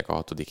 kirúgják a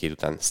 6. hét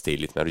után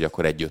Staley-t, mert ugye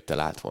akkor együttel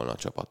állt volna a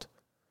csapat.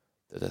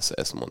 Tehát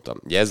ezt mondtam.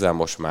 Ugye ezzel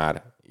most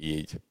már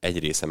így egy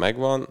része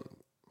megvan,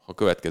 ha a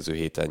következő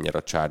héten nyer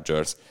a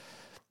Chargers,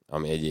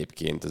 ami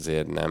egyébként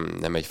azért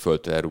nem egy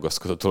földtől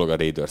elrugaszkodott dolog a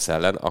Raiders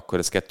ellen, akkor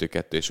ez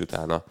 2-2 és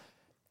utána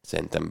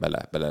szerintem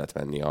bele lehet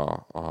menni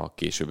a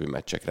későbbi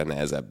meccsekre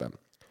nehezebben.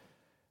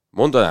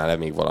 Mondanál-e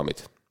még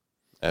valamit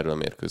erről a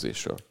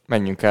mérkőzésről?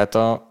 Menjünk át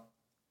a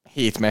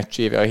 7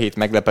 meccsével, a 7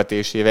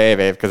 meglepetésével.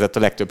 Erre érkezett a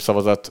legtöbb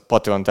szavazat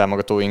Patreon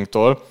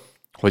támogatóinktól,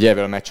 hogy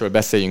erről a meccsről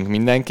beszéljünk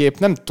mindenképp.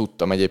 Nem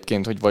tudtam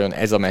egyébként, hogy vajon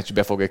ez a meccs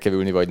be fog-e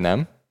kerülni, vagy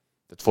nem.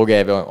 Tehát fog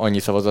erre annyi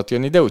szavazat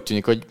jönni, de úgy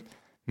tűnik, hogy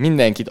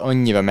mindenkit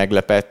annyira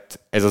meglepett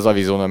ez az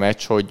Arizona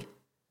meccs, hogy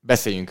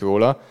beszéljünk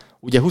róla.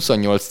 Ugye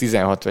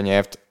 28-16-ra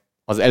nyert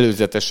az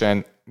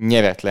előzetesen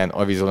nyeretlen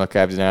Arizona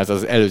Cardinals,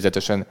 az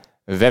előzetesen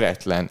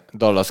veretlen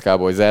Dallas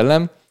Cowboys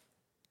ellen.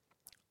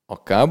 A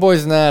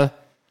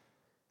Cowboysnál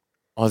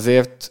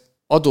azért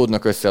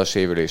adódnak össze a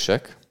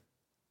sérülések.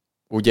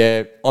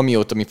 Ugye,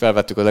 amióta mi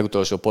felvettük a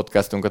legutolsó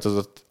podcastunkat,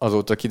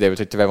 azóta kiderült,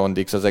 hogy Trevon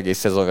Diggs az egész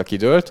szezonra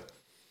kidőlt.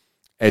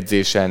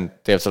 Edzésen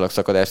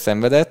térszalagszakadást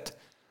szenvedett,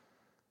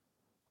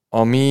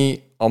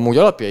 ami amúgy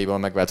alapjaiban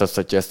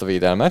megváltoztatja ezt a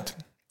védelmet.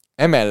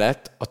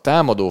 Emellett a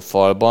támadó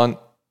falban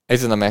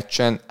ezen a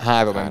meccsen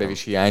 3 ember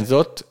is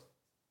hiányzott,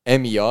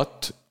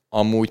 emiatt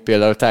amúgy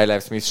például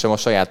Tyler Smith sem a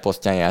saját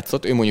posztján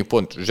játszott, ő mondjuk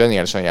pont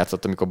zseniálisan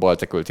játszott, amikor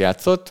baltekült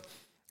játszott,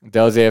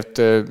 de azért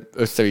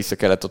össze-vissza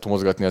kellett ott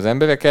mozgatni az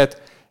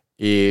embereket,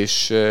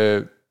 és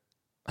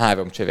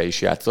 3 csere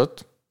is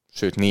játszott,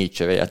 sőt 4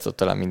 csere játszott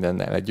talán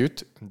mindennel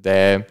együtt,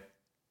 de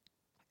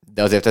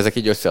azért ezek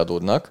így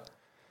összeadódnak.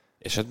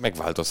 És hát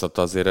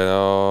megváltoztatta azért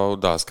a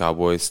Dallas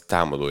Cowboys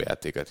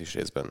támadójátéket is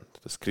részben.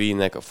 A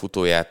screenek, a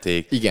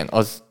futójáték. Igen,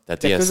 az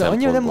tehát ilyen közben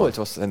annyira nem volt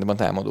rossz szerintem a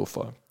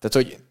támadófal. Tehát,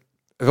 hogy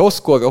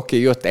rosszkor oké,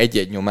 jött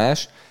egy-egy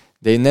nyomás,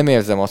 de én nem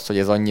érzem azt, hogy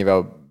ez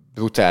annyira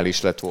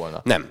brutális lett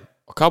volna. Nem.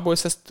 A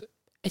Cowboys ezt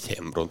egy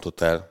helyen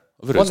rontott el.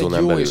 A van egy jó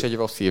belül. És egy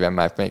rossz hírem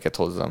már, melyiket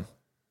hozzam.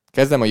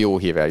 Kezdem a jó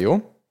hírrel,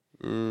 jó?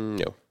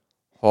 Jó.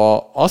 Ha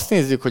azt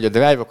nézzük, hogy a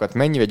drive-okat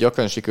mennyire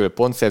gyakran sikerül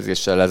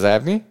pontszerzéssel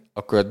lezárni,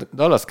 akkor a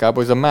Dallas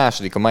Cowboys a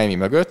második a Miami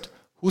mögött,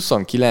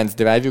 29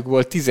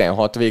 drive-jukból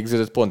 16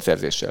 végződött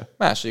pontszerzéssel.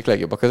 Második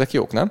legjobbak, ezek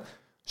jók, nem?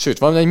 Sőt,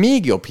 van egy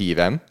még jobb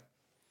hírem.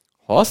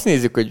 Ha azt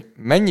nézzük, hogy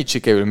mennyit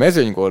sikerül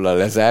mezőnygóllal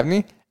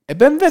lezárni,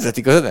 ebben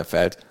vezetik az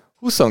NFL-t.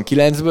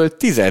 29-ből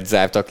 10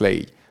 zártak le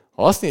így.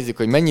 Ha azt nézzük,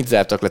 hogy mennyit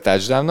zártak le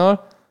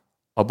touchdownnal,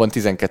 abban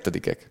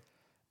 12-ek.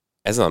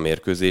 Ezen a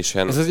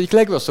mérkőzésen... Ez az egyik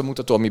legrosszabb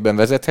mutató, amiben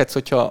vezethetsz,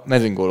 hogyha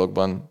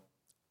mezőnygólokban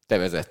te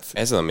vezetsz.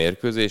 Ezen a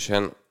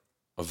mérkőzésen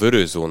a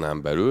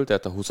vörőzónán belül,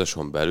 tehát a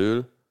 20-ason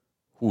belül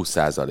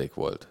 20%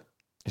 volt.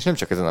 És nem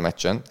csak ezen a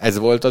meccsen, ez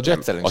volt a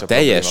Jets ellen. A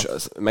teljes,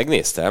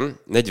 megnéztem,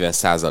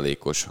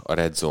 40%-os a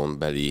red zone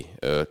beli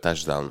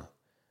touchdown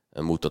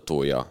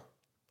mutatója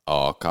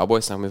a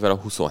Cowboysnak, mivel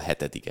a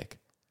 27-ek.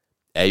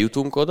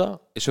 Eljutunk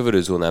oda, és a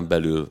vörőzónán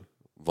belül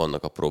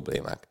vannak a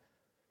problémák.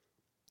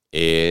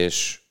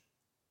 És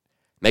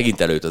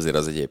megint előtt azért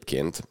az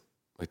egyébként,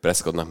 hogy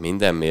Prescottnak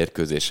minden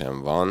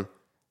mérkőzésen van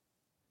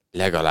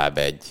legalább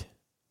egy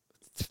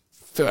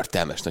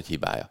förtelmes nagy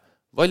hibája.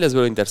 Vagy lesz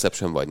belőle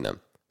interception, vagy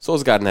nem.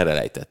 Sauce Gardner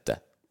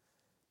elejtette.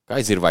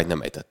 Kaiser White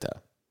nem ejtett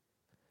el.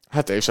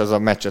 Hát és az a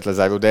meccset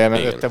lezáró, de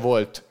mellette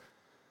volt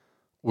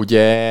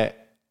ugye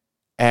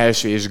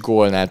első és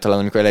gólnál talán,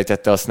 amikor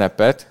elejtette a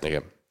snappet.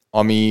 Igen.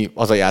 Ami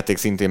az a játék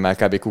szintén már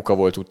kb. Kuka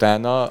volt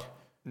utána.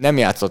 Nem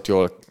játszott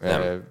jól.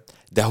 Nem.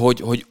 De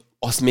hogy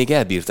azt még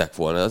elbírták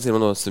volna. Azért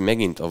mondom azt, hogy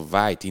megint a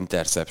White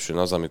interception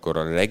az, amikor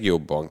a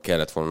legjobban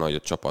kellett volna, hogy a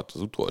csapat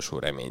az utolsó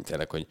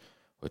reménytelenek, hogy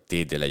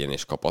TD legyen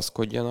és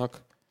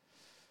kapaszkodjanak.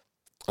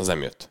 Az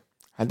nem jött.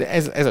 Hát de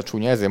ez a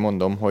csúnya, ezért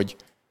mondom, hogy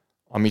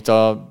amit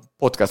a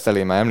podcast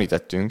elején már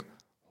említettünk,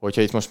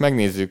 hogyha itt most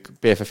megnézzük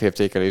PFF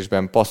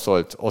értékelésben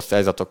passzolt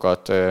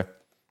osztályzatokat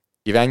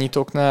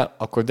irányítóknál,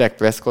 akkor Dak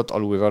Prescott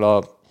alulról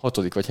a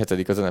 6. vagy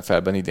 7. az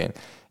NFL-ben idén.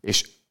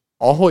 És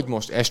ahogy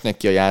most esnek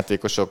ki a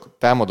játékosok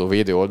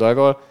támadó-védő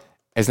oldalról,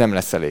 ez nem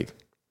lesz elég.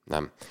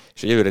 Nem.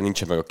 És egyelőre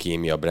nincsen meg a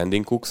kémia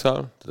Brandon Cooks-szal,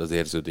 tehát az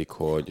érződik,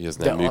 hogy ez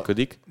nem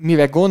működik.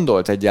 Mire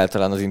gondolt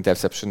egyáltalán az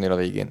interceptionnél a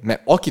végén?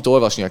 Mert akit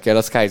olvasnia kell,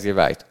 az Kaiser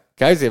White.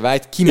 Kaiser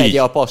White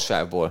kimegye a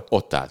passából.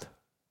 Ott állt.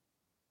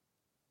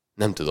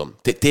 Nem tudom.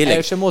 Tényleg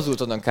el sem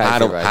mozdult onnan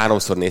Kaiser White.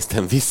 Háromszor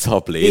néztem vissza a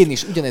play-t. Én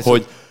is ugyanezt,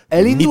 hogy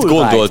mit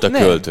gondolt a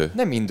költő.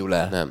 Nem indul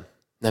el.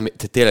 Nem,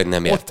 tényleg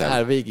nem értem. Ott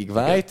áll végig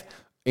White.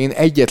 Én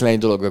egyetlen egy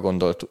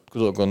dologra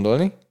tudok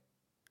gondolni,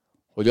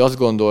 hogy azt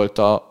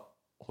gondolta,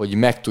 hogy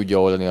meg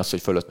tudja oldani azt,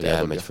 hogy fölötte elmegy.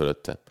 Elmegy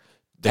fölötte.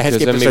 De ehhez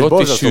közben képest, még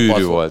ott is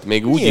sűrű volt.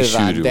 Még úgy is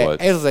sűrű de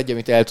volt. Ez az egy,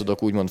 amit el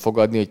tudok úgymond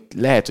fogadni, hogy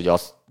lehet, hogy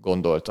azt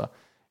gondolta.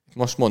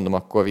 Most mondom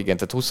akkor, igen,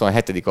 tehát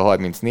 27. a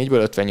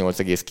 34-ből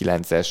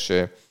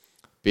 58,9-es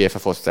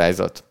PFF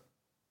osztályzat.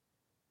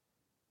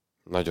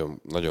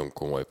 Nagyon, nagyon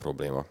komoly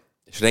probléma.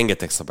 És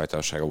rengeteg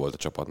szabálytalansága volt a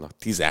csapatnak.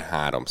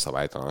 13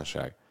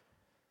 szabálytalanság.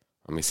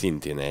 Ami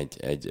szintén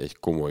egy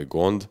komoly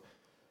gond.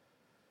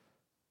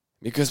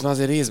 Miközben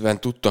azért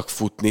részben tudtak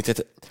futni,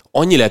 tehát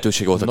annyi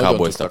lehetőség volt a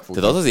Cowboysnak.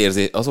 Tehát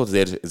az volt az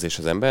érzés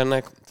az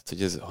embernek, tehát,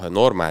 hogy ez, ha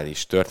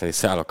normális történeti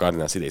száll a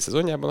Cardinals idei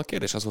szezonjában, a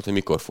kérdés az volt, hogy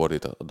mikor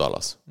fordít a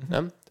Dallas.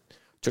 Nem?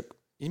 Csak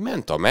így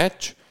ment a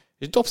meccs,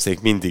 és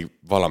dobszék mindig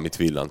valamit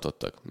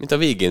villantottak. Mint a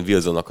végén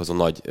Wilsonnak az a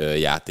nagy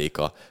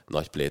játéka,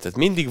 nagy play. Tehát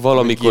mindig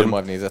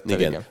valamikor...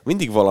 Igen,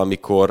 mindig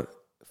valamikor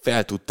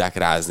fel tudták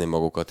rázni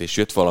magukat, és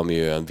jött valami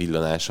olyan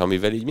villanás,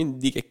 amivel így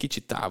mindig egy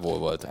kicsit távol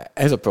volt.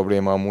 Ez a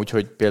probléma amúgy,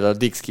 hogy például a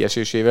Diggs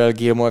kiesésével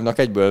Gilmore-nak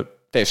egyből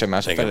teljesen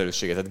más a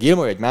felelőssége. Tehát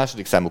Gilmore egy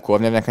második számú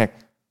cornernek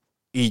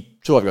így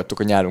csorgattuk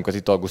a nyálunkat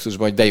itt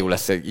augusztusban, hogy de jó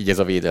lesz így ez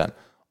a védelem.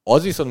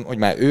 Az viszont, hogy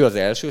már ő az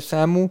első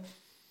számú,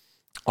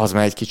 az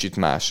már egy kicsit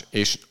más.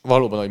 És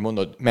valóban, ahogy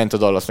mondod, ment a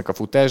Dallasnak a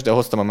futás, de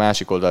hoztam a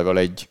másik oldalról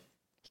egy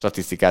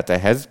statisztikát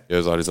ehhez.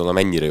 Az Arizona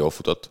mennyire jól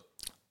futott?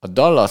 A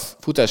Dallas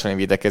futás elleni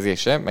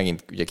védekezése,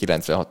 megint ugye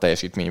 96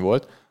 teljesítmény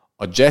volt,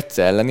 a Jets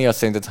elleni az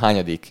szerinted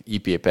hányadik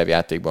EPA per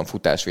játékban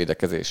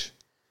futásvédekezés?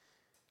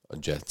 A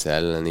Jets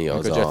elleni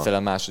az a Jets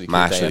ellen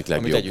második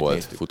legjobb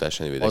volt futás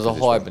elleni védekezés. Az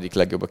a harmadik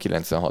legjobb a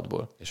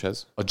 96-ból. És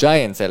ez? A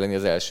Giants elleni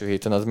az első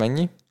héten az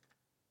mennyi?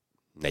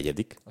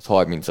 Negyedik. Az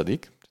 30.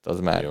 Az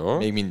már jó.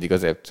 Még mindig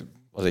azért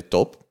az egy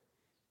top,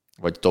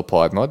 vagy top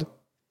harmad.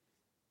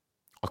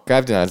 A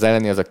Cardinals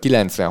elleni az a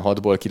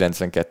 96-ból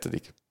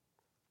 92.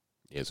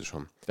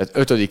 Jézusom.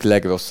 Tehát 5.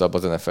 legrosszabb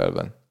az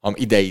NFL-ben.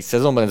 Idei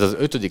szezonban ez az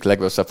 5.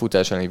 legrosszabb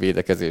futás elleni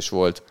védekezés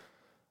volt,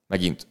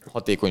 megint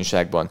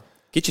hatékonyságban.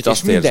 Kicsit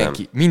azt érzem.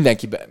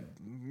 Mindenki,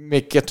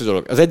 még 2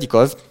 dolog. Az egyik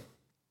az,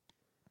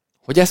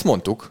 hogy ezt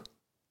mondtuk,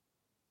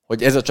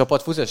 hogy ez a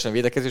csapat futás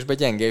elleni védekezésben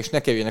gyenge, és ne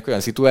kerüljenek olyan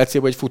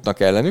szituációba, hogy futnak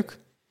ellenük.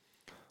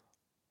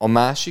 A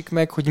másik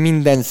meg, hogy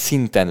minden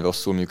szinten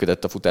rosszul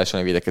működött a futás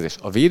elleni védekezés.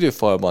 A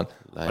védőfalban,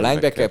 a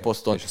linebacker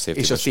poszton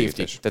és a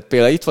safety. Tehát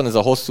például itt van ez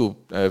a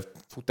hosszú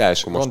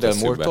futás Rondell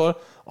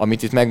Moore-tól,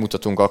 amit itt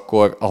megmutatunk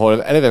akkor,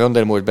 ahol eleve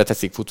Rondell Moore-t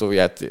beteszik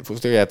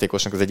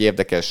futójátékosnak, az egy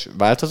érdekes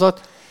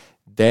változat,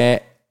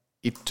 de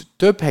itt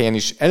több helyen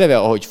is eleve,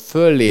 ahogy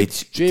föllép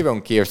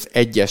Javon Kearse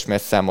 1-es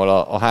messzámmal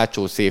a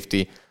hátsó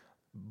safety,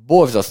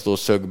 borzasztó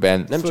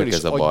szögben, nem csak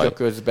ez a baj,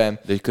 közben.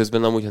 De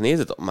közben amúgy, ha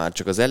nézed már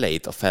csak az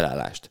elejét, a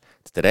felállást,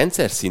 tehát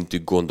rendszer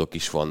szintű gondok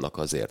is vannak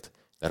azért.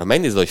 Mert ha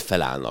megnézed, hogy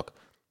felállnak,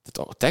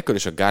 tehát a tackle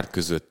és a guard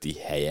közötti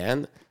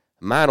helyen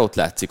már ott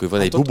látszik, hogy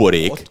van egy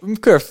buborék. Ott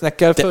Kearse-nek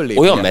kell föllépni.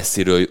 Olyan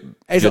messziről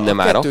jönne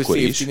már akkor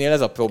is.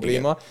 Ez a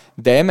probléma, igen.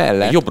 De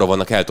emellett... Jobbra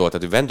vannak eltolva,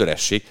 tehát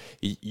vendöresség,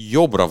 így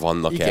jobbra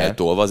vannak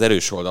eltolva, az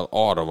erős oldal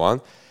arra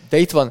van. De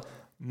itt van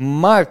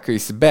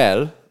Marcus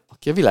Bell,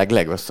 aki a világ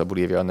legrosszabbul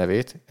írja a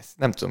nevét. Ezt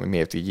nem tudom, hogy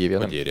miért így írja.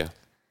 Hogy írja?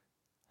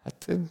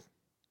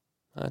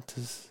 Hát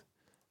ez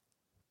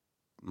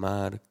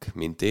Mark,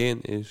 mint én,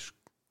 és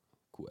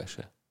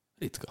QS-e.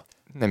 Ritka.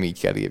 Nem így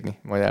kell írni,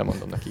 majd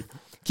elmondom neki.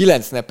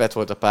 9 snappet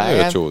volt a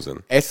pályán.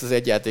 Ezt az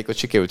egy játékot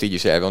sikerült így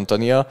is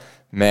elrontania,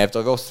 mert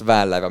a rossz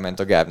vállára ment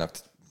a gárnak.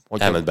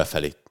 Elment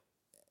befelé.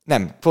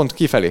 Nem, pont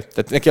kifelé.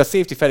 Tehát neki a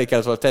safety felé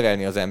kellett volna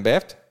terelni az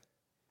embert.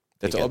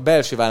 Tehát igen. A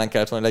belső vállán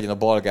kellett volna legyen a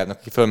balgárnak,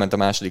 aki fölment a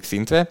második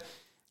szintre,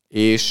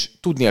 és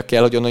tudnia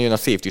kell, hogy onnan jön a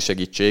safety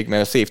segítség,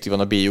 mert a safety van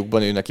a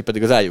B-jukban, ő neki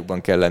pedig az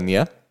A-jukban kell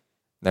lennie.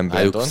 Nem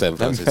Brandon. San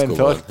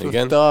Francisco-ban.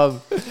 Igen.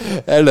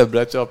 Előbb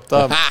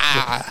lecsaptam.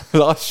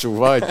 Lassú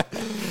vagy.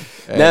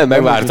 Nem,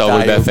 megvártam,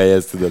 hogy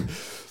befejezd, tudod.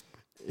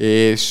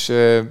 És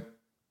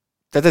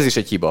tehát ez is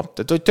egy hiba.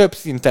 Tehát, hogy több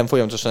szinten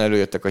folyamatosan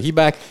előjöttek a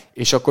hibák,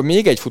 és akkor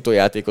még egy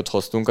futójátékot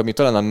hoztunk, ami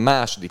talán a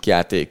második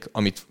játék,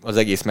 amit az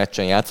egész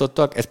meccsen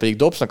játszottak, ez pedig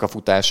Dobbsnak a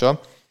futása,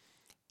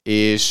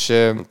 és...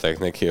 Mondták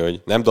neki,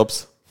 hogy nem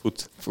Dobbs,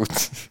 fut.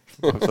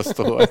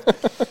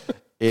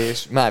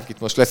 És Márk, itt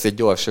most lesz egy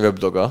gyors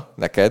röpdoga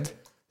neked,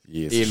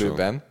 Jézusom.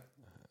 Élőben.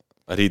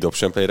 A read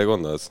option play-re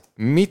gondolsz?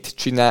 Mit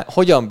csinál,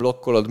 hogyan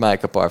blokkolod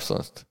Micah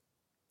Parsons-t?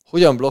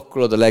 Hogyan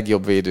blokkolod a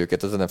legjobb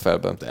védőket az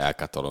NFL-ben? De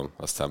elkatolom,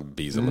 aztán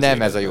bízom.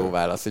 Nem ez a jó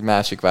válasz, egy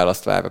másik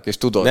választ várok, és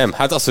tudod. Nem,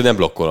 hát azt, hogy nem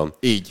blokkolom.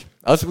 Így.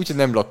 Az úgy, hogy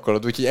nem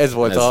blokkolod, úgyhogy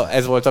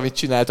ez volt, amit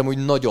csináltam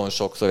úgy nagyon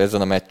sokszor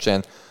ezen a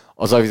meccsen.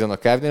 Az Arizona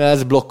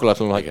Cardinals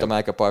blokkolatlanul hagyta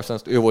Micah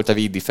Parsons-t, ő volt a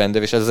lead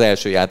defender, és ez az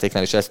első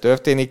játéknál is ez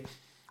történik,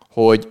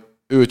 hogy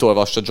őt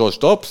olvassa Josh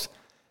Dobbs,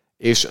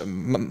 és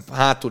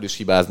hátul is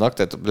hibáznak,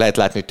 tehát lehet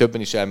látni, hogy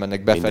többen is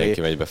elmennek befelé.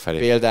 Mindenki megy befelé.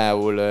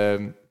 Például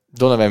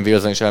Donovan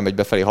Wilson is elmegy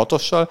befelé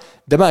 6-ossal,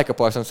 de Micah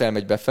Parsons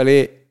elmegy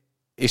befelé,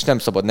 és nem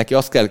szabad neki.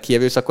 Azt kell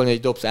kierőszakolni, hogy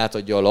Dobbs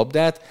átadja a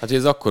labdát. Hát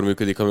ez akkor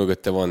működik, ha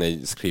mögötte van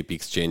egy scrap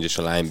exchange, és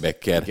a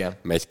linebacker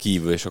megy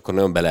kívül, és akkor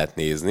nagyon be lehet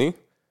nézni.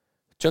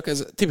 Csak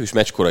ez tipikus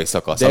meccskorai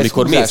szakasz. De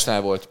amikor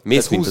volt.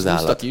 Mész mint az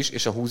állat. Is,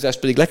 és a húzás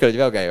pedig le kell, hogy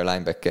reagálja a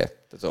linebacker.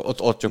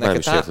 Ott csak nem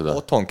is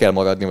otthon kell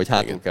maradni, vagy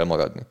hátul kell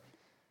maradni.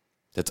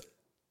 Tehát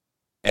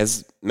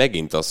ez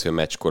megint az, hogy a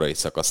meccs korai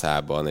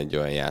szakaszában egy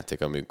olyan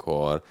játék,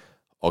 amikor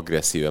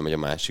agresszíven megy a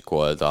másik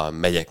oldal,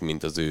 megyek,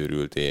 mint az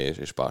őrült,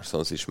 és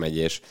Parsons is megy,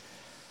 és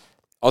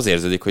az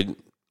érződik, hogy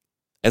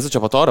ez a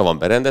csapat arra van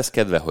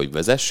berendezkedve, hogy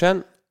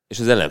vezessen, és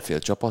az ellenfél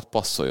csapat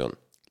passzoljon.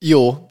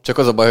 Jó, csak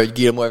az a baj, hogy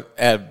Gilmore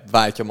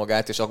elváltja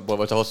magát, és abból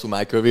volt a hosszú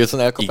Michael Wilson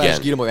elkapás,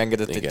 igen. Gilmore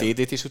engedett egy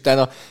TD-t, és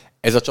utána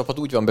ez a csapat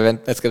úgy van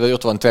berendezkedve, hogy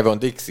ott van Trevon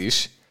Diggs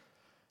is,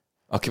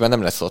 aki már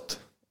nem lesz ott.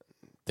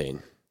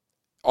 Tény.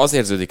 Az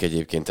érződik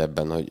egyébként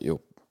ebben, hogy jó,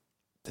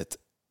 tehát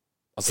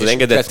az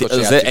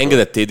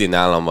engedett TD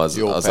nálam az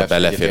a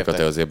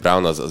beleférkötő, azért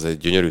Brown az egy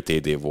gyönyörű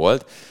TD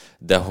volt,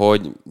 de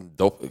hogy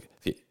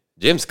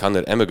James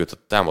Conner emögött a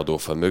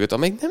támadófal mögött,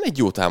 amely nem egy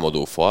jó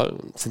támadófal,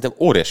 szerintem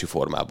óriási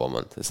formában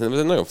van. Szerintem ez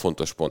egy nagyon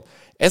fontos pont.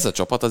 Ez a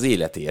csapat az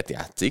életéért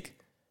játszik,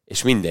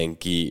 és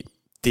mindenki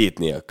tét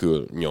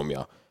nélkül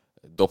nyomja.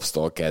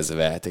 Dobbstól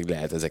kezdve,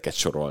 lehet ezeket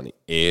sorolni.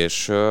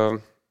 És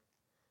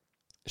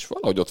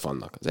valahogy ott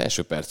vannak. Az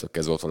első perctől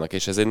kezdve ott vannak,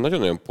 és ez egy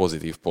nagyon-nagyon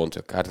pozitív pont,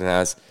 hogy a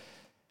Cardinals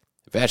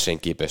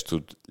versenyképes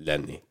tud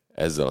lenni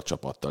ezzel a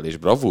csapattal, és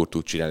bravúr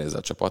tud csinálni ezzel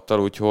a csapattal,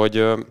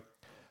 úgyhogy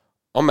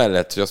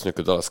amellett, hogy azt mondjuk,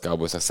 hogy a Dallas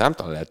Cowboysnak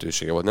számtalan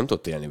lehetősége volt, nem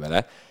tudott élni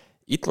vele,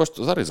 itt most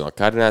az Arizona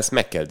Cardinals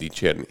meg kell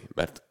dicsérni,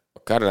 mert a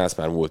Cardinals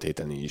már múlt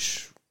héten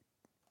is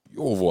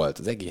jó volt,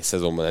 az egész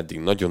szezonban eddig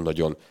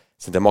nagyon-nagyon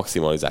szinte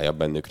maximalizálja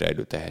bennük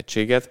rejlő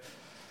tehetséget,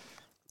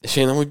 és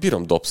én amúgy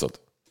bírom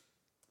Dobbsot.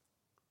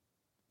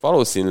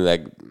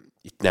 Valószínűleg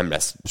itt nem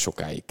lesz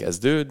sokáig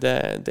kezdő,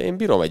 de én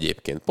bírom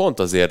egyébként. Pont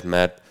azért,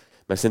 mert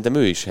szerintem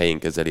ő is helyén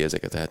kezeli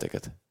ezeket a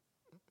heteket.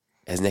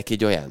 Ez neki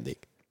egy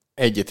ajándék.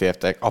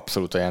 Egyetértek,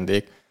 abszolút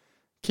ajándék.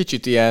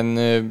 Kicsit ilyen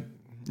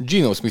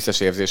Geno Smith-es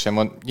érzésem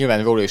van.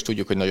 Nyilván róla is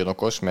tudjuk, hogy nagyon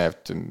okos,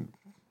 mert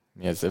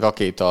ez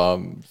rakéta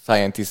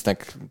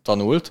scientistnek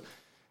tanult,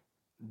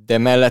 de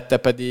mellette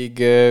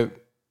pedig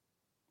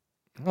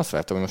azt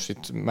vártam, hogy most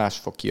itt más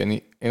fog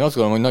kijönni. Én azt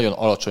gondolom, hogy nagyon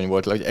alacsony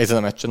volt, hogy ezen a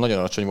meccsen nagyon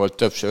alacsony volt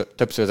többször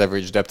az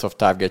average depth of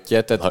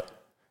targetje,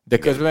 de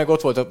közben meg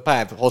ott volt a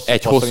pár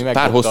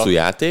hosszú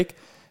játék,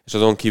 és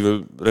azon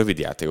kívül rövid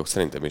játékok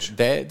szerintem is.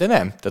 De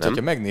nem. Tehát,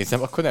 hogyha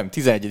megnézem, akkor nem.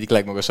 11.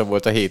 legmagasabb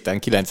volt a héten,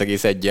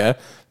 9,1-jel,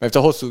 mert a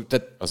hosszú,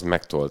 tehát az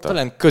megtolta.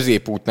 Talán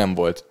középút nem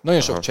volt.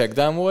 Nagyon sok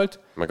checkdown volt.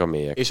 Meg a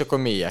mélyek. És akkor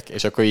mélyek.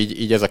 És akkor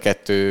így ez a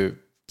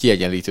kettő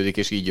kiegyenlítődik,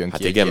 és így jön ki.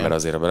 Hát igen, mert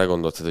azért, ha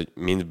belegondolsz, hogy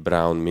mind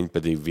Brown, mind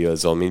pedig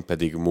Wilson, mind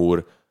pedig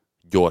Moore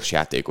gyors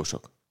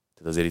játékosok.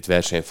 Tehát azért itt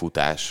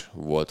versenyfutás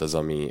volt az,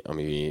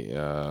 ami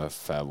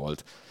fel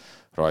volt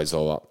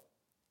rajzolva.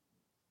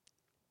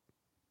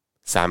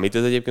 Számít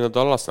ez egyébként a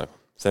Dallasnak?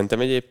 Szerintem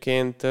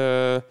egyébként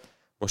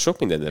most sok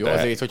mindenre. Jó,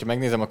 azért, hogyha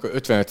megnézem, akkor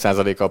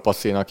 55%-a a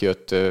passzénak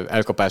jött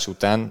elkapás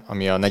után,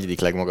 ami a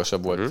 4.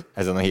 legmagasabb volt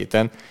ezen a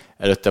héten.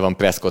 Előtte van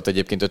Prescott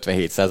egyébként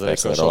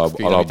 57%-a, sok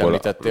film, amit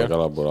említettél.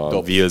 Alapból a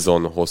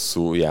Wilson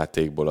hosszú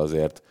játékból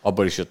azért.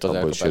 Abból is jött az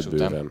elkapás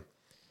után.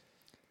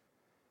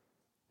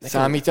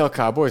 Számít-e a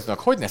Cowboysnak?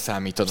 Hogy ne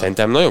számítanak?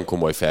 Szerintem nagyon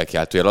komoly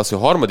felkiáltójel az, hogy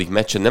a harmadik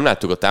meccsen nem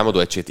láttuk a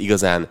támadóegységet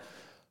igazán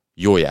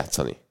jól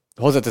játszani.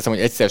 Hozzáteszem,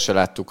 hogy egyszer se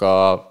láttuk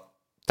a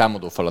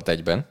támadófalat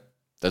egyben.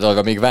 Tehát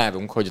arra még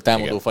várunk, hogy a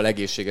támadófal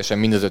egészségesen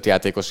mind az 5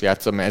 játékos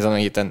játszon, mert ezen a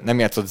héten nem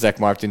játszott Zach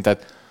Martin,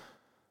 tehát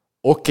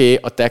oké,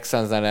 a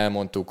Texansnál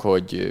elmondtuk,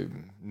 hogy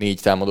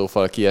 4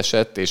 támadófal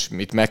kiesett, és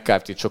itt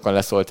McCarthy-t sokan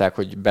leszólták,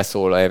 hogy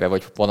beszól erre,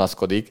 vagy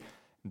panaszkodik,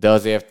 de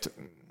azért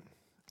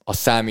az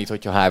számít,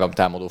 hogyha 3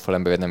 támadófal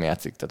ember nem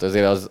játszik. Tehát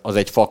azért az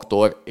egy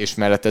faktor, és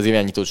mellett az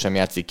irányító sem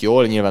játszik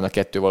jól, nyilván a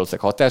 2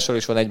 valószínűleg hatással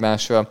is van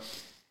egymásra.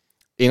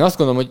 Én azt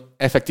gondolom, hogy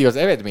effektív az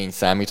eredmény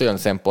számít olyan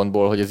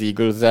szempontból, hogy az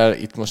Eagles-zel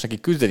itt most neki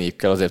küzdeniük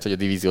kell azért, hogy a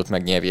divíziót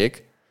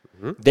megnyerjék,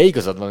 de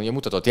igazad van, hogy a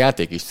mutatott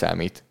játék is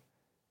számít.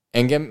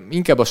 Engem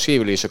inkább a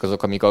sérülések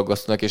azok, amik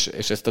aggasztanak, és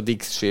ezt a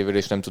Diggs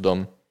sérülést nem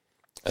tudom.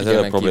 Ez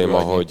a probléma,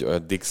 hogy a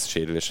Diggs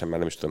sérülésen már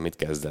nem is tudom mit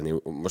kezdeni.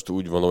 Most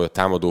úgy van, hogy a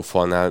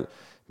támadófalnál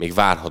még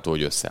várható,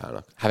 hogy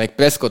összeállnak. Hát meg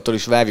Prescotttól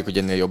is várjuk, hogy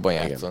ennél jobban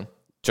játszon.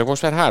 Csak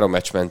most már 3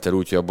 meccs ment el,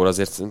 úgyhogy abból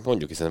azért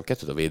mondjuk, hiszen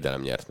 2 a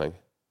védelem nyert meg.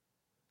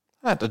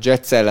 Hát a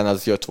Jets ellen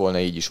az jött volna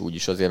így is, úgy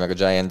is azért, meg a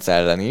Giants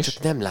ellen is.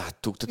 Tehát nem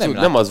láttuk. Tehát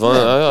nem az van,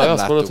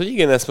 azt mondod, hogy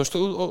igen, ezt most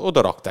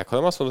oda rakták,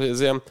 hanem azt mondod, hogy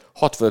ez ilyen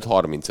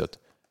 65-35.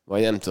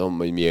 Vagy nem tudom,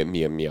 hogy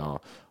mi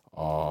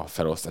a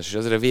felosztás. És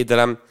azért a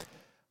védelem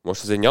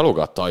most azért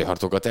nyalogatta a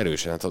jartokat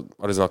erősen. Hát az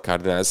Arizona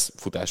Cardinals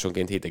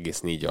futásonként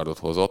 7,4 yardot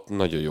hozott.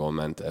 Nagyon jól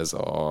ment ez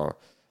a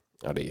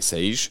része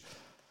is.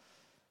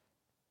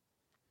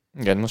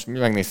 Igen, most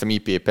megnéztem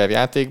IP per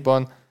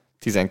játékban,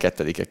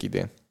 12-ek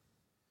idén.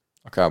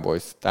 A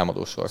Cowboys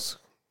támadósor.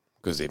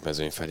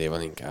 Középmezőny felé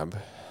van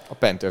inkább. A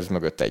Panthers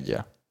mögött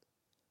 1-jel.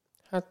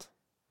 Hát,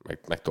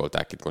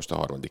 megtolták itt most a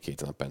harmadik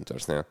héten a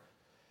Panthersnél.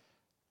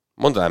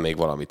 Mondanál még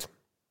valamit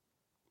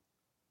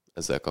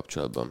ezzel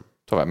kapcsolatban?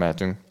 Tovább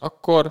mehetünk.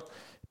 Akkor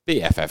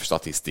PFF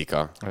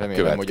statisztika.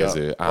 Remélem, hogy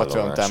a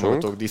Patreon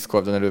támogatók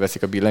Discordon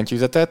előveszik a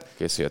billentyűzetet.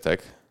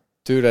 Készüljetek.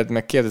 Tőled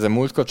meg kérdezem,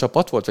 múltkor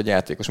csapat volt, vagy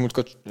játékos?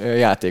 Múltkor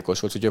játékos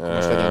volt, úgyhogy akkor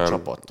most legyen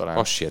csapat talán.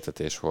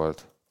 Passértetés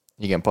volt.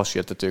 Igen,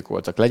 passértetők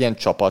voltak. Legyen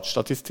csapat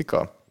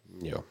statisztika?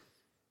 Jó.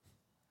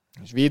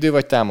 És védő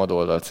vagy támadó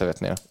oldalt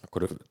szeretnél?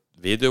 Akkor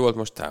védő volt,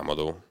 most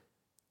támadó.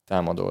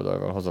 Támadó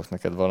oldalról hozok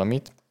neked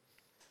valamit.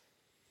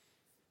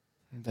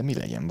 De mi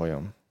legyen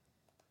bajom?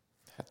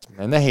 Hát,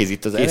 mert nehéz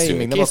itt az elején,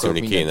 még nem akarok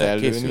mindent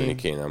ellőni. Készülni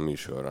kéne a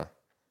műsorra.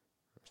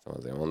 Most nem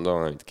azért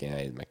mondom, amit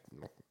kéne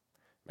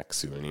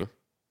megszülni.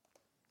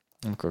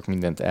 Nem akarok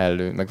mindent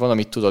ellőni. Meg van,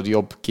 amit tudod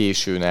jobb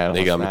későn elhasználni.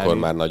 Igen, amikor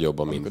már nagyobb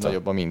a minta. Amikor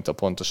nagyobb a minta,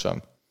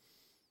 pontosan.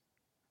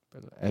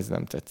 Ez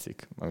nem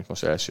tetszik, amit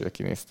most elsőre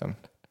kinéztem.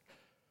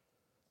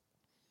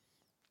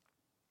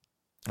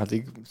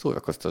 Addig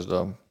szórakoztasd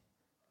a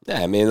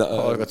nem, én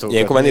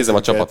ilyenkor már nézem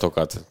a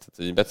csapatokat.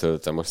 Tehát,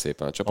 betöltöttem most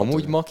szépen a csapatokat.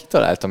 Amúgy ma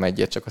kitaláltam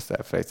egyet, csak azt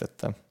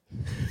elfelejtettem.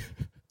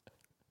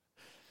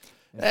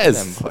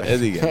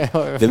 Ez igen.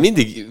 De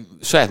mindig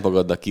saját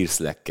magadnak írsz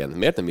Slacken.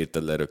 Miért nem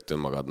írtad le rögtön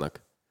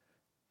magadnak?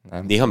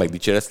 Nem. Néha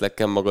megdicséresz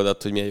Slacken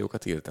magadat, hogy milyen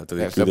jókat írtál.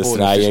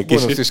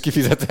 Bónusz is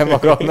kifizetem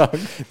magamnak.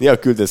 Néha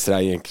küldesz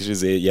rá ilyen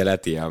kis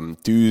jelet, ilyen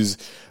tűz,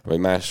 vagy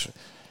más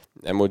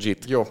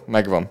emojit. Jó,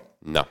 megvan.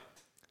 Na.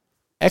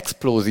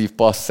 Explozív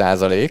passz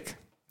százalék,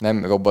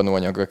 Nem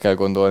robbanóanyagra kell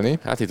gondolni.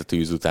 Hát itt a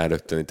tűz után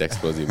rögtön itt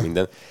explozív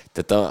minden.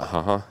 Tehát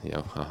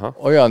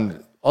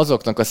Olyan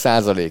azoknak a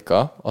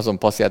százaléka, azon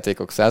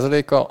passzjátékok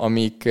százaléka,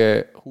 amik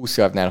 20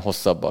 yardnál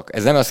hosszabbak.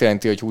 Ez nem azt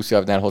jelenti, hogy 20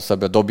 yardnál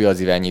hosszabbra dobja az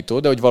irányító,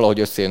 de hogy valahogy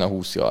összejön a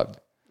 20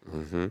 yard.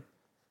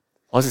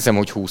 Azt hiszem,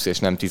 hogy 20 és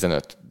nem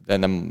 15. De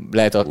nem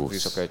lehet attól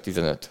is akár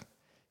 15.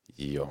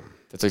 Jó.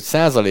 Tehát, hogy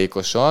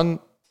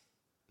százalékosan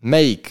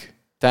melyik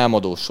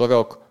támadó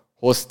sorok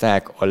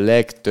hozták a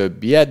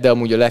legtöbb ilyet, de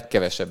amúgy a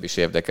legkevesebb is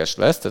érdekes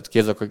lesz. Tehát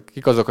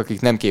kik azok,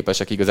 akik nem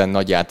képesek igazán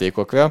nagy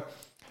játékokra.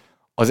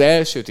 Az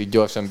elsőt így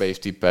gyorsan be is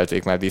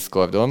tippelték már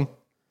Discordon.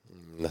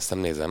 Ezt nem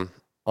nézem.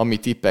 Ami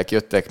tippek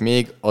jöttek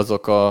még,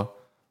 azok a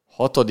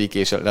 6.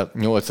 és a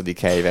 8.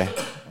 helyre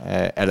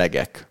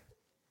elegek.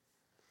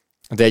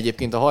 De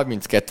egyébként a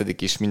 32.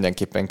 is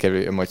mindenképpen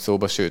kerül majd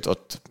szóba, sőt,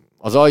 ott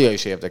az alja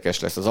is érdekes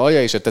lesz. Az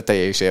alja és a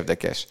teteje is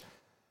érdekes.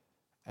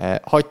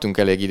 Hagytunk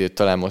elég időt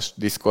talán most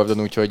Discordon,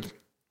 úgyhogy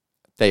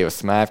te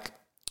jössz már.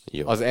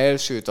 Jó. Az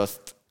elsőt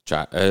azt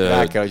rá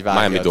kell, hogy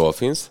várjad.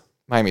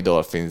 Miami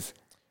Dolphins.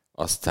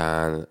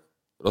 Aztán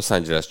Los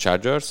Angeles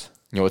Chargers.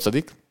 8.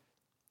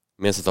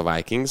 Minnesota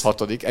Vikings.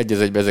 6. Egy az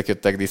egybe ezek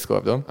jöttek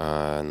Discordon.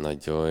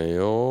 Nagyon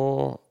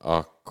jó.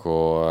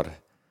 Akkor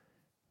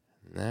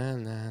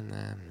nem.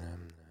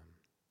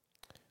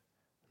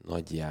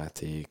 Nagy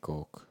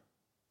játékok.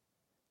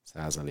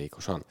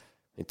 Százalékosan.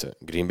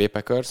 Green Bay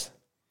Packers.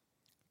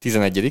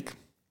 11.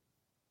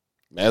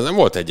 Ez nem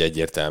volt egy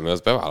egyértelmű,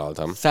 azt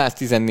bevállaltam.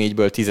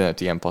 114-ből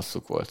 15 ilyen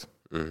passzuk volt.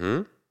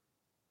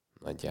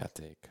 Nagy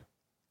játék.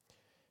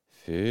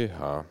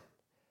 Fűha.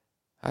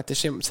 Hát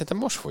és én szerintem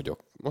most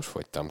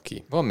fogytam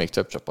ki. Van még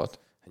több csapat.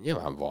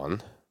 Nyilván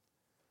van.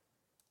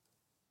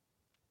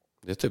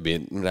 De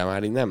többére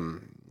már így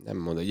nem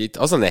mondom. Itt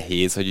az a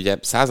nehéz, hogy ugye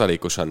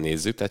százalékosan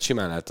nézzük, tehát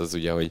simán lehet az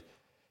ugye, hogy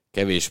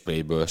kevés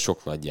playből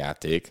sok nagy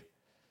játék.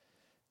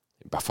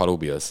 Buffalo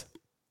Bills.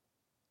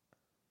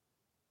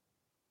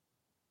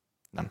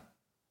 Nem.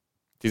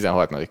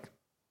 13.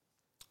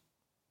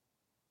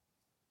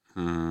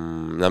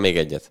 Na, még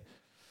egyet.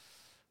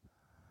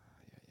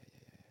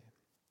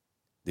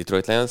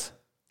 Detroit Lions?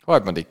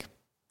 3.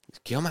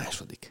 Ki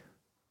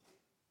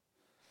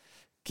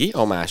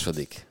a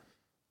második?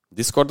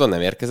 Discordon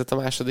nem érkezett a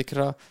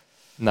másodikra?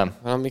 Nem.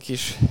 Valami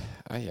kis...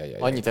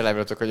 Annyit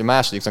elárultok, hogy a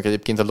másodiknak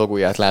egyébként a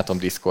logóját látom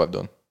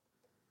Discordon.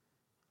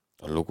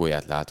 A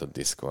logóját látod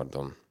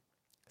Discordon.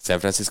 San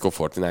Francisco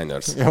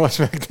 49ers. Ja, most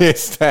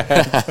megnéztem.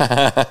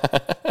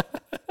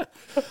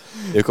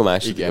 Ők a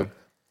második. Igen.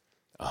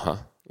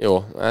 Aha.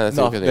 Jó.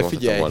 Na, de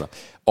figyelj.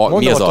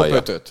 Mi az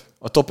alja? Top 5-öt.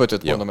 A top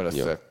 5-öt mondom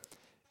először. Jó.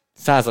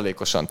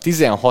 Százalékosan.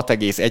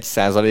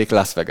 16,1%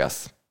 Las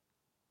Vegas.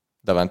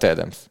 Davante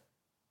Adams.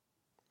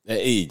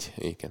 Így.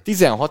 Igen.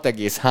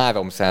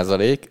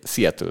 16,3%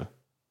 Seattle.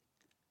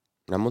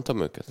 Nem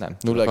mondtam őket? Nem.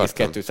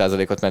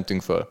 0,2%-ot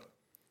mentünk föl.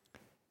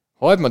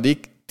 3.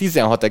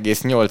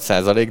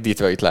 16,8%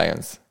 Detroit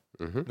Lions.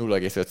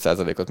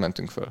 0,5%-ot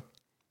mentünk föl.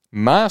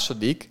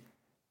 Második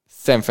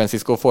San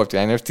Francisco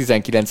 49ers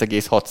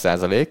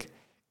 19,6%,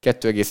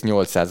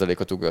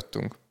 2,8%-ot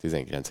ugrottunk.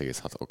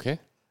 19,6, oké.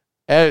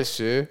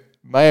 Első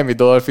Miami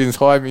Dolphins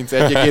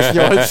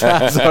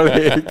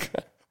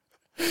 31,8%.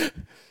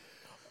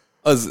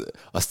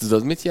 Azt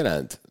tudod, mit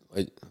jelent?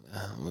 Hogy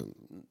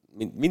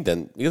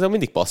igazából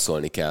mindig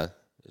passzolni kell.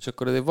 És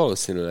akkor azért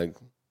valószínűleg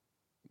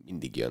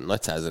mindig jön.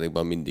 Nagy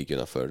százalékban mindig jön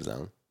a first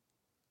down.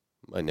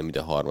 Majdnem ide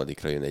a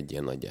harmadikra jön egy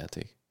ilyen nagy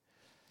játék.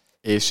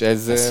 És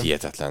ez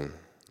hihetetlen.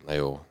 Na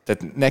jó.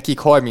 Tehát nekik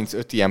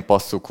 35 ilyen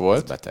passzuk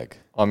volt. Ez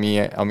beteg.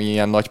 Ami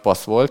ilyen nagy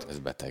passz volt. Ez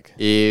beteg.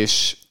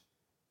 És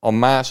a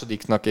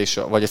másodiknak,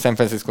 vagy a San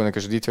Francisco-nak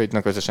és a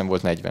Detroitnak összesen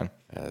volt 40.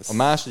 A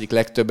második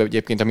legtöbb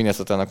egyébként a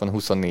Minnesotának van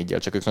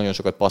 24-jel, csak ők nagyon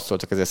sokat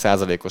passzoltak, ezért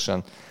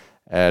százalékosan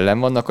len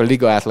vannak. A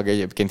liga átlag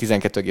egyébként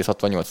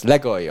 12,68.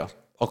 Legalja.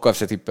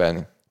 Akarsz-e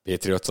tippelni?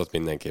 Patriotsot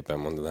mindenképpen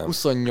mondanám.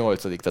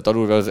 28. Tehát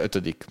alulról az 5.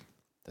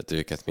 Tehát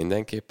őket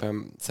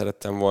mindenképpen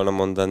szerettem volna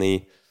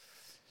mondani.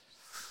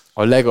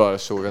 A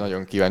legalsóra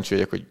nagyon kíváncsi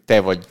vagyok, hogy te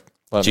vagy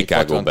valami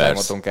Chicago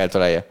Bears. támadónk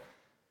eltalálja.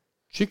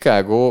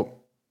 Chicago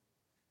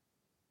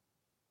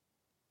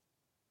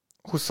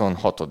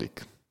 26.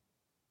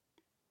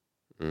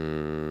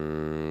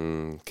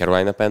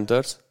 Carolina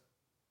Panthers?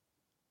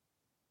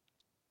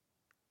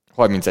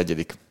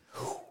 31.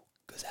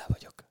 Közel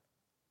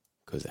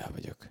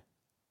vagyok.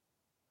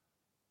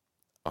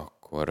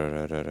 Akkor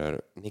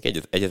még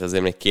egyet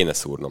azért még kéne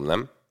szúrnom,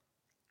 nem?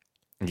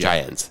 Igen.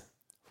 Giants.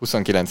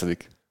 29.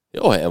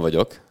 Jó helyen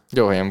vagyok.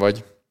 Jó helyen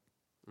vagy.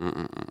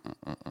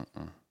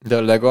 De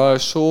a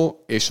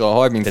legalsó és a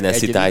 31.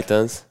 Tennessee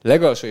Titans.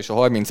 Legalsó és a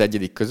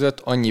 31. között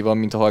annyi van,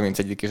 mint a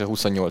 31. és a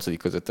 28.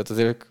 között. Tehát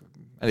azért ők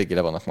eléggé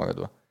le vannak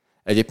maradva.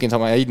 Egyébként, ha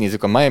már így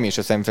nézzük, a Miami és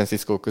a San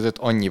Francisco között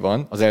annyi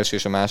van, az első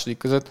és a második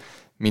között,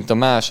 mint a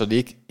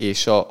második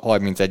és a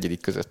 31.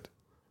 között.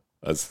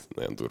 Az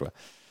nagyon durva.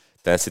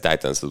 Tennessee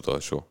Titans az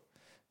utolsó.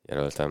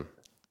 Jelöltem.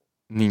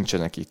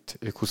 Nincsenek itt.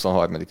 Ők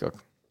 23-ak.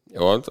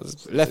 Jó,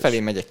 lefelé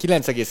megyek.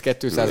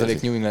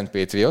 9,2% New England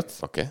Patriots.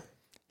 Oké.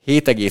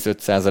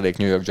 7,5%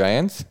 New York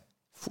Giants.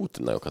 Fut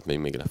nagyokat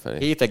még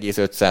lefelé.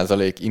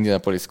 7,5%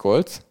 Indianapolis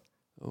Colts.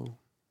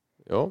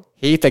 Jó.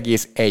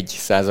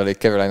 7,1%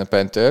 Carolina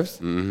Panthers.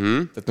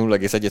 Tehát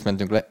 0,1-et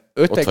mentünk le.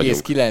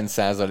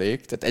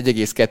 5,9%, tehát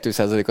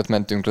 1,2%-ot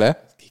mentünk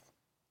le.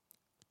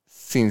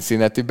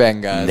 Cincinnati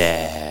Bengals.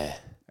 Ne.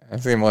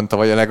 Ezt én mondtam,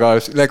 hogy a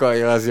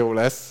legalja az jó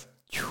lesz.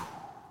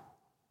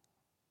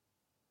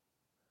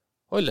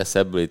 Hogy lesz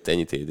ebből itt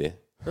ennyi TD?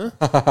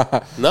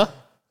 Na?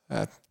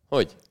 Hát,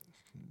 hogy?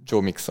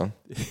 Joe Mixon.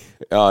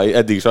 Ja,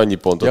 eddig is annyi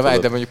pontot Ja, várj,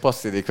 hozott. de mondjuk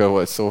passzidékről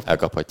volt szó.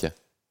 Elkaphatja.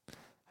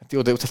 Hát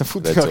jó, de utána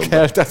futnia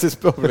kell, tehát ez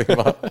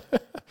probléma.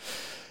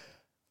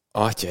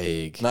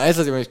 Atyaég. Na ez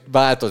azért, hogy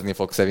változni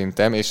fog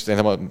szerintem, és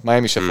szerintem a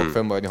Miami sem fog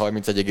fönnmaradni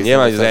 31,5%.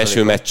 Nyilván az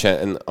első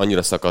meccsen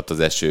annyira szakadt az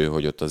eső,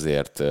 hogy ott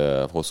azért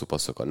hosszú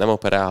passzokat nem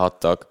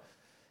operálhattak,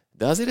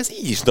 de azért ez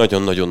így is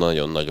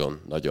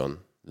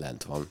nagyon-nagyon-nagyon-nagyon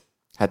lent van.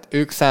 Hát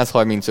ők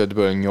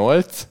 135-ből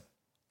 8,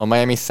 a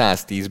Miami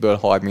 110-ből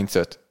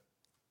 35.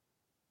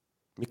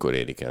 Mikor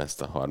érik el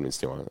ezt a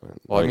 38?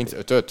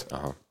 35-öt?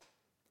 Aha.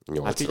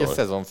 8-ról. Hát így a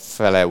szezon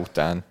fele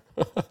után.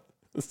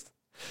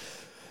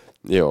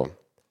 Jó.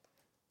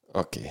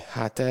 Oké,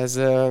 hát ez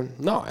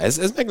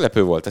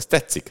meglepő volt, ez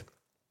tetszik.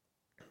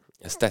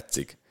 Ez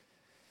tetszik.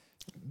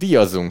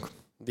 Díjazzunk.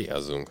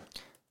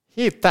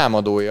 7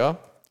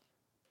 támadója.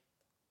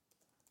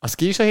 Az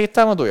ki is a 7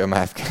 támadója,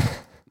 Márk?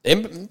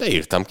 Én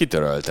beírtam,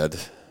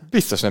 kitörölted.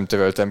 Biztos nem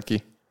töröltem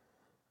ki.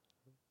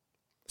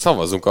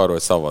 Szavazzunk arról,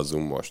 hogy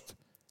szavazzunk most.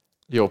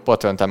 Jó,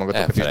 Patreon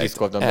támogatókat is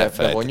Discordon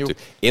bevonjuk.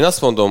 Én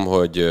azt mondom,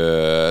 hogy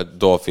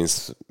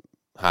Dolphins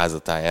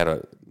házatájára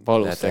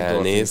lehet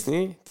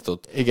elnézni.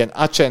 Igen,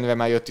 Achenre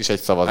már jött is egy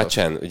szavazat.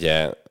 Achen,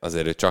 ugye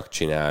azért ő csak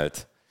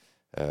csinált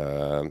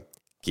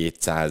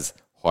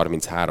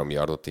 233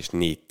 yardot és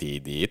 4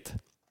 TD-t.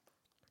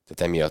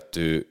 Tehát emiatt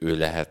ő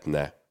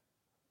lehetne.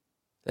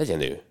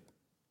 Legyen ő.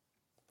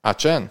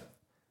 Achen?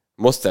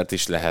 Mostert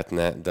is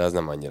lehetne, de az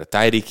nem annyira.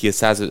 Tyreek Hill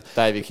 105.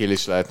 Tyreek Hill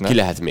is lehetne. Ki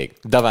lehet még?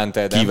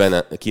 Davante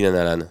Adams. Keenan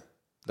Allen.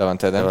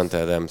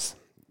 Davante Adams.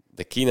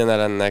 De Keenan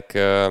Allennek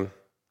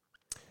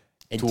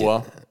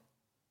Tua.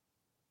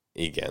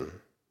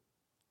 Igen.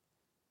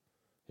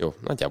 Jó,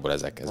 nagyjából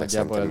ezek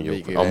Nagyjából szerintem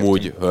jók.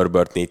 Amúgy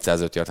Herbert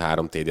 405 yard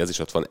 3 TD, az is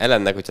ott van.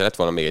 Allennek, hogyha lett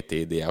volna még egy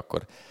TD,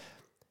 akkor...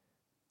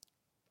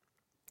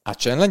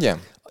 Achen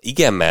legyen?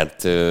 Igen,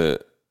 mert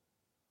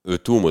ő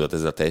túlmutat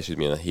ezzel a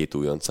teljesítményen a 7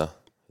 újonca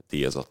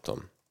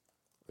díjazottom.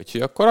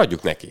 Úgyhogy akkor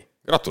adjuk neki.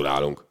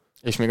 Gratulálunk.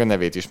 És még a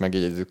nevét is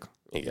megjegyezzük.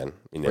 Igen.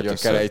 Hogyan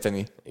kell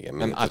ejteni. Igen,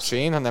 nem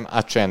Achen, hanem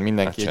Achen.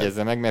 Mindenki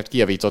jegyezze meg, mert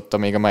kijavította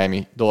még a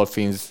Miami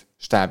Dolphins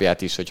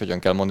stábját is, hogy hogyan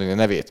kell mondani a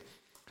nevét.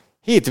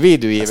 7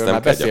 védőjével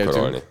már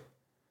beszéltünk.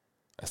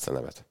 Ezt a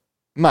nevet.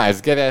 Miles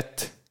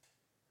Garrett.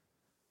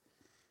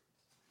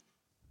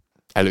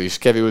 Elő is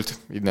került.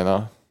 Innen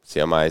a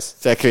Szia, Miles.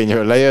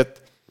 szekrényről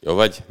lejött. Jó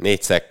vagy?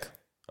 4 szek,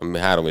 ami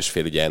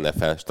 3,5 ugye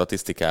NFL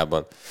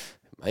statisztikában.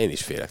 Már én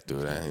is félek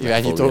tőle.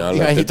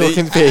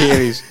 Irányítóként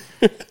féljél is.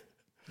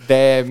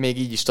 De még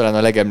így is talán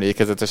a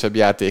legemlékezetesebb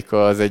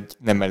játéka az egy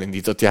nem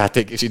elindított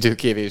játék, és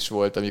időkérés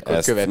volt, amikor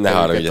ezt követte ne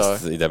haragudj, őket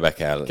ezt ide be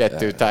kell.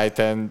 2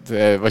 Titan,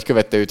 vagy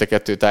követte őt a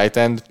 2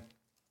 Titan.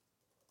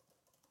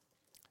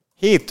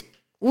 7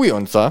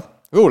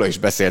 újonca, róla is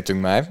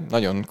beszéltünk már,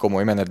 nagyon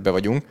komoly menetbe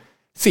vagyunk.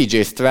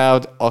 CJ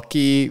Stroud,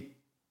 aki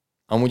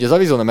amúgy az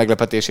Arizona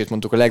meglepetését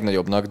mondtuk a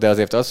legnagyobbnak, de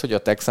azért az, hogy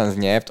a Texans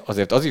nyert,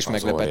 azért az is az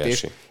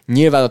meglepetés. Óriási.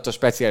 Nyilván ott a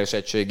speciális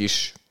egység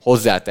is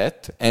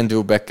hozzátett.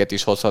 Andrew Becket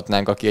is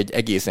hozhatnánk, aki egy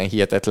egészen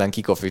hihetetlen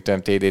kickoff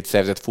return TD-t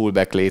szerzett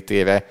fullback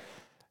létére.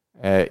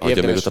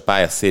 Adja még ott a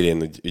pálya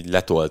szélén úgy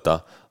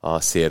letolta a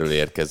szélről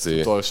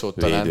érkező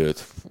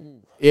védőt.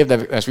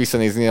 Érdemes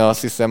visszanézni,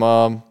 azt hiszem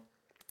a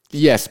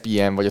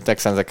ESPN vagy a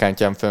Texans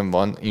accountján fönn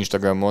van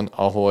Instagramon,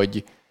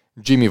 ahogy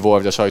Jimmy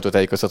Ward a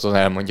sajtótájékoztatón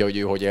elmondja, hogy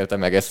ő hogy élte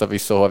meg ezt a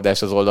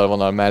visszahordást az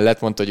oldalvonal mellett.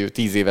 Mondta, hogy ő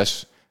 10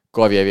 éves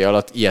karrierje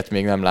alatt ilyet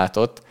még nem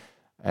látott.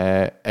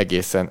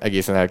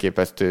 Egészen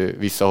elképesztő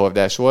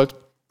visszahordás volt.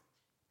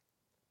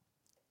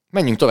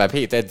 Menjünk tovább,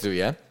 7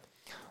 edzője.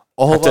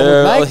 Hát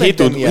a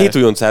 7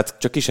 újoncát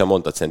csak ki sem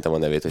mondtad szerintem a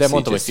nevét. De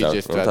mondtam, hogy CJ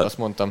Stroud, azt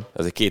mondtam.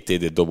 Ez egy 2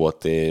 TD-t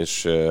dobott,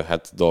 és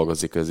hát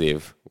dolgozik az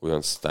év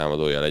újonc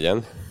támadója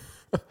legyen.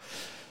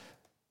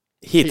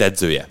 7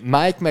 edzője.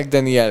 Mike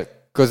McDaniel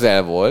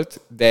közel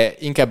volt, de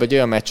inkább egy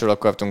olyan meccsről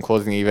akartunk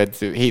hozni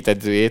 7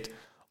 edzőjét,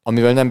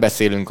 amivel nem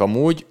beszélünk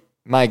amúgy.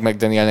 Mike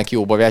McDanielnek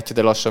jó barátja,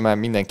 de lassan már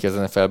mindenki az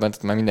NFL-ben,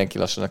 tehát már mindenki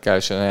lassan a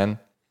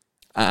kellősen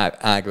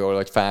ágról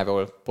vagy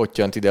fáról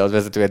pottyant ide az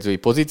vezetőedzői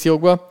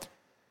pozíciókba.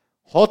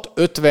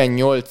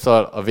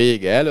 6:58-al a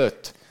vége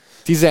előtt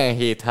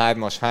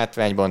 17-3-as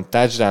hátrányban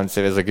touchdown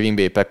szerez a Green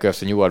Bay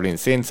Packers a New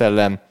Orleans Saints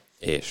ellen,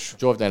 és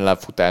Jordan Love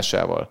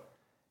futásával.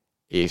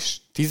 És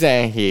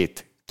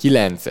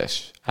 17-9-es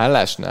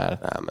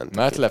állásnál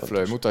Matt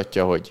LaFleur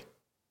mutatja, hogy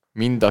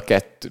mind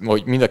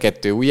a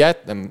kettő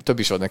ujját, nem, több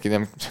is volt neki,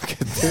 nem csak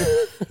kettő.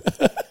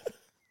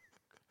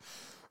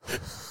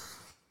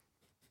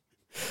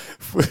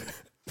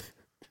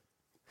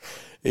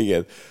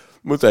 Igen,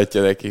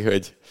 mutatja neki,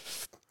 hogy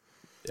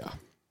ja.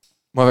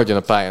 maradjon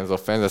a pályán az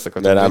offense, ezt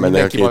akartam, hogy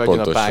mindenki maradjon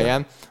a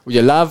pályán.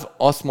 Ugye Love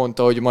azt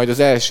mondta, hogy majd az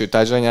első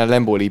touchdownján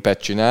Lambeau lépett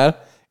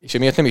csinál, és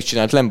emiatt nem is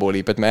csinált Lambeau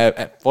lépett,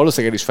 mert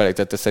valószínűleg el is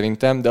felejtette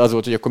szerintem, de az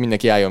volt, hogy akkor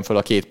mindenki álljon fel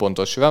a 2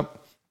 pontosra.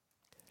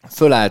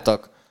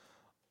 Fölálltak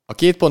a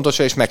 2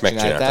 pontosra, és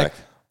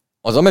megcsinálták.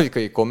 Az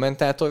amerikai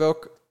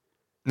kommentátorok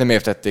nem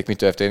értették, mi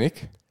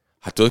történik.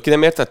 Hát tudod, ki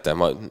nem értette?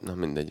 Na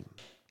mindegy.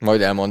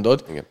 Majd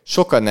elmondod. Igen.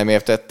 Sokan nem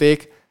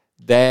értették,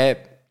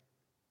 de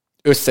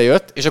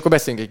összejött, és akkor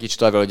beszéljünk egy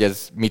kicsit arról, hogy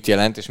ez mit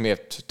jelent, és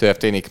miért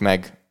történik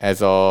meg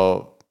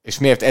és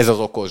miért ez az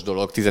okos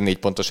dolog, 14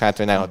 pontos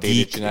hátránynál, ha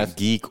TD-t csinálsz.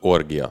 Geek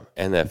orgia.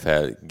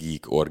 NFL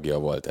geek orgia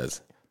volt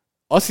ez.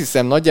 Azt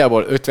hiszem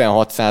nagyjából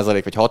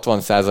 56% vagy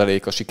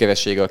 60% a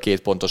sikeressége a 2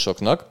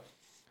 pontosoknak,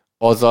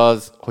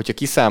 azaz, hogyha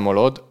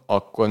kiszámolod,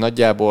 akkor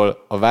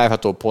nagyjából a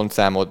várható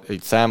pontszáma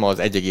az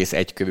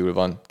 1,1 körül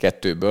van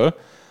 2-ből,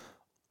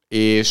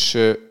 és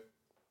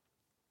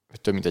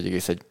több mint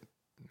 1,1,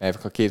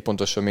 mert ha 2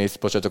 pontosra mész,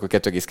 bocsánat, akkor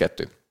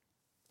 2,2.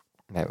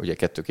 Mert ugye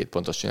 2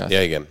 pontos csinálsz.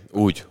 Ja, igen.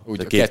 Úgy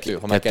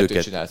ha már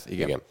 2 csinálsz.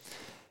 Igen.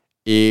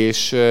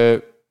 És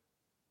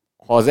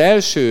ha az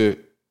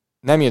első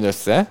nem jön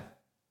össze,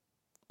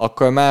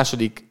 akkor a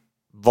második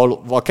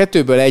a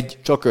 2-ből 1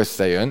 csak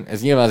összejön.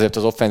 Ez nyilván azért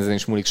az offenzen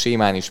is múlik,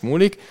 sémán is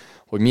múlik,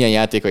 hogy milyen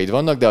játékaid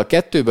vannak, de ha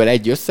 2-ből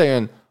 1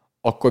 összejön,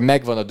 akkor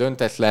megvan a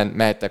döntetlen,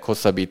 mehettek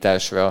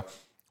hosszabbításra,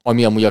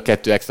 ami amúgy a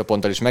 2 extra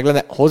ponttal is meg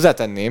lenne.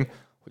 Hozzátenném,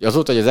 hogy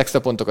azóta, hogy az extra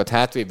pontokat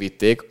hátrébb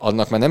vitték,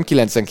 annak már nem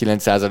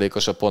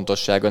 99%-os a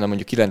pontossága, hanem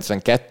mondjuk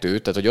 92,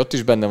 tehát hogy ott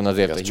is benne van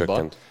azért a hiba.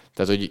 Csökkent.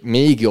 Tehát, hogy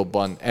még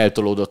jobban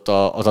eltolódott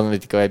az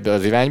analitika ebbe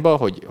az irányba,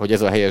 hogy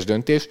ez a helyes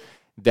döntés,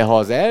 de ha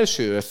az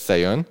első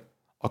összejön,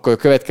 akkor a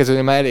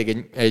következőnél már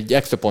elég egy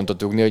extra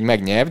pontot rúgni, hogy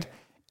megnyerd.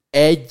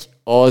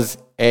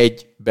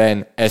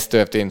 1-1-ben ez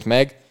történt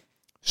meg,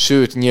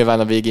 sőt, nyilván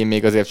a végén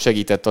még azért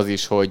segített az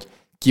is, hogy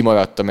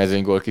kimaradt a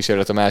mezőnygól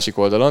kísérlet a másik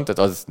oldalon,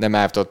 tehát az nem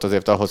ártott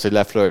azért ahhoz, hogy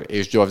Lafleur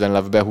és Jordan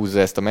Love behúzza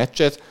ezt a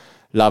meccset.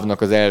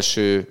 Love-nak az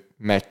első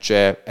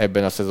meccse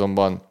ebben a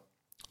szezonban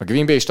a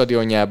Green Bay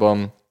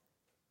stadionjában.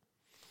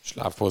 És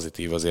Love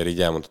pozitív, azért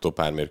így elmondható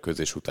pár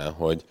mérkőzés után,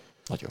 hogy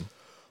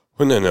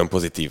nagyon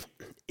pozitív.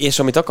 És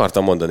amit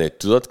akartam mondani, hogy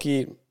tudod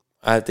ki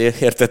állt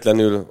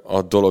értetlenül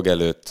a dolog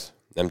előtt,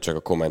 nem csak a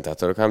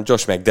kommentátorok, hanem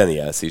Josh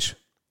McDaniels is,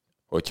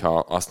 hogyha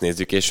azt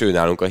nézzük, és ő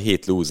nálunk a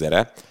hét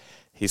lúzere,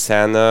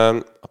 hiszen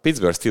a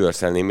Pittsburgh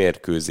Steelers elleni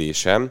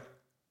mérkőzésem,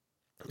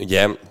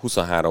 ugye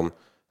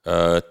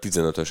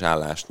 23-15-ös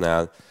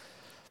állásnál,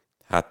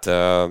 hát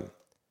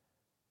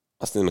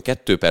azt mondom,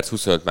 2 perc,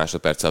 25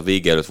 másodperc a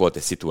vége előtt volt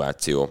egy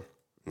szituáció,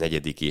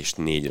 4. és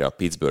 4-re a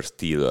Pittsburgh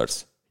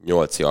Steelers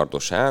 8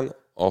 yardosán,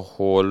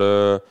 ahol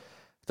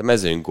a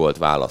mezőnygolt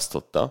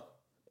választotta,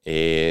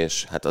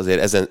 és hát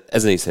azért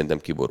ezen is szerintem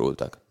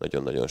kiborultak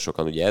nagyon-nagyon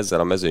sokan. Ugye ezzel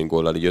a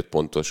mezőnygóllal így 5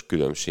 pontos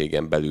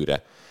különbségen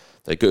belülre,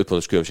 tehát 5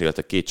 pontos különbség lett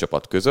a 2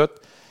 csapat között,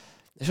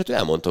 és hát ő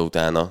elmondta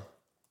utána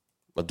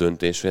a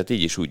döntés, hogy hát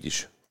így is úgy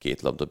is 2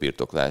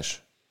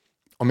 labdabirtoklás.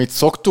 Amit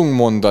szoktunk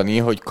mondani,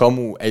 hogy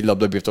kamu egy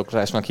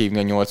labdabirtoklásnak hívni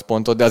a 8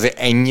 pontot, de azért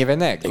ennyire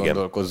ne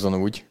gondolkozzon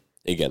úgy.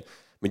 Igen.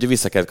 Ugye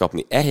vissza kell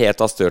kapni. Ehelyett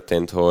az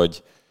történt,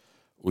 hogy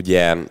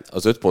ugye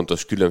az 5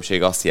 pontos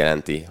különbség azt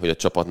jelenti, hogy a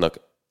csapatnak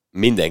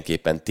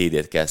mindenképpen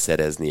TD-t kell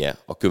szereznie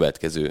a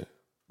következő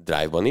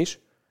drive-ban is,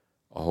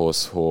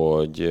 ahhoz,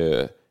 hogy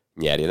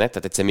nyerjenek.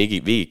 Tehát egyszer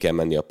még végig kell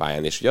menni a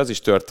pályán. És ugye az is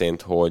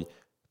történt, hogy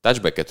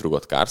touchbacket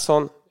rugott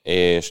Carson,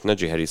 és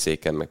Najee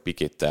Harriséken meg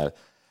Picketttel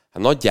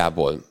hát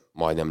nagyjából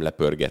majdnem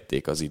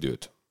lepörgették az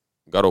időt.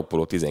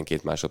 Garoppolo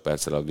 12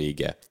 másodperccel a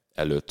vége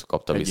előtt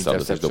kapta vissza,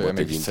 és dobott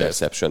egy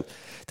interception.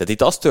 Tehát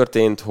itt az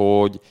történt,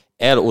 hogy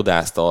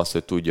elodázta azt,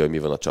 hogy tudja, hogy mi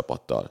van a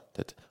csapattal.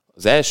 Tehát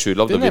az első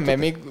labdabirtoklás... De nem,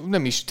 mert még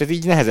nem is, tehát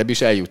így nehezebb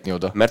is eljutni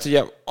oda. Mert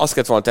ugye azt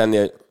kellett volna tenni,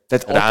 hogy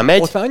tehát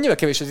rámegy... Ott már annyira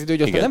kevés az idő,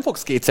 hogy ott már nem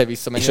fogsz kétszer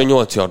visszamenni. És a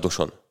 8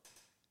 yardoson.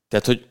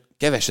 Tehát, hogy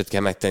keveset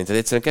kell megtenni. Tehát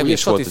egyszerűen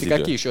kevés volt az idő.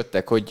 Statisztikák ki is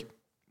jöttek, hogy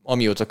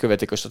amióta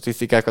követik a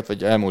statisztikákat,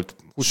 vagy elmúlt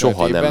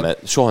 25 évben...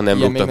 Soha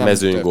nem rúgtak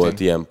mezőnygolt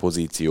ilyen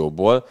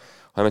pozícióból,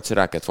 hanem egyszer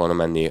rá kellett volna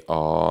menni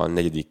a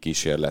 4.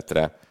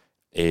 kísérletre,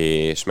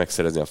 és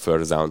megszerezni a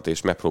first down-t,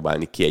 és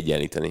megpróbálni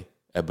kiegyenlíteni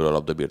ebből a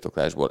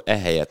labdabirtoklásból.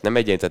 Ehelyett nem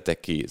egyenlítettek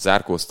ki,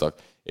 zárkóztak,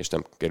 és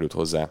nem került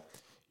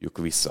hozzájuk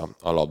vissza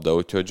a labda.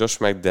 Úgyhogy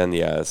Josh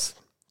McDaniels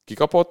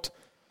kikapott,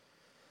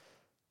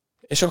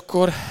 és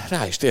akkor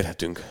rá is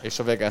térhetünk. És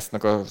a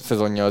Vegasnak a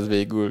szezonja az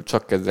végül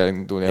csak kezd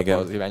elindulni ebbe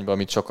az irányba,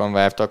 amit sokan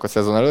vártak a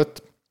szezon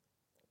előtt.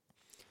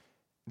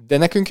 De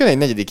nekünk jön egy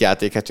 4.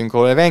 játékhetünk,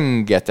 ahol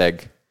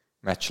rengeteg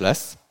meccs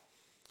lesz.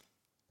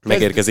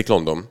 Megérkezik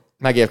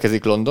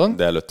London.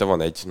 De előtte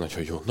van egy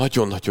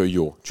nagyon-nagyon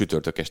jó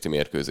csütörtök esti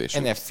mérkőzés.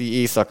 NFC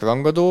Észak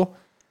rangadó.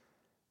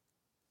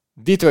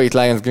 Detroit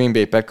Lions, Green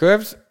Bay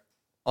Packers.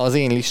 Az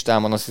én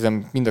listámon azt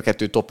hiszem mind a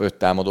 2 top 5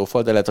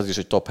 támadófal, de lehet az is,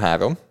 hogy top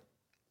 3.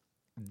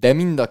 De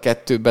mind a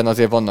 2-ben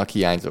azért vannak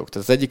hiányzók.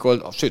 Tehát az egyik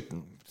sőt,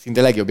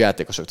 szinte legjobb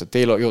játékosok. Tehát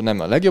Taylor, jó, nem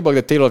a legjobbak,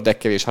 de Taylor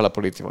Decker és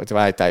Halapoli vagy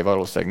White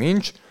valószínűleg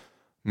nincs.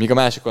 Míg a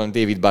másikon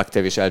David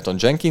Buckner és Elton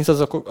Jenkins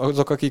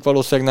azok, akik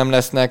valószínűleg nem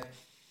lesznek.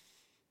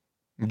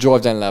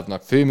 Jordan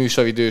Love-nak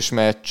főműsoridős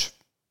meccs,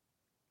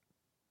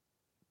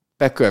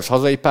 Packers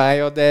hazai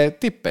pálya, de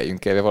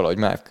tippeljünk erre valahogy,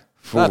 Márk.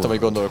 Látom, hogy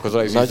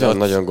gondolkozol.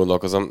 Nagyon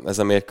gondolkozom. Ez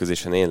a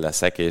mérkőzésen én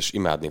leszek, és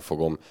imádni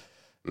fogom,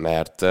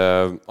 mert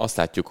azt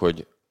látjuk,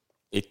 hogy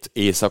itt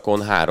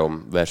északon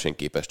 3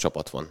 versenyképes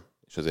csapat van,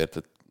 és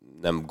azért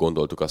nem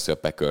gondoltuk azt, hogy a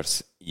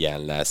Packers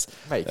ilyen lesz.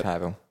 Melyik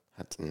 3?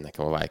 Hát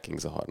nekem a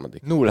Vikings a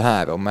harmadik.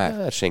 0-3 már.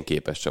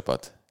 Versenyképes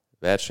csapat.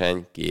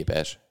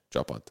 Versenyképes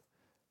csapat.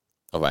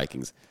 A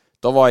Vikings.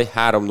 Tavaly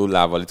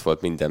 3-0-val itt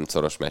volt, minden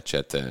szoros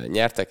meccset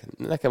nyertek.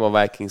 Nekem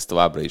a Vikings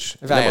továbbra is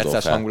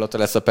rájátszás hangulata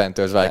lesz a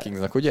Panthers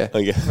Vikingsnak, ugye?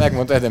 Igen.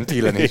 Megmondta Adam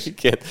Thielen is.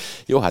 Igen.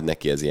 Jó, hát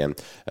neki ez ilyen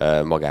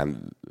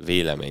magán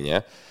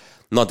véleménye.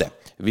 Na de,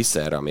 vissza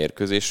erre a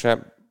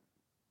mérkőzésre.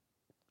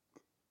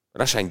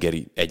 Rashan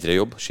Gary egyre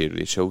jobb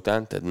sérülése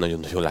után, tehát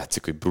nagyon-nagyon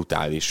látszik, hogy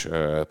brutális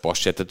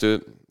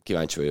passértető.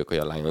 Kíváncsi vagyok, hogy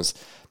a Lions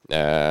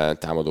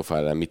támadófal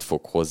ellen mit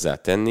fog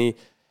hozzátenni.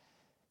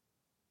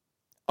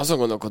 Azon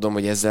gondolkodom,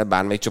 hogy ezzel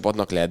bármelyik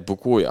csapatnak lehet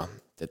bukója.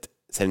 Tehát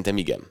szerintem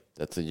igen.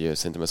 Tehát hogy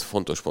szerintem ez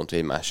fontos pont, hogy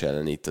egymás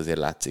ellen itt azért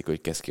látszik,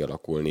 hogy kezd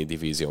kialakulni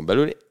divízión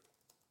belül.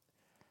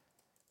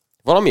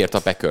 Valamiért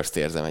a Packers-t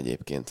érzem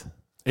egyébként.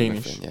 Én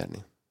is. Nyerni.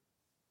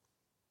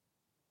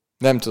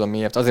 Nem tudom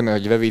miért. Azért, mert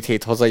hogy rövid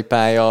 7 hazai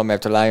pálya,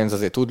 mert a Lions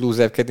azért tud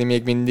lúzerkedni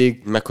még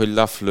mindig. Meg, hogy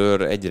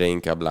LaFleur egyre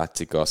inkább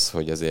látszik az,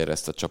 hogy azért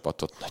ezt a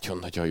csapatot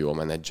nagyon-nagyon jól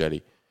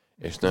menedzseli.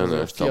 És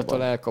nagyon-nagyon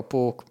fiatal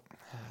elkapók.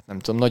 Nem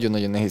tudom,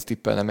 nagyon-nagyon nehéz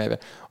tippelnem erre.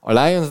 A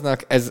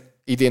Lionsnak ez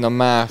idén a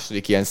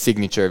második ilyen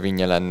signature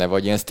winje lenne,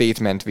 vagy ilyen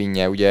statement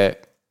winje, ugye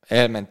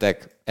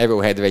elmentek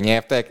Arrowheadre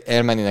nyertek,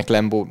 elmennének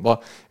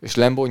Lambeauba, és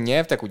Lambeaun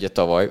nyertek ugye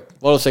tavaly.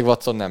 Valószínűleg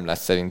Watson nem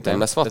lesz szerintem. Nem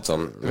lesz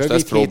Watson? Most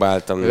ezt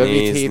próbáltam nézni.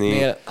 Rövid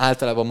hétnél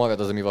általában marad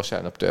az, ami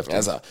vasárnap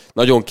történt.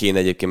 Nagyon kéne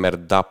egyébként,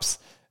 mert Dubs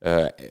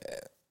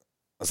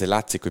azért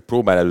látszik, hogy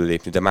próbál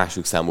előlépni, de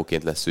másik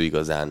számúként lesz ő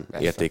igazán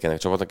értékenek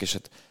csapatnak, és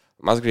hát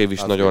Musgrave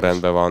is nagyon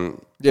rendben van.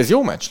 De ez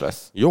jó meccs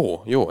lesz.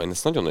 Jó, én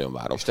ezt nagyon-nagyon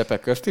várom. És te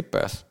Packers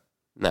tippelsz?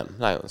 Nem,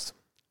 Lions.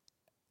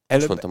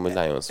 Előbb mondtam, hogy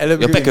Lions.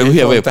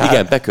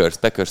 Igen,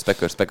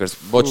 Packers.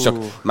 Bocs,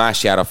 csak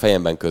más jár a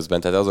fejemben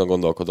közben, tehát azon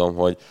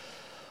gondolkodom,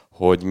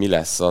 hogy mi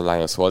lesz a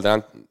Lions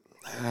oldalán.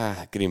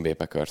 Green Bay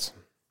Packers.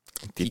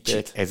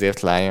 Kicsit.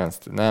 Ezért Lions?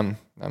 Nem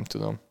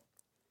tudom.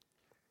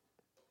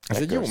 Ez Packers.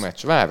 Egy jó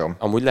meccs, várom.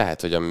 Amúgy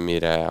lehet, hogy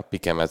amire a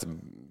pikemet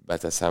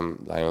beteszem,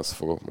 Lions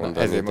fogok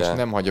mondani. Ezért most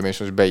nem hagyom, és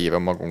most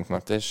beírom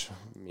magunknak. És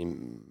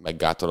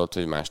meggátolod,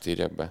 hogy mást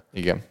írjak be?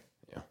 Igen.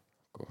 Ja,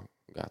 akkor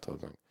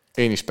gátold meg.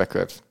 Én is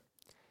Packers.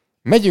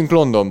 Megyünk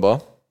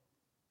Londonba.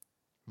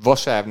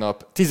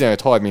 Vasárnap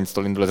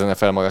 15:30-tól indul az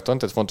NFL maraton,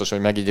 tehát fontos, hogy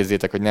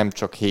megjegyezzétek, hogy nem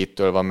csak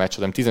 7-től van meccs,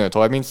 hanem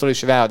 15:30-tól,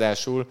 és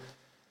ráadásul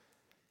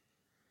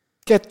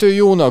 2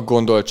 jónak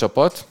gondolt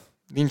csapat,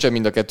 nincsen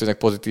mind a 2-nek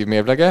pozitív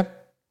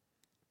mérlege.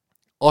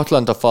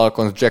 Atlanta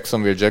Falcons,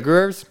 Jacksonville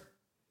Jaguars.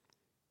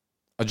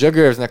 A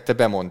Jaguarsnek te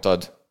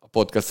bemondtad a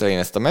podcast elején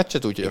ezt a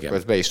meccset, úgyhogy akkor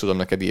ezt be is tudom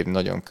neked írni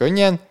nagyon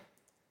könnyen.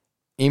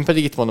 Én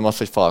pedig itt mondom azt,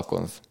 hogy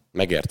Falcons.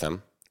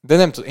 Megértem. De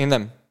nem tudom, én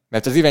nem.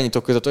 Mert az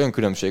irányítók között olyan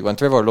különbség van.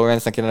 Trevor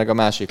Lawrence-nek jelenleg a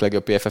második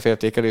legjobb PFF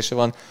értékelése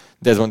van,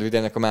 Desmond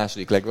Riddernek a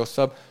második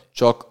legrosszabb,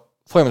 csak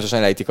folyamatosan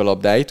elejtik a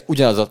labdáit.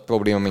 Ugyanaz a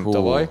probléma, mint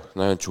tavaly.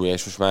 Nagyon csúnya,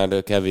 és most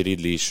már Calvin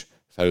Ridley is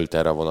felült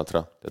erre a vonatra.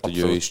 Tehát,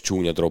 abszolút. Hogy ő is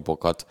csúnya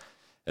dropokat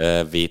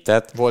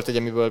vétett. Volt egy,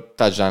 amiből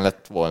touchdown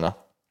lett volna.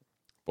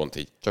 Pont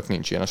így. Csak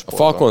nincs ilyen a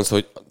sportban. A Falcons,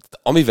 hogy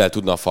amivel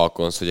tudna a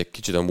Falcons, hogy egy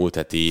kicsit a múlt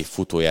heti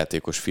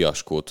futójátékos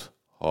fiaskót,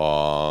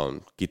 ha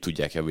ki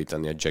tudják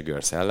javítani a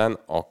Jaguars ellen,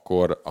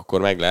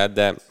 akkor meg lehet,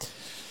 de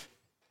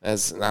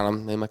ez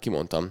nálam, én már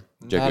kimondtam.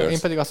 Jaguars. Én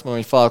pedig azt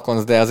mondom, hogy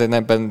Falcons, de azért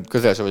ebben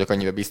közel sem vagyok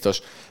annyira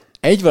biztos.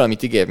 Egy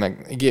valamit ígér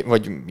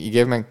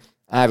meg,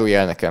 árulj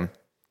el nekem.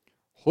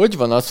 Hogy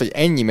van az, hogy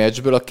ennyi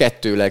meccsből a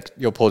 2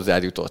 legjobb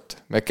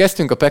hozzájutott? Mert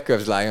kezdtünk a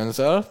Packers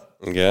Lions-zal,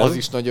 az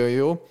is nagyon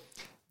jó,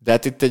 de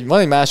hát itt van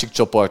egy másik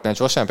csoportmeccs,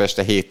 vasárnap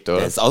este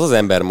 7-től. Ez az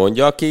ember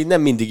mondja, aki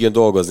nem mindig jön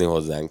dolgozni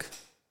hozzánk.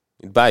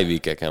 Itt bye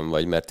week-eken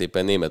vagy, mert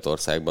éppen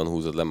Németországban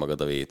húzod le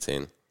magad a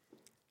WC-n.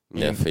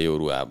 Mindenféle jó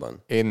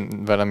ruhában.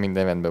 Én velem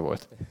minden rendben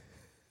volt.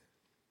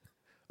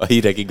 A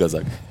hírek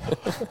igazak.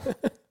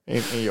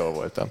 Én jól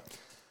voltam.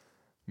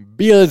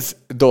 Bills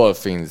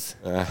Dolphins.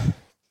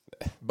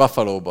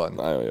 Buffalo-ban.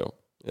 Nagyon jó.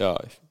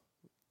 Jaj.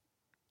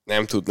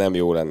 Nem tud nem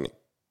jó lenni.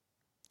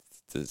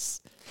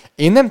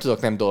 Én nem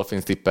tudok nem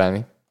Dolphins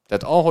tippelni.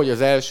 Tehát ahogy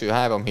az első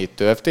 3 hét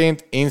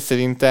történt, én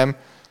szerintem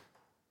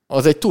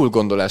az egy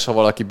túlgondolás, ha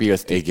valaki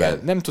Bills tippel.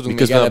 Nem tudunk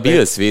miközben a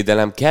Bills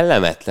védelem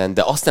kellemetlen,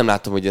 de azt nem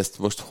látom, hogy ezt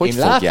most hogy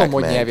fogják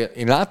meg.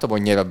 Én látom,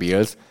 hogy nyer a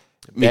Bills.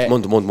 De...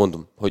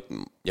 Mondom, hogy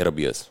nyer a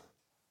Bills.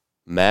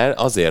 Mert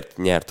azért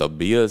nyert a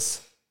Bills,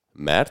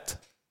 mert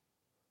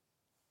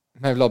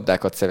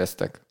labdákat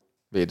szereztek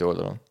védő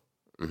oldalon.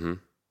 Uh-huh.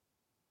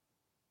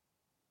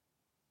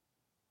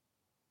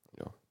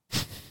 Jó.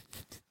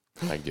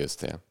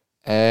 Meggyőztél.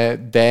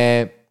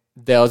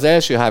 De az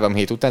első 3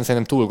 hét után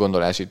szerintem túl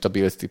gondolás itt a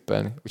Bills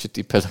tippelni. Úgyhogy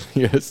tippel a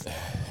Bills.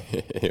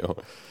 Jó.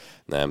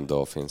 Nem,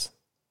 Dolphins.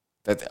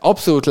 Tehát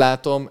abszolút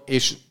látom,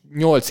 és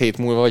 8 hét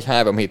múlva, vagy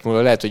 3 hét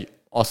múlva lehet, hogy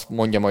azt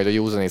mondja majd a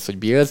józanész, hogy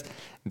Bills,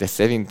 de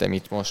szerintem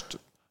itt most...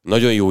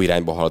 Nagyon jó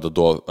irányba halad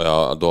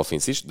a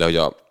Dolphins is, de hogy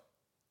a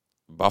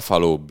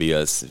Buffalo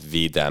Bills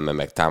védelme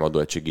meg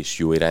támadóegység is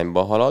jó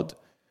irányba halad,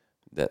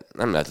 de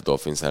nem lehet a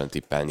Dolphins ellen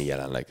tippelni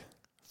jelenleg.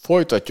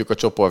 Folytatjuk a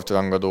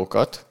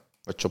csoportrangadókat,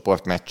 vagy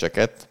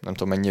csoportmeccseket, nem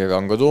tudom mennyire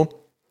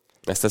rangadó.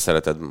 Ezt te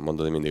szereted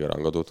mondani mindig a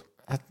rangadót?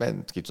 Hát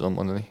mert ki tudom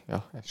mondani.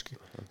 Ja, eski.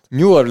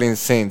 New Orleans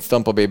Saints,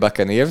 Tampa Bay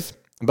Buccaneers.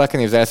 A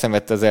Buccaneers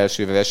elszenvedte az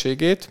első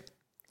vereségét.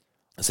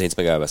 A Saints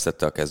meg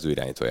elvesztette a kezdő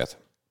irányítóját.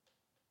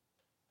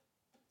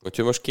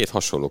 Úgyhogy most 2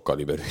 hasonló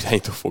kaliberű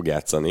irányító fog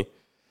játszani.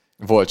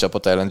 Volt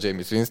csapat ellen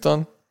James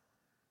Winston.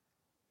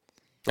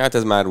 Hát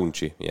ez már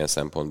uncsi ilyen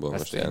szempontból, Ezt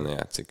most ellen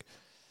játszik.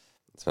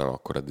 Ez nem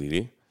akkora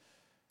diri.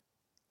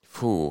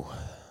 Fú.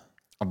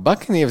 A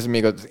Buccaneers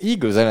még az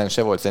Eagles ellen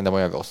se volt szerintem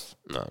olyan rossz.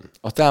 Nem.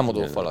 A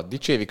támadó falat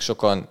dicsérik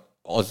sokan,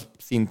 az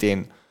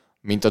szintén,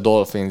 mint a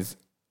Dolphins,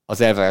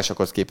 az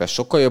elvárásokhoz képest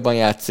sokkal jobban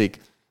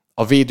játszik.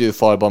 A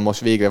védőfalban most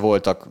végre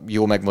voltak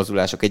jó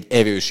megmozdulások egy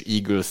erős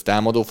Eagles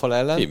támadófal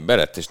ellen.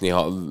 Berett, és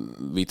néha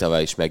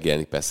Vitavá is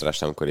megjelenik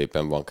Pestrás, amikor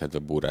éppen van kedve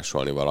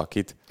búrásolni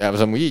valakit. Az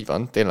amúgy így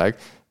van, tényleg.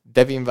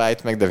 Devin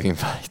White, meg Devin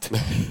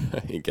White.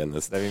 Igen,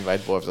 ez Devin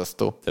White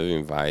borzasztó.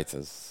 Devin White,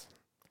 ez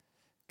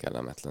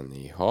kellemetlen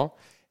néha.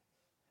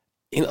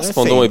 Én azt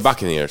mondom, hogy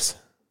Buccaneers.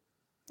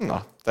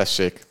 Na,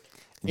 tessék.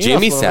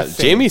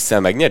 Jamies-szel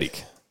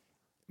megnyerik?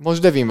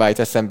 Most Devin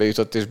White eszembe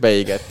jutott, és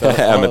beégett.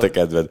 Elment a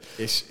kedved.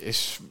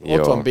 És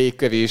ott van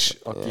Baker is,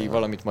 aki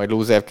valamit majd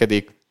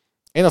lúzerkedik.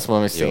 Én azt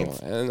mondom, hogy Saints.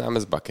 Nem,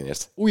 ez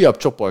Buccaneers. Újabb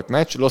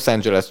csoportmeccs, Los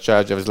Angeles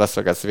Chargers, Las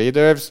Vegas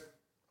Raiders.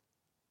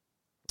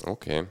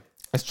 Oké.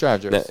 Ez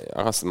Chargers.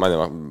 Azt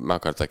majdnem meg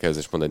akarták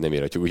kezdeni, és mondani, hogy nem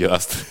írhatjuk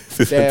ugyanazt.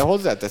 De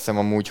hozzáteszem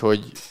amúgy,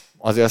 hogy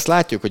azért azt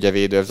látjuk, hogy a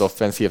Raiders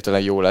offense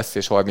hirtelen jó lesz,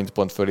 és 30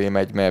 pont fölé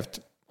megy,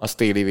 mert a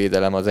téli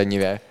védelem az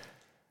ennyire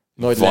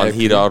nagy van lelkű.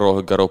 hír arról,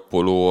 hogy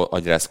Garoppolo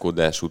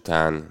agyrázkódás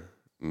után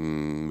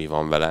mi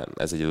van vele?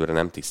 Ez egyelőre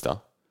nem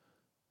tiszta,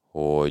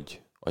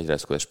 hogy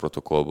agyrázkódás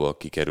protokollból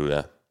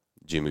kikerül-e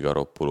Jimmy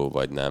Garoppolo,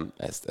 vagy nem.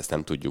 Ezt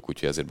nem tudjuk,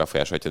 úgyhogy azért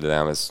befolyásolhatja, de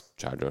nem, ez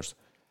Chargers.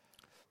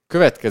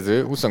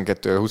 Következő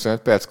 22-25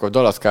 perckor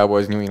Dallas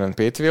Cowboys, New England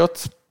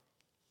Patriots.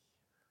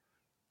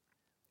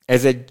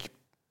 Ez egy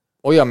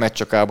olyan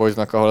meccs a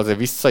Cowboysnak, ahol azért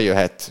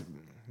visszajöhet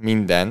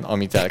minden,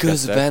 amit elkezdett.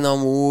 Közben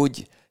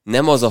amúgy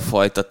nem az a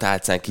fajta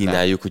tálcán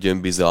kínáljuk, hogy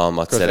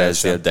önbizalmat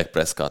szerezzél Dak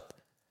Prescott.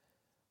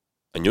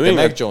 A New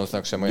England, Mac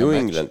Jonesnak sem olyan New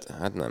meccs. England,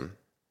 hát nem.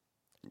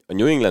 A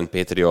New England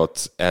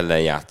Patriots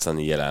ellen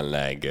játszani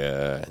jelenleg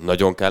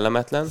nagyon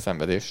kellemetlen.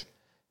 Szenvedés.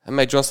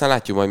 Meg Jonesnál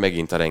látjuk majd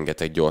megint a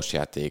rengeteg gyors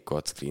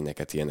játékot,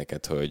 screeneket,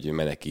 ilyeneket, hogy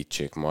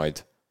menekítsék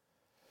majd.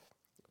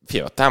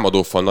 Fia, a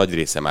támadófal nagy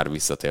része már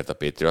visszatért a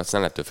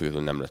Patriotsnál, ettől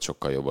függetlenül nem lett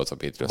sokkal jobb az a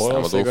Patriots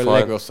támadófal. A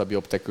legrosszabb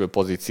jobb tekül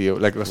pozíció,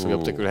 legrosszabb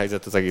jobb tekül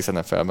helyzet az egész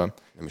NFL-ben.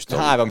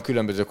 3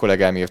 különböző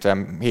kollégám írt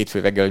rám hétfő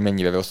reggel, hogy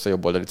mennyire rossz a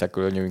jobb oldali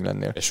tekül a New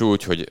Englandnél. És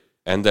úgy, hogy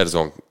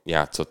Anderson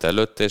játszott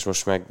előtte, és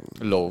most meg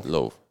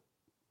low.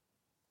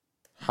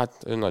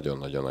 Hát ő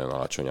nagyon-nagyon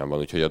alacsonyan van,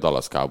 úgyhogy a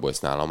Dallas Cowboys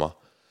nálam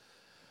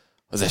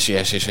az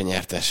esélyes és a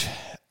nyertes.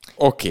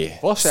 Oké.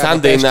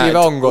 Sunday Night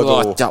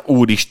rangadó.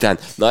 Úristen.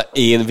 Na,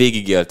 én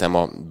végigéltem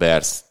a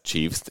Bears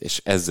Chiefs-t,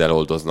 és ezzel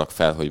oldoznak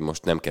fel, hogy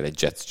most nem kell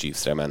egy Jets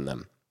Chiefs-re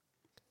mennem.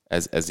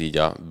 Ez így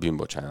a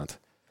bűnbocsánat.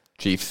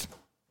 Chiefs.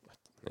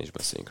 Ne is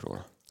beszéljünk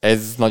róla.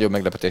 Ez nagyobb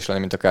meglepetés lenne,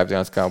 mint a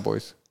Cardinals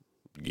Cowboys.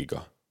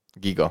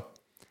 Giga.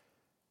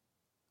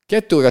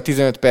 2 óra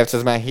 15 perc,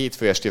 ez már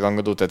hétfő esti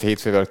rangadó, tehát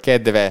hétfővel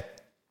kedve.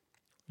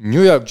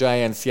 New York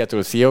Giants,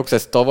 Seattle Seahawks,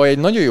 ez tavaly egy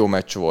nagyon jó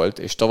meccs volt,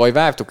 és tavaly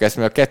vártuk ezt,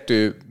 mert a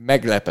 2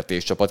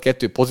 meglepetés csapat,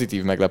 2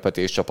 pozitív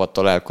meglepetés csapat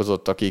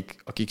találkozott,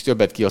 akik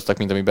többet kihoztak,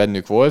 mint ami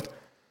bennük volt.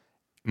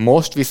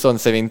 Most viszont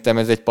szerintem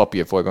ez egy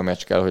papírforma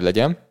meccs kell, hogy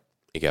legyen.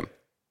 Igen.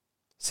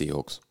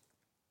 Seahawks.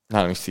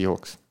 Nálam is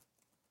Seahawks.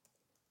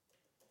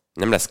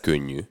 Nem lesz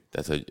könnyű,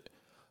 tehát hogy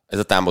ez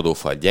a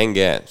támadófal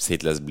gyenge,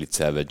 szét lesz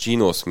blitzelve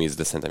Geno Smith,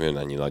 de szerintem jön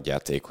annyi nagy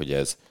játék, hogy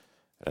ez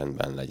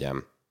rendben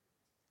legyen.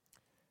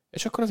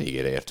 És akkor a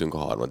végére értünk a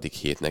harmadik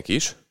hétnek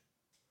is.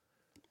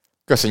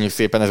 Köszönjük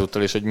szépen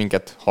ezúttal is, hogy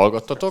minket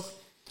hallgattatok.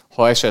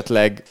 Ha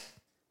esetleg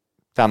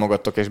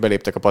támogattok és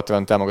beléptek a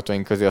Patreon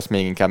támogatóink közé, azt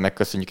még inkább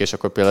megköszönjük, és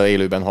akkor például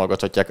élőben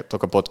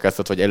hallgathatjátok a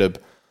podcastot, vagy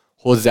előbb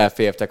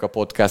hozzáfértek a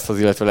podcasthoz,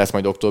 illetve lesz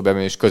majd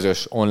októberben is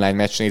közös online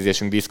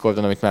meccsnézésünk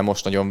Discordon, amit már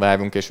most nagyon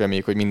várunk, és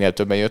reméljük, hogy minél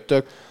többen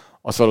jöttök.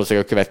 Azt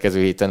valószínűleg a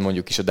következő héten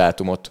mondjuk is a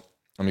dátumot,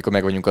 amikor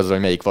meg vagyunk azzal,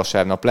 hogy melyik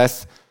vasárnap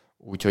lesz.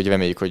 Úgyhogy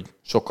reméljük, hogy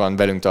sokan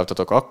velünk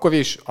tartotok akkor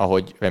is,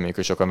 ahogy reméljük,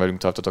 hogy sokan velünk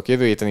tartotok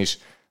jövő héten is.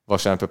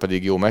 Vasárnap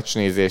pedig jó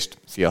meccsnézést.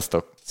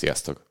 Sziasztok!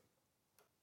 Sziasztok!